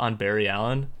take on Barry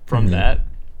Allen from that,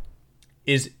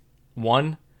 is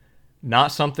one,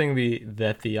 not something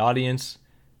that the audience,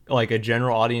 like a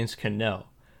general audience, can know.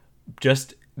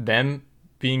 Just them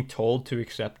being told to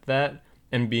accept that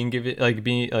and being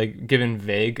given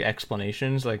vague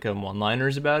explanations, like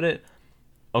one-liners about it.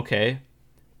 Okay,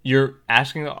 you're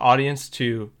asking the audience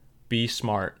to be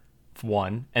smart,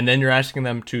 one, and then you're asking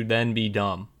them to then be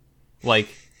dumb. Like,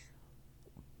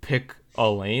 pick a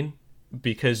lane,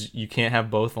 because you can't have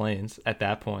both lanes at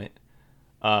that point.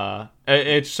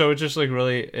 It's just like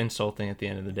really insulting at the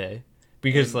end of the day,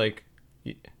 because like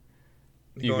you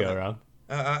go, Rob.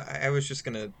 I was just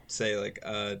gonna say, like,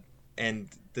 and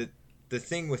the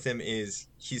thing with him is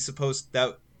he's supposed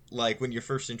that, like, when you're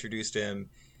first introduced to him,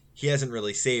 he hasn't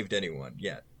really saved anyone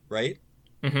yet, right?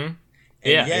 Mm-hmm.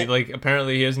 Yeah, yet, like,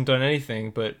 apparently he hasn't done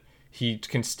anything, but he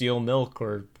can steal milk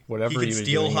or whatever he was doing.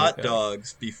 He can steal hot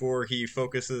dogs before he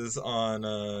focuses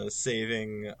on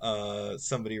saving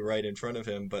somebody right in front of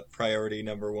him, but priority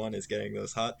number one is getting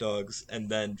those hot dogs and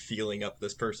then feeling up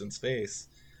this person's face.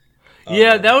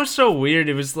 Yeah, that was so weird.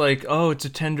 It was like, oh, it's a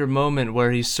tender moment where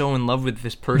he's so in love with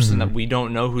this person that we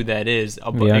don't know who that is.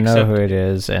 We don't know who it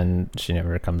is, and she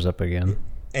never comes up again.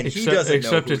 And he doesn't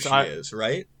know who she is,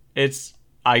 right?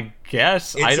 I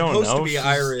guess, I don't know. It's supposed to be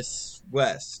Iris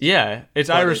West. Yeah,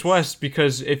 it's Iris West,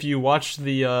 because if you watch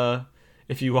the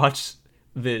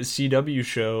CW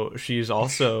show, she's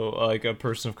also like a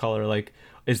person of color. Like,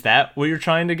 is that what you're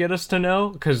trying to get us to know?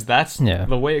 Because that's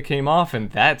the way it came off,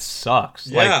 and that sucks.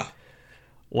 Yeah.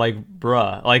 Like,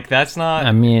 bruh, like, that's not...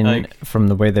 I mean, like, from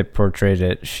the way they portrayed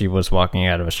it, she was walking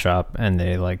out of a shop, and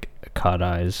they, like, caught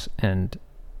eyes and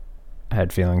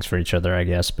had feelings for each other, I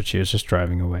guess, but she was just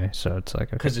driving away, so it's like,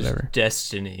 okay, because it's whatever.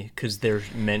 destiny, because they're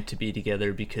meant to be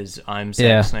together, because I'm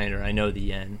Zack Snyder, I know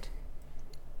the end.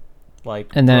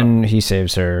 Like, and then he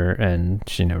saves her, and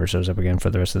she never shows up again for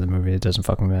the rest of the movie. It doesn't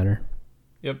fucking matter.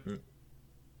 Yep.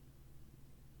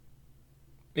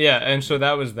 Yeah, and so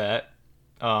that was that.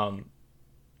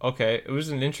 Okay, it was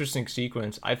an interesting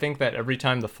sequence. I think that every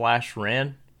time the Flash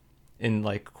ran in,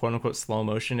 like, quote-unquote slow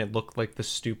motion, it looked like the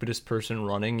stupidest person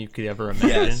running you could ever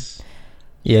imagine. Yes.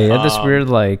 Yeah, he had this weird,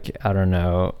 like, I don't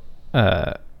know,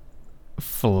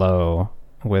 flow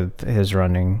with his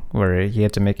running, where he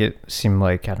had to make it seem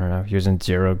like, I don't know, he was in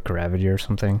zero gravity or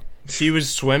something. He was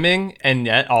swimming and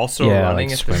yet also running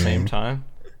like at the same time.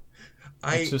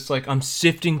 It's just like, I'm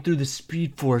sifting through the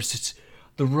speed force. It's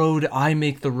the road, I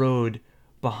make the road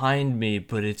behind me,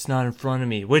 but it's not in front of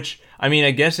me. Which, I mean, I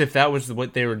guess if that was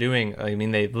what they were doing, I mean,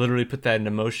 they literally put that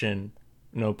into motion,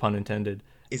 no pun intended,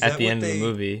 at the end of the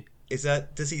movie.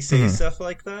 Does he say stuff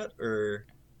like that, or?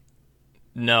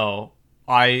 No,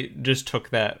 I just took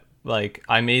that, like,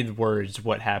 I made words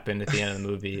what happened at the end of the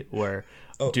movie, where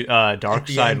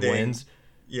Darkseid wins.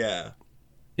 Yeah.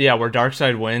 Yeah, where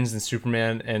Darkseid wins and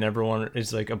Superman and everyone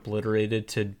is, like, obliterated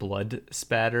to blood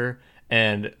spatter,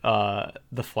 and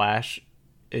the Flash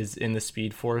is in the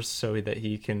Speed Force so that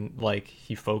he can, like,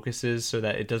 he focuses so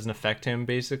that it doesn't affect him,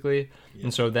 basically. Yeah.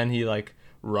 And so then he, like,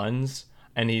 runs,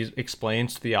 and he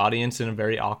explains to the audience in a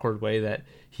very awkward way that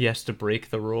he has to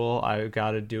break the rule. I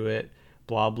gotta do it,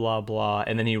 blah, blah, blah.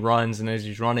 And then he runs, and as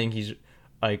he's running, he's,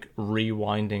 like,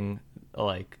 rewinding,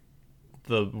 like,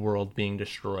 the world being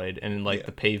destroyed, and, like,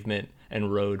 the pavement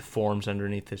and road forms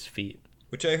underneath his feet.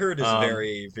 Which I heard is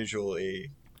very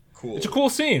visually cool. It's a cool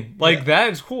scene. Like,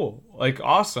 that is cool. Like,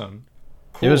 awesome.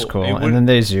 Cool. It was cool. And then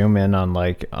they zoom in on,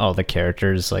 like, all the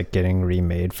characters, like, getting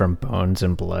remade from bones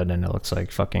and blood, and it looks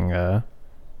like fucking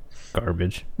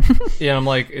garbage. Yeah, I'm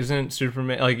like, isn't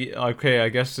Superman, like, okay, I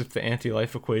guess if the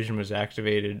anti-life equation was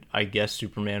activated, I guess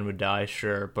Superman would die,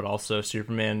 sure, but also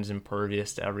Superman is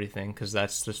impervious to everything, because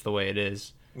that's just the way it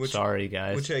is. Sorry,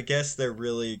 guys. Which I guess they're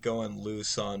really going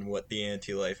loose on what the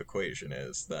anti-life equation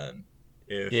is, then.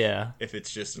 If it's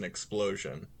just an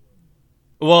explosion.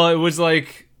 Well, it was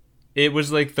like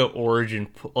the origin,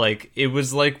 like, it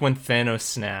was like when Thanos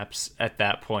snaps at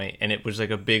that point, and it was like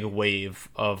a big wave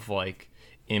of, like,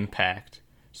 impact.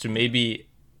 So maybe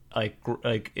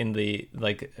like in the,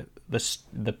 like,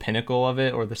 the pinnacle of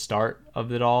it, or the start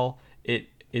of it all, it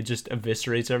just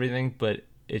eviscerates everything, but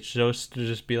it's supposed to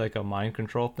just be like a mind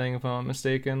control thing, if I'm not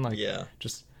mistaken. Like,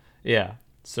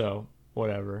 so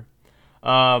whatever.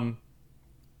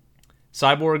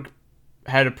 Cyborg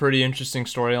had a pretty interesting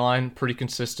storyline, pretty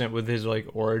consistent with his, like,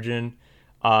 origin.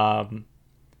 I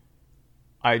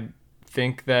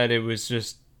think that it was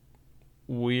just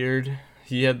weird.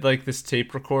 He had, like, this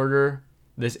tape recorder,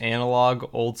 this analog,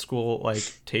 old school, like,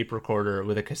 tape recorder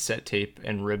with a cassette tape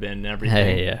and ribbon and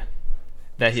everything. Hey, yeah.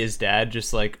 that his dad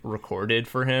just like recorded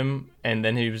for him, and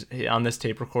then he was on this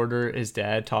tape recorder. His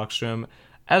dad talks to him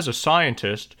as a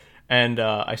scientist, and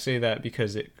I say that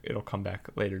because it'll come back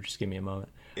later. Just give me a moment.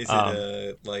 Is it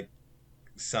a like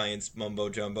science mumbo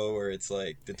jumbo where it's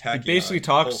like the tachyon basically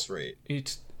pulse rate?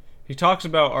 He talks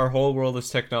about our whole world is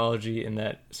technology, and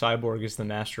that Cyborg is the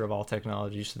master of all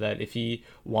technology, so that if he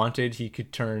wanted, he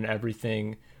could turn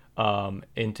everything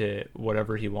into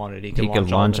whatever he wanted. He could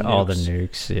launch all the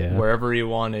nukes, wherever he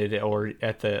wanted, or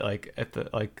at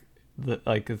the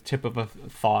tip of a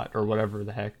thought, or whatever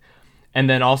the heck. And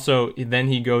then also, then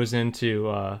he goes into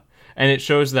and it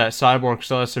shows that Cyborg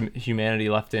still has some humanity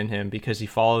left in him, because he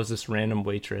follows this random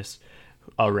waitress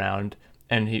around,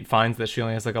 and he finds that she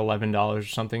only has like $11 or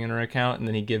something in her account, and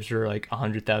then he gives her like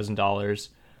 $100,000,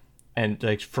 and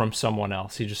like from someone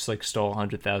else. He just like stole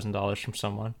 $100,000 from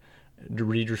someone,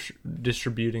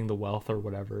 redistributing the wealth or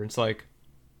whatever. It's like,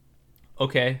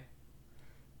 okay,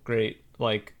 great,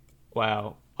 like,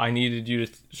 wow, I needed you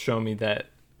to show me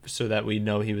that so that we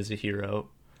know he was a hero.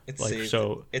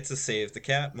 It's a save the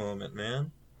cat moment,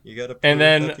 man. You gotta prove and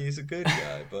then, that he's a good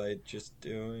guy by just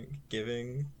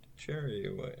giving charity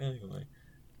away. Anyway.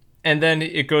 And then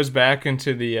it goes back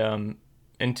into the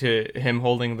into him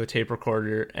holding the tape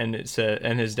recorder, and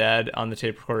and his dad on the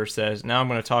tape recorder says, "Now I'm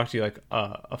going to talk to you like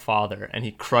a father," and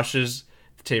he crushes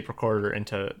the tape recorder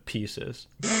into pieces,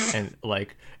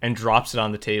 and drops it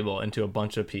on the table into a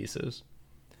bunch of pieces.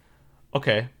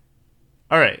 Okay,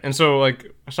 all right, and so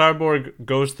like Cyborg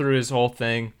goes through his whole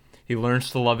thing. He learns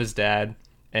to love his dad,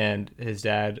 and his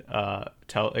dad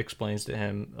explains to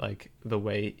him like the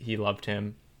way he loved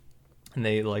him. And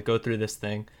they like go through this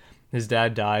thing. His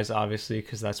dad dies, obviously,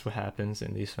 because that's what happens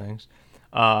in these things.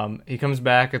 He comes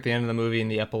back at the end of the movie in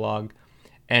the epilogue,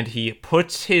 and he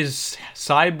puts his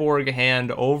cyborg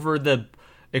hand over the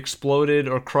exploded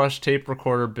or crushed tape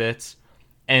recorder bits,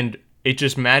 and it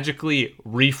just magically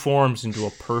reforms into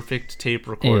a perfect tape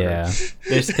recorder. Yeah.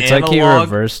 It's like he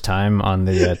reversed time on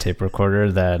the tape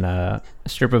recorder, that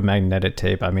strip of magnetic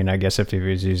tape. I mean, I guess if he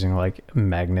was using like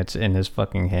magnets in his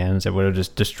fucking hands, it would have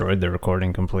just destroyed the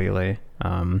recording completely.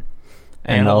 And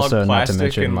analog, also, not to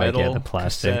mention like the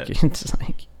plastic. It's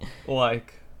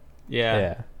like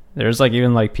yeah. There's like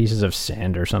even like pieces of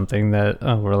sand or something that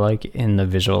were like in the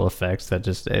visual effects that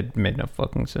just, it made no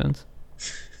fucking sense.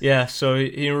 Yeah, so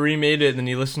he remade it, and then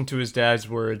he listened to his dad's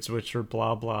words, which are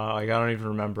blah blah. Like, I don't even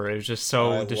remember. It was just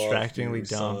so distractingly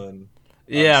dumb. Son.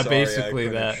 Yeah, sorry, basically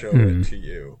that. Show it to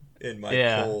you in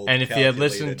my cold, and if he had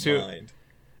listened mind.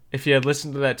 if he had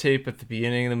listened to that tape at the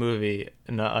beginning of the movie,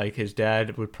 not like his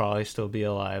dad would probably still be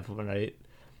alive, right?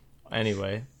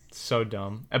 Anyway, so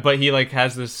dumb. But he like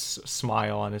has this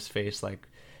smile on his face, like,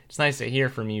 it's nice to hear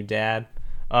from you, Dad.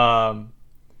 Yeah.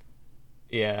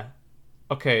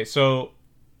 Okay, so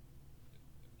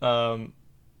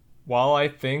while I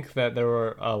think that there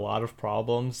were a lot of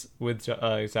problems with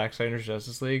Zack Snyder's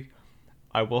Justice League,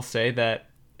 I will say that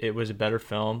it was a better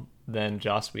film than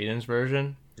Joss Whedon's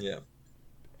version. Yeah.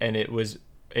 And it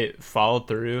followed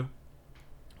through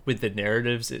with the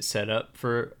narratives it set up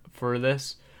for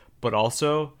this, but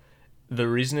also the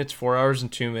reason it's 4 hours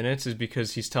and 2 minutes is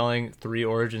because he's telling 3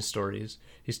 origin stories.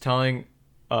 He's telling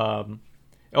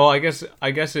I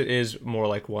guess it is more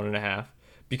like 1.5,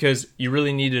 because you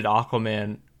really needed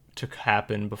Aquaman to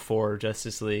happen before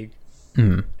Justice League,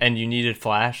 and you needed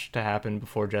Flash to happen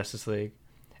before Justice League,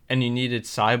 and you needed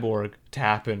Cyborg to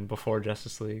happen before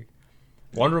Justice League.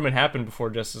 Wonder Woman happened before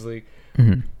Justice League.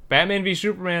 Batman v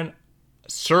Superman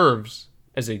serves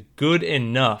as a good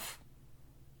enough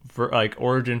for like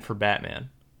origin for Batman.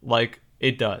 Like,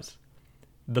 it does.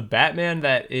 The Batman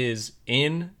that is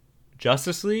in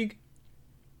Justice League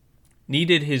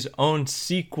needed his own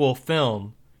sequel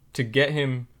film to get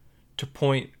him to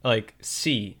point like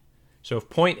C. So if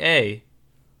point A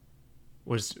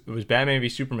was Batman v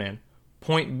Superman,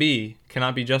 point B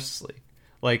cannot be Justice League.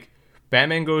 Like,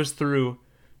 Batman goes through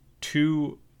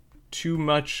too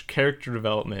much character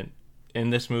development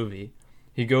in this movie.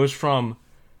 He goes from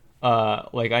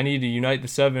like, I need to unite the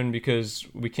 7 because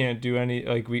we can't do any,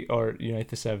 like, unite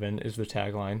the 7 is the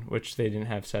tagline, which they didn't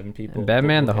have 7 people. And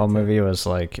Batman, the whole movie was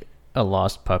like a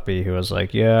lost puppy who was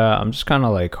like, yeah, I'm just kind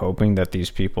of like hoping that these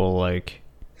people like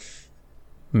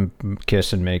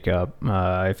kiss and make up.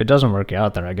 If it doesn't work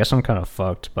out, then I guess I'm kind of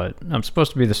fucked, but I'm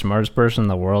supposed to be the smartest person in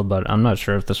the world, but I'm not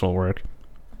sure if this will work.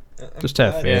 Just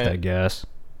have faith, I guess.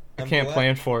 I can't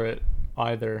plan for it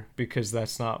either, because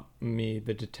that's not me.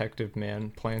 The detective man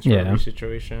plans for every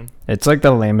situation. It's like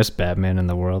the lamest Batman in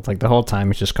the world. Like, the whole time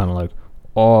he's just kind of like,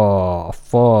 oh,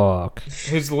 fuck.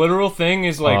 His literal thing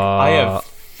is like, I have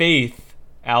faith,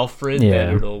 Alfred,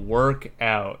 that it'll work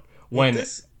out. when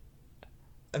this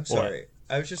I'm what? sorry.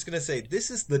 I was just gonna say this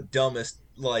is the dumbest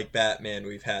like Batman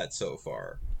we've had so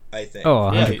far. I think.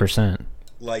 Oh, Yeah, 100%.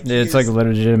 Like It's like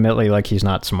legitimately like he's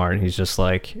not smart. He's just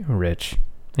like rich.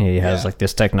 He has Yeah. like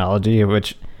this technology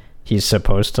which he's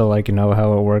supposed to like know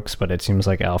how it works, but it seems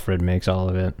like Alfred makes all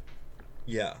of it.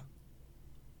 Yeah.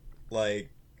 Like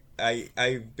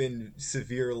I've been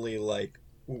severely like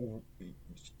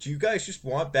do you guys just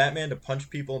want Batman to punch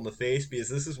people in the face because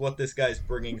this is what this guy's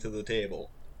bringing to the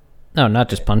table? No, not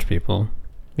just punch people.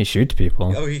 He shoots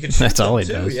people. Oh, he can shoot That's them all he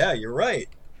too. does. Yeah, you're right.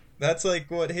 That's like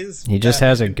what his He just Batman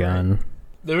has a can bring. gun.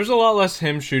 There was a lot less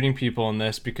him shooting people in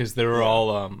this because they were Yeah.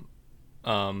 all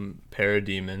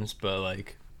parademons, but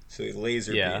like So he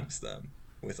laser Yeah. beams them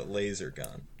with a laser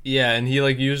gun. yeah, and he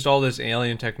like used all this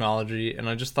alien technology, and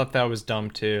I just thought that was dumb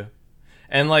too.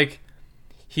 And like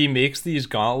he makes these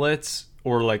gauntlets,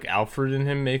 or like Alfred and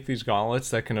him make these gauntlets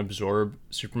that can absorb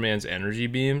Superman's energy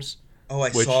beams. Oh, I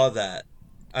Which- saw that.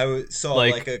 Saw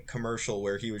Like- like a commercial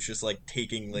where he was just like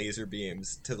taking laser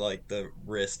beams to like the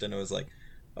wrist, and I was like,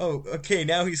 "Oh, okay,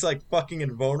 now he's like fucking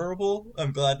invulnerable."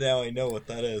 I'm glad now I know what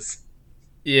that is.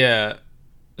 Yeah.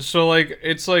 So like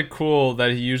it's like cool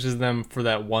that he uses them for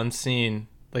that one scene.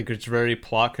 Like it's very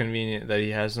plot convenient that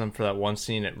he has them for that one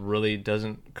scene. It really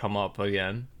doesn't come up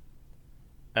again.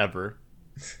 Ever.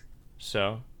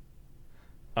 So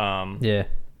Yeah.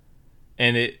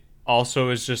 and it also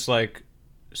is just like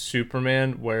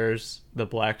Superman wears the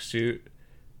black suit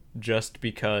just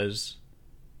because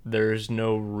there's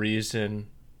no reason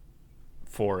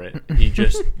for it. He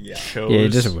just Yeah. chose Yeah, he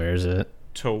just wears it.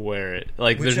 to wear it.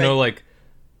 Like Which there's I- no like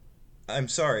I'm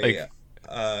sorry.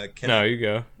 Can no, I, you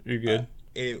go. You're good.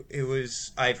 it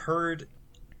was I've heard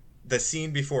the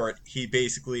scene before it. He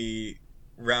basically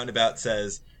roundabout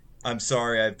says, "I'm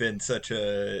sorry, I've been such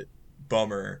a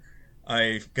bummer.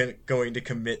 I'm going to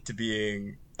commit to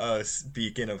being a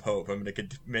beacon of hope. I'm going to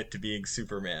commit to being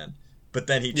Superman." But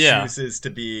then he Yeah. chooses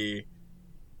to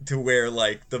wear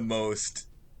like the most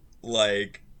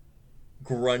like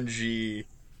grungy.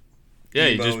 Yeah,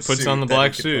 he emo just puts suit on the that he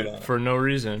black could suit put on. for no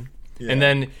reason. Yeah. And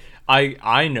then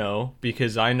I know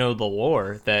because I know the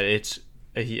lore that it's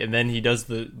and then he does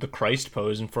the Christ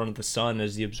pose in front of the sun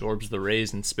as he absorbs the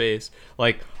rays in space.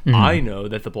 Like I know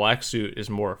that the black suit is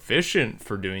more efficient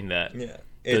for doing that. Yeah.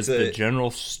 Does the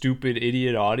general stupid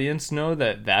idiot audience know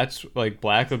that that's like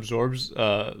black absorbs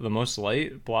the most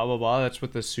light? Blah blah blah. That's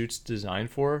what the suit's designed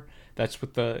for. That's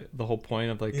what the whole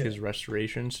point of like Yeah. his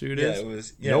restoration suit Yeah, is. it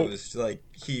was. Nope. It was like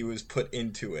he was put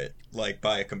into it like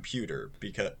by a computer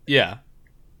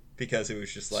because it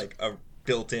was just like a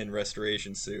built-in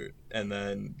restoration suit, and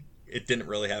then it didn't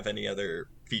really have any other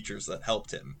features that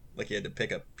helped him. Like he had to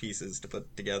pick up pieces to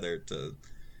put together to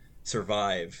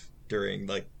survive during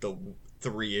like the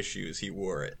 3 issues he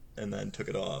wore it, and then took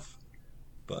it off.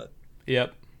 But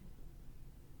Yep.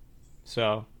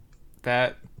 So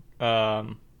that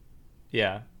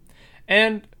yeah.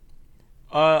 And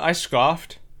I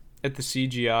scoffed at the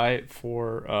CGI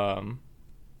for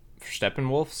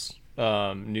Steppenwolf's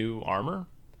new armor.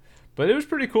 But it was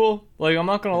pretty cool. Like I'm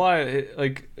not going to lie,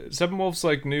 like Steppenwolf's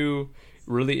like new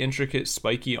really intricate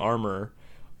spiky armor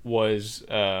was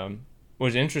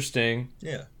interesting.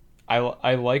 yeah,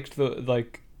 I liked the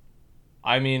like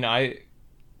I mean I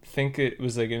think it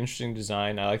was like an interesting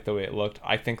design. I like the way it looked.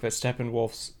 I think that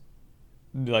Steppenwolf's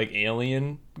like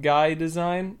alien guy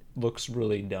design looks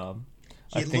really dumb.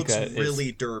 I he think looks that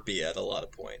really derpy at a lot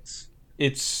of points.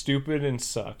 it's stupid and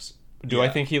sucks. Do I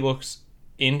Yeah. think he looks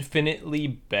infinitely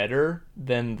better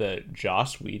than the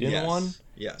Joss Whedon Yes. one?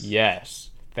 Yes. Yes.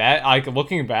 That I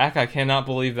looking back, I cannot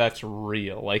believe that's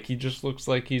real. Like he just looks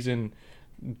like he's in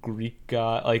Greek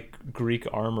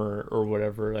armor or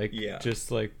whatever. Like Yeah.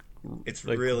 just like It's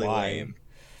like, really why? lame.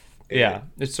 Yeah,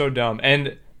 it's so dumb.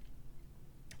 And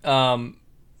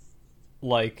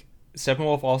like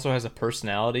Steppenwolf also has a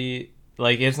personality.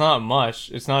 Like it's not much.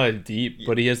 It's not a deep,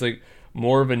 but he has like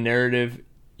more of a narrative.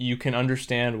 You can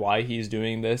understand why he's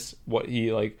doing this, what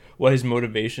his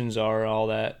motivations are, all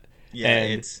that. Yeah,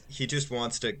 And- he just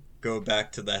wants to go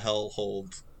back to the hellhole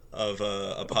of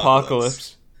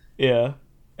Apocalypse. Yeah.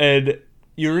 And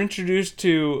you're introduced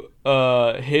to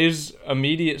his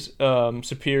immediate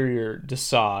superior,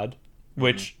 Desaad,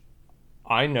 which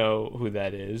I know who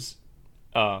that is,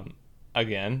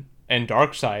 again, and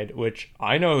Darkseid, which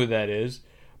I know who that is,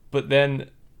 but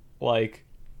then, like,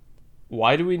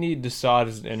 why do we need Desaad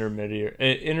as an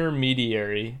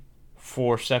intermediary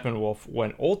for Steppenwolf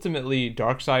when ultimately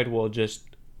Darkseid will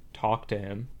just talk to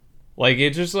him? Like,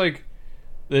 it's just like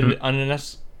the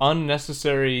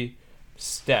unnecessary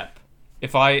step.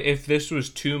 If this was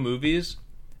 2 movies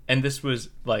and this was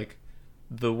like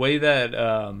the way that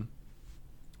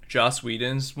Joss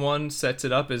Whedon's one sets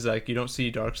it up is like you don't see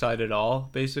Darkseid at all,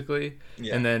 basically.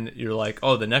 Yeah. And then you're like,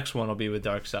 oh, the next one will be with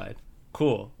Darkseid.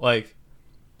 Cool. Like,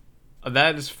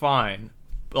 that is fine.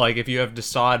 Like, if you have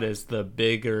Desaad as the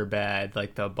bigger bad,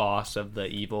 like the boss of the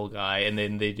evil guy, and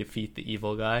then they defeat the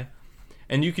evil guy.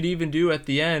 And you could even do at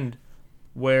the end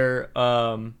where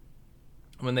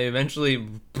when they eventually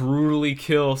brutally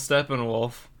kill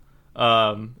Steppenwolf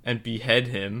and behead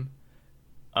him,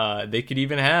 they could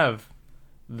even have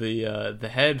the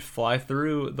head fly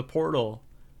through the portal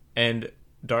and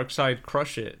Darkseid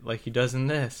crush it like he does in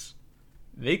this.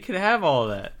 They could have all of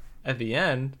that at the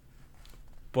end,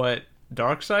 but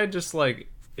Darkseid just like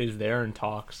is there and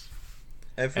talks.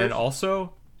 And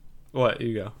also, what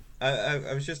you go?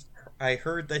 I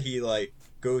heard that he like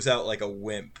goes out like a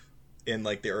wimp in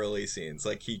like the early scenes.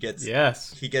 Like he gets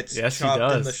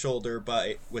chopped in the shoulder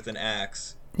with an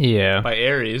axe. Yeah, by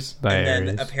Ares.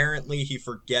 Then apparently he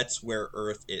forgets where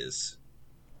Earth is.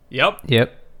 Yep.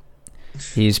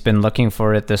 He's been looking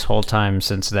for it this whole time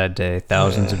since that day,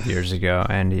 thousands of years ago,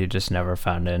 and he just never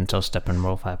found it until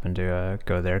Steppenwolf happened to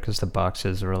go there because the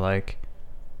boxes were like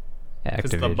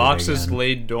activated. Because the boxes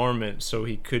laid dormant, so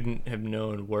he couldn't have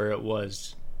known where it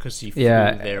was because he flew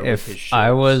there with his ships. If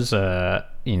I was,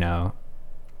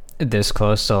 this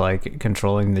close to like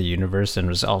controlling the universe and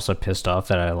was also pissed off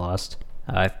that I lost,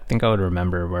 I think I would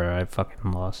remember where I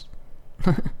fucking lost.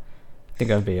 I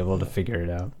think I'd be able to figure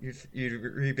it out. You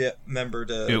remember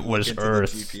to. It was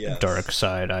Earth,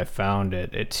 Darkseid. I found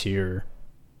it. It's here.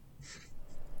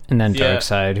 And then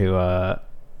Darkseid, who,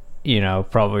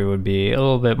 probably would be a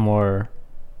little bit more,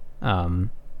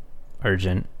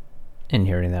 urgent in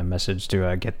hearing that message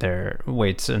to get there.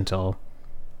 Waits until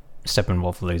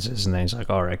Steppenwolf leaves, and then he's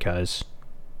like, "All right, guys,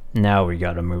 now we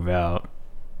got to move out."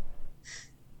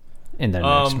 In the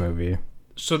next movie.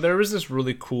 So there was this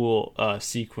really cool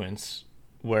sequence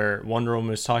where Wonder Woman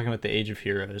was talking about the Age of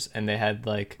Heroes, and they had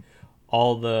like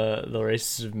all the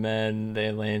races of men, the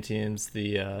Atlanteans,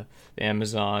 the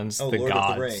Amazons, the Lord gods.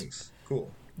 Of the Rings.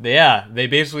 Cool. They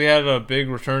basically had a big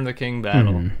Return of the King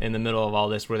battle in the middle of all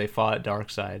this where they fought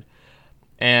Darkseid.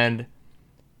 And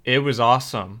it was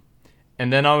awesome.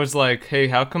 And then I was like, hey,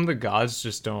 how come the gods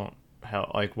just don't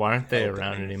help? Like, why aren't they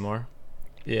around anymore?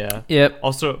 Yeah. Yep.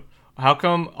 Also, how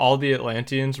come all the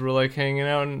Atlanteans were like hanging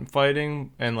out and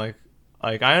fighting? And like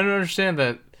I don't understand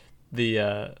that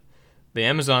the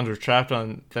Amazons were trapped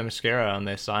on Themyscira on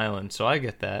this island, so I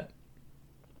get that.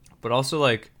 But also,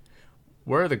 like,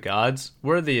 where are the gods?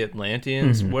 Where are the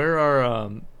Atlanteans? Where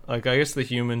are I guess the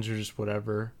humans are just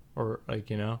whatever, or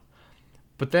like,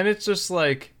 But then it's just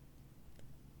like,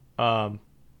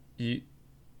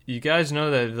 you guys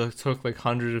know that it took like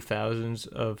hundreds of thousands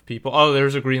of people. Oh,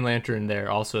 there's a Green Lantern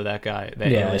there. Also, that guy.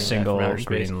 A single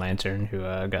Green Lantern who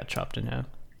got chopped in half.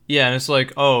 Yeah, and it's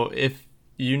like, oh, if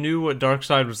you knew what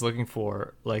Darkseid was looking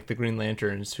for, like the Green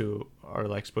Lanterns who are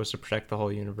like supposed to protect the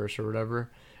whole universe or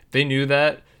whatever, if they knew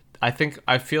that, I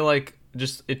feel like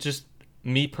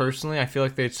me personally, I feel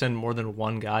like they'd send more than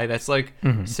one guy. That's like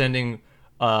sending,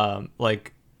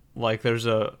 like there's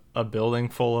a building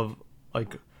full of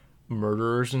like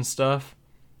murderers and stuff,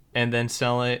 and then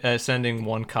sending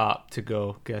one cop to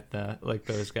go get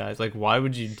those guys. Like, why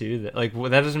would you do that? Like,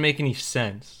 that doesn't make any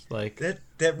sense. Like that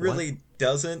really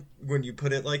doesn't when you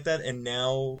put it like that. And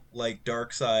now, like,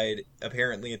 Darkseid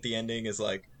apparently at the ending is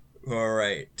like, all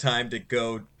right, time to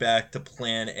go back to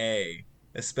Plan A.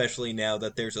 Especially now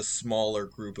that there's a smaller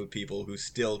group of people who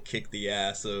still kick the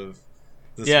ass of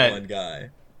this one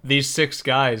guy. These 6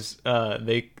 guys,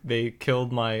 they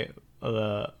killed my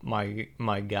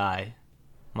guy.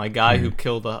 My guy who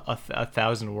killed a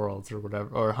 1,000 worlds or whatever,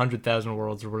 or 100,000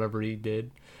 worlds or whatever he did.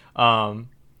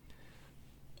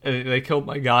 They killed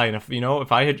my guy, and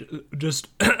if I had just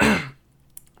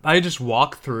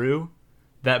walked through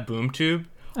that boom tube,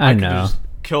 I could have just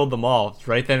killed them all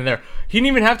right then and there. He didn't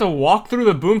even have to walk through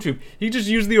the boom tube. He just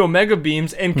used the Omega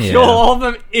beams and kill all of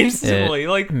them instantly.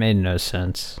 It made no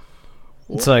sense.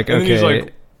 It's like, and okay. He's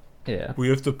like, yeah, we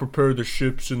have to prepare the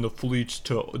ships and the fleets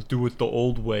to do it the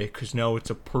old way because now it's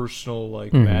a personal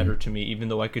matter to me, even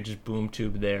though I could just boom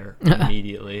tube there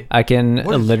immediately. I can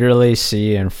literally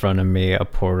see in front of me a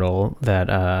portal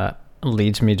that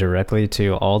leads me directly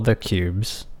to all the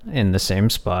cubes in the same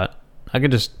spot. I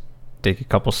could just take a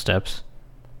couple steps.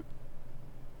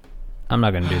 I'm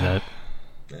not gonna do that.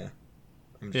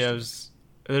 There's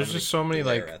just so many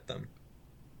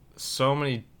so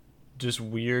many just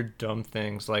weird dumb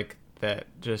things like that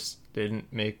just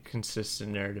didn't make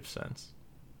consistent narrative sense.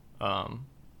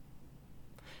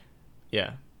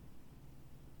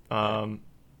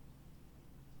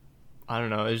 I don't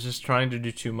know. It was just trying to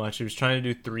do too much. He was trying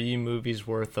to do 3 movies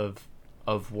worth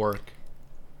of work.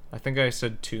 I think I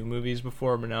said 2 movies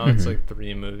before, but now it's like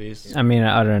 3 movies. I mean,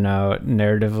 I don't know.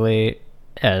 Narratively,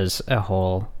 as a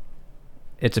whole,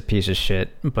 it's a piece of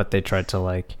shit, but they tried to,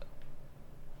 like,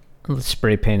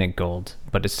 spray paint it gold,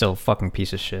 but it's still a fucking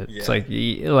piece of shit. Yeah. It's like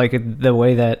the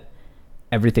way that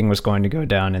everything was going to go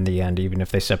down in the end, even if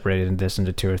they separated this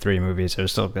into 2 or 3 movies, it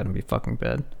was still going to be fucking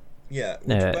bad. Yeah.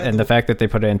 And the fact that they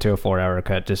put it into a 4-hour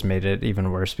cut just made it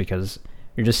even worse, because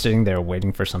you're just sitting there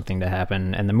waiting for something to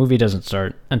happen, and the movie doesn't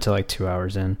start until like 2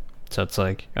 hours in. So it's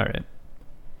like, all right,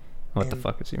 what the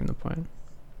fuck is even the point?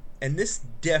 And this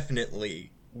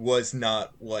definitely was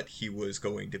not what he was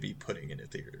going to be putting into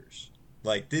theaters.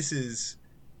 Like, this is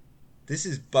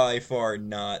by far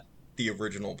not the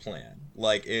original plan.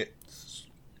 Like,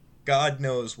 God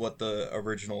knows what the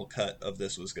original cut of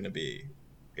this was going to be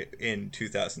in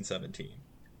 2017.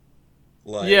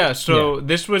 Like,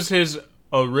 this was his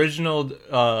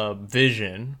original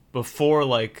vision before,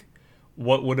 like,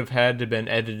 what would have had to been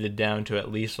edited down to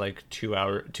at least like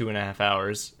 2.5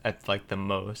 hours at like the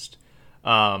most,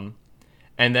 and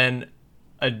then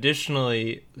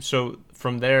additionally, so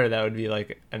from there that would be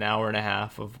like an hour and a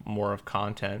half of more of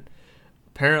content.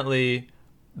 Apparently,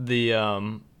 the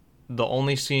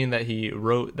only scene that he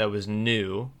wrote that was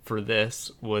new for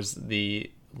this was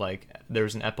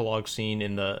there's an epilogue scene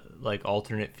in the like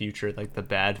alternate future, like the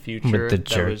bad future with the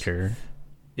Joker.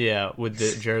 With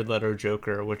the Jared Leto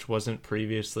Joker, which wasn't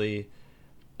previously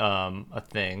a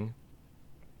thing,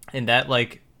 and that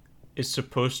like is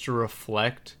supposed to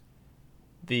reflect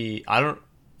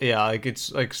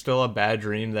it's like still a bad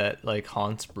dream that like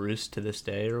haunts Bruce to this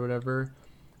day or whatever.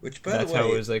 Which, by that's the way,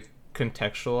 how it was like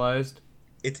contextualized.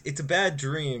 It's a bad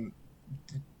dream.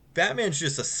 Batman's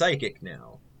just a psychic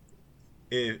now.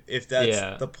 If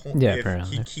that's the point, if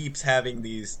apparently he keeps having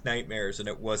these nightmares and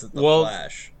it wasn't the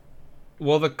Flash.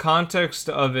 Well, the context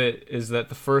of it is that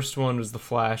the first one was the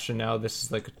Flash, and now this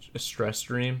is like a stress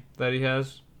dream that he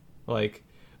has. Like,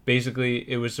 basically,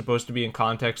 it was supposed to be in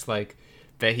context like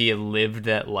that he had lived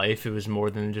that life. It was more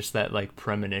than just that like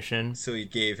premonition. So he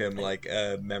gave him like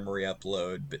a memory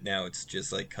upload, but now it's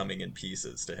just like coming in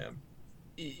pieces to him.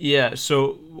 Yeah.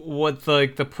 So what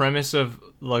the premise of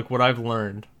like what I've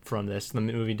learned from this, the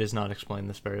movie does not explain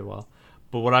this very well,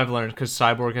 but what I've learned, because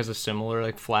Cyborg has a similar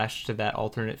like flash to that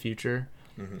alternate future.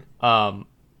 Mm-hmm.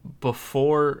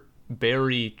 Before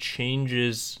Barry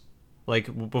changes,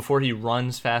 like before he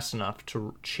runs fast enough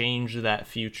to change that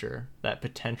future, that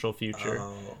potential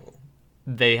future,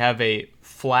 they have a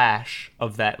flash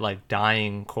of that like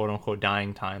dying, quote unquote,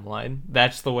 dying timeline.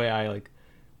 That's the way I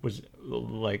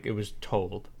was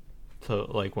told to,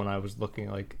 like, when I was looking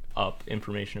like up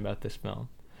information about this film.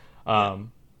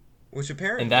 Which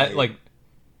apparently, and that like,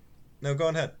 no, go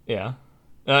ahead. Yeah,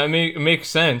 I mean, it makes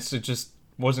sense. It just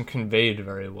wasn't conveyed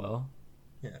very well.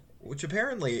 Yeah, which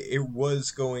apparently it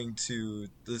was going to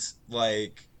this,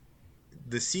 like,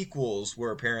 the sequels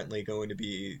were apparently going to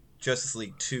be Justice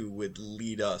League 2 would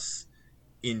lead us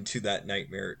into that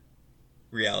nightmare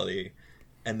reality,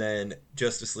 and then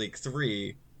Justice League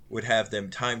 3 would have them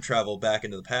time travel back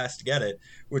into the past to get it,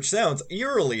 which sounds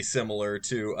eerily similar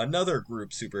to another group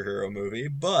superhero movie,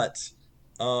 but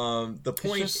the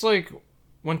point... It's just like,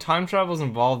 when time travel is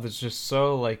involved, it's just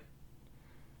so, like,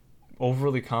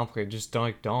 overly complicated. Just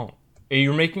don't.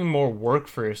 You're making more work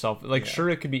for yourself. Like, sure,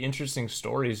 it could be interesting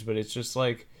stories, but it's just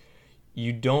like,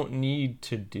 you don't need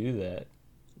to do that.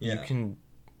 Yeah. You can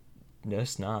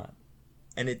just not.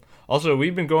 And it also,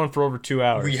 we've been going for over 2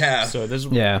 hours. We have. So this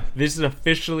is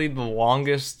officially the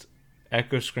longest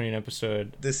Echo Screen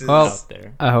episode out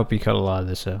there. I hope you cut a lot of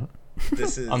this out.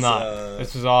 This is I'm not.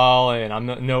 This is all in. I'm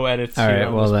no edits all here right,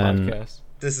 on well this then, podcast.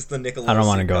 This is the Nickelodeon. I don't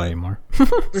want to go anymore.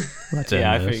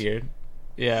 I figured.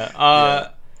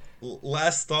 Yeah.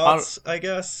 Last thoughts, I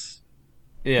guess.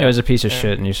 Yeah. It was a piece of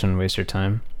shit, and you shouldn't waste your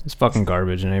time. It's fucking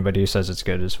garbage, and anybody who says it's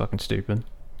good is fucking stupid.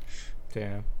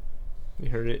 Damn. You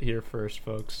heard it here first,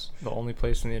 folks. The only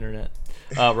place on the internet.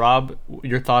 Rob,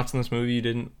 your thoughts on this movie you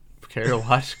didn't care to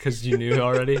watch because you knew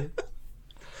already?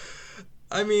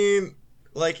 I mean,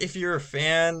 like, if you're a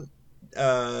fan,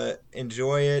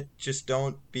 enjoy it. Just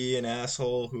don't be an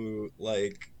asshole who,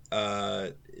 like,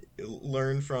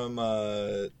 learn from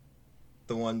the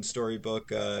one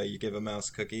storybook, You Give a Mouse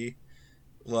Cookie.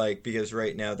 Like, because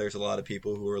right now there's a lot of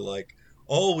people who are like,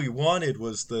 all we wanted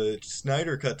was the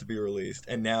Snyder Cut to be released,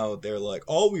 and now they're like,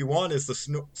 all we want is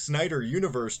the Snyder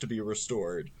universe to be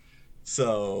restored.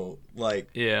 So,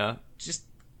 like, just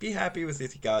be happy with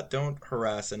what you got. Don't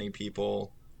harass any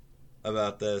people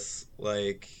about this.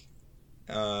 Like,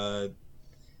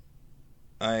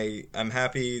 I'm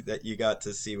happy that you got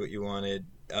to see what you wanted.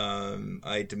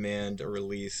 I demand a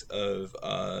release of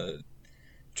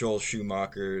Joel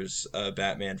Schumacher's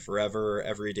Batman Forever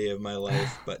every day of my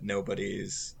life, but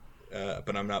nobody's.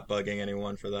 But I'm not bugging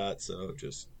anyone for that, so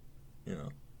just,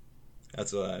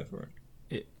 that's what I have for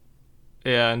it.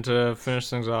 Yeah, and to finish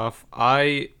things off,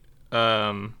 I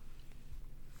don't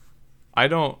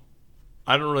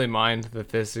really mind that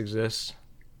this exists.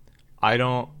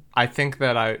 I think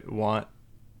that I want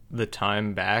the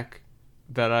time back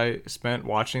that I spent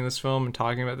watching this film and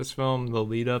talking about this film, the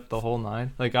lead up, the whole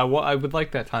nine. Like I would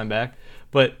like that time back,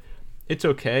 but it's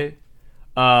okay.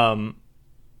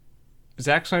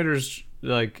 Zack Snyder's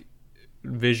like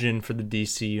vision for the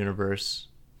DC universe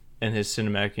and his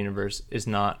cinematic universe is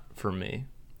not for me.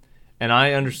 And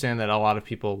I understand that a lot of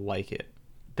people like it.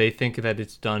 They think that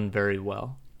it's done very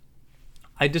well.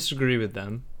 I disagree with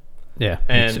them. Yeah,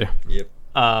 and me too. Yep.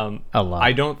 A lot.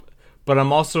 I don't, but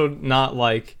I'm also not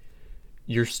like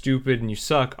you're stupid and you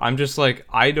suck. I'm just like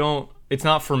it's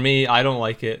not for me. I don't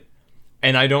like it.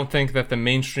 And I don't think that the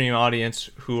mainstream audience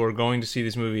who are going to see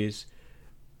these movies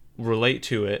relate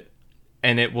to it,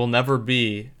 and it will never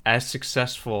be as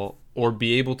successful or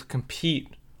be able to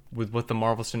compete with what the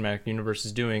Marvel Cinematic Universe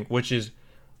is doing, which is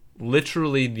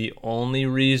literally the only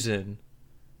reason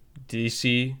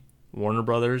DC, Warner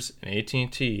Brothers, and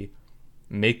AT&T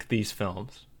make these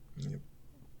films. Yep.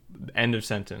 End of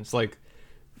sentence. Like,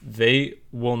 they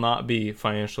will not be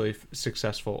financially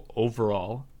successful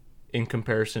overall in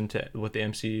comparison to what the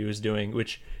MCU is doing,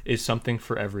 which is something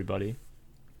for everybody.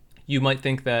 You might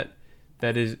think that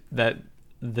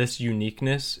this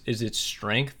uniqueness is its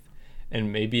strength,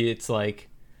 and maybe it's like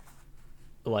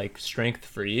strength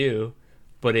for you,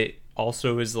 but it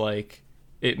also is like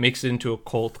it makes it into a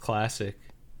cult classic.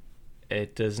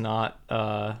 It does not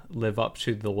live up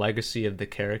to the legacy of the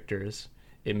characters.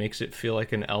 It makes it feel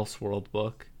like an Elseworld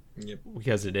book. Yep.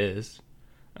 Because it is,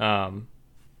 and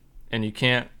you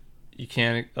can't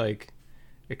like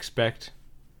expect,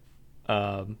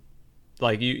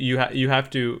 like you have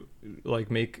to like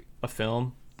make a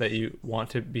film that you want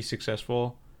to be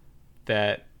successful,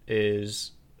 that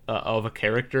is of a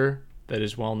character that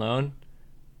is well known,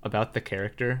 about the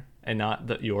character and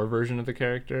not your version of the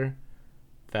character.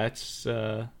 That's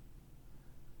like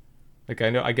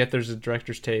I get there's a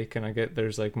director's take and I get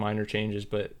there's like minor changes,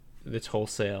 but it's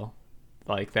wholesale.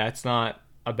 Like that's not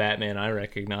a Batman I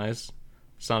recognize.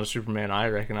 It's not a Superman I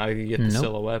recognize. You get the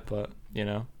silhouette, but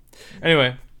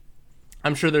Anyway,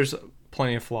 I'm sure there's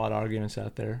plenty of flawed arguments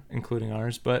out there, including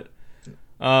ours, but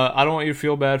I don't want you to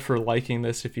feel bad for liking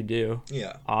this if you do.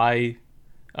 Yeah. I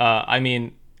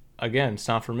mean, again, it's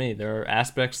not for me. There are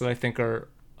aspects that I think are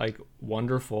like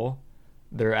wonderful.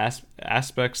 There are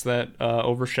aspects that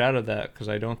overshadow that because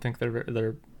I don't think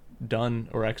they're done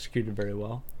or executed very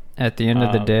well. At the end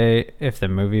of the day, if the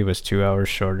movie was 2 hours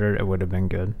shorter, it would have been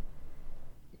good.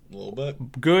 A little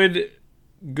bit. Good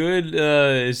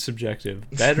is subjective.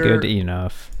 Better. Good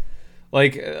enough.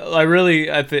 Like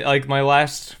like my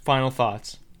last final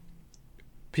thoughts.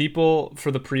 People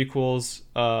for the prequels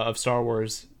of Star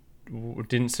Wars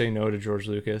didn't say no to George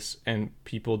Lucas, and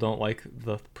people don't like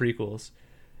the prequels.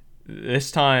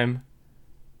 This time,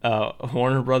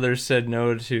 Warner Brothers said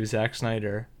no to Zack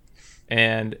Snyder,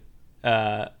 and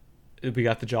we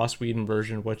got the Joss Whedon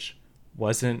version, which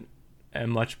wasn't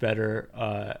much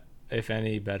better, if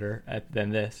any better,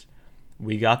 than this.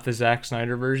 We got the Zack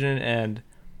Snyder version, and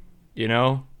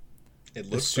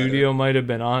the studio might have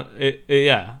been on it.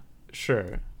 Yeah,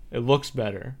 sure, it looks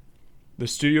better. The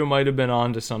studio might have been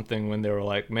on to something when they were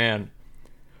like, man,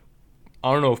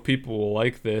 I don't know if people will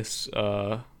like this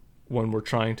when we're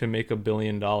trying to make $1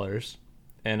 billion.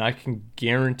 And I can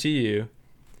guarantee you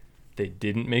they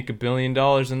didn't make $1 billion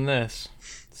in this.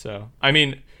 So, I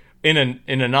mean, in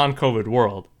a non-COVID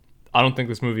world, I don't think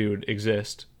this movie would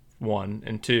exist, one.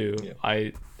 And two, yeah.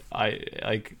 I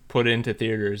like put into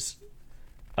theaters,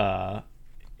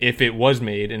 if it was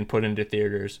made and put into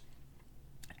theaters,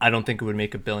 I don't think it would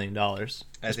make $1 billion,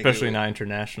 especially not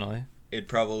internationally. It'd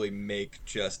probably make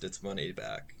just its money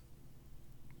back.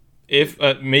 If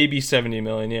maybe 70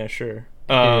 million, yeah, sure.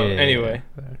 Anyway,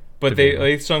 but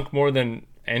they sunk more than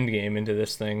Endgame into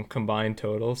this thing, combined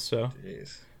totals. So,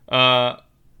 jeez.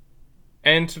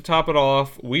 And to top it all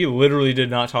off, we literally did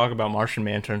not talk about Martian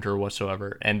Manhunter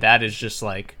whatsoever, and that is just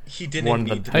like he didn't one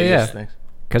need of the to biggest things.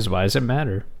 Because why does it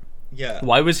matter? Yeah.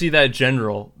 Why was he that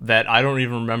general that I don't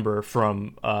even remember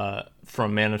from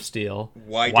Man of Steel?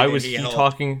 Why was he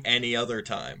talking any other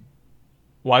time?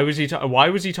 Why was he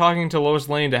talking to Lois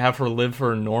Lane to have her live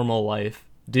her normal life?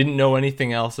 Didn't know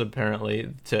anything else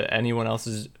apparently to anyone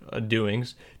else's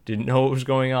doings. Didn't know what was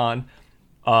going on.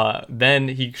 Then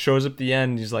he shows up at the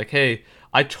end. And he's like, "Hey,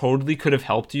 I totally could have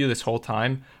helped you this whole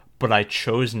time, but I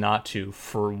chose not to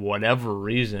for whatever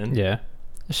reason." Yeah.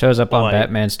 It shows up on Like-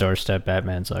 Batman's doorstep.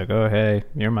 Batman's like, "Oh, hey,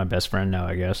 you're my best friend now,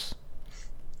 I guess.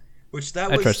 Which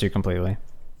that I was trust you completely."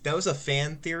 that was a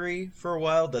fan theory for a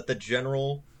while, that the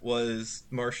General was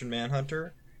Martian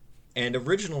Manhunter. And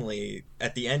originally,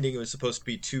 at the ending, it was supposed to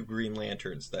be 2 Green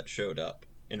Lanterns that showed up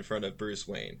in front of Bruce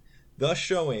Wayne, thus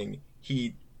showing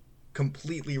he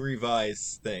completely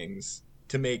revised things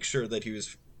to make sure that he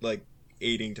was like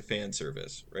aiding to fan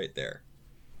service right there.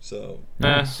 So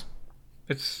Nice.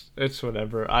 It's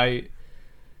whatever. I'm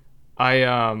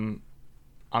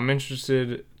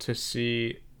interested to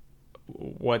see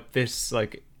what this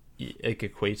like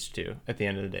equates to at the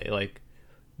end of the day. Like,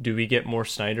 do we get more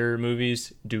Snyder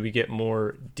movies? Do we get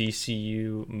more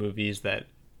DCU movies that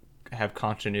have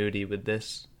continuity with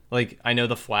this? Like, I know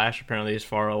The Flash apparently is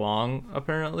far along,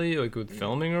 apparently, like with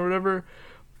filming or whatever,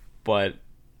 but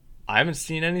I haven't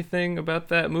seen anything about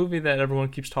that movie that everyone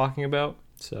keeps talking about.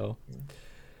 So,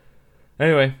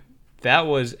 anyway, that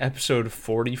was episode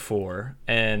 44,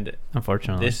 and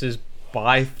Unfortunately. this is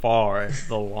by far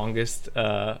the longest,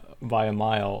 by a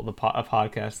mile, a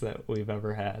podcast that we've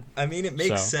ever had. I mean, it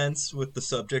makes So. sense with the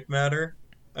subject matter,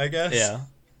 I guess. Yeah.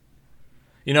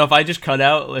 You know, if I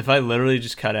literally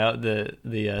just cut out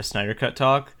the Snyder Cut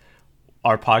talk,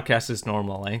 our podcast is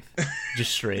normal length,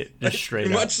 just straight up.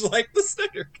 Much like the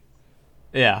Snyder Cut.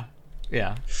 Yeah.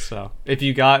 So if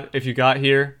you got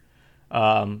here,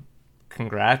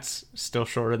 congrats. Still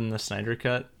shorter than the Snyder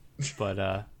Cut,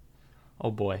 but oh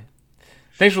boy.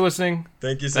 Thanks for listening.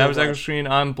 Thank you so That was much. Echo Screen.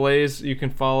 I'm Blaze. You can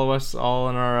follow us all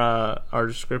in our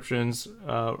descriptions.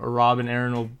 Rob and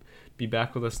Aaron will be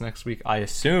back with us next week, I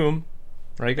assume.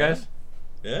 Right, guys?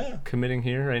 Yeah. Committing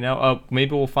here right now.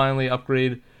 Maybe we'll finally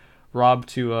upgrade Rob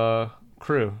to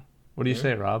crew. What do you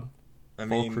say, Rob? I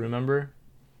Full mean, crew member?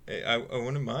 I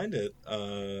wouldn't mind it.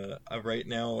 Right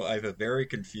now, I have a very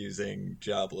confusing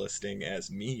job listing as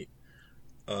meat.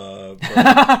 But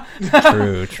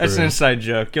True. That's an inside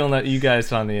joke. You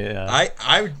guys on the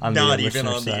I'm on the not even listener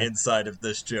on the side. inside of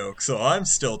this joke, so I'm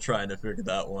still trying to figure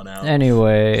that one out.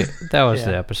 Anyway, that was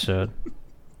the Yeah. episode.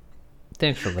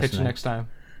 Thanks for pitch listening. next time.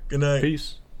 Good night.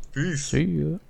 Peace. Peace. See you.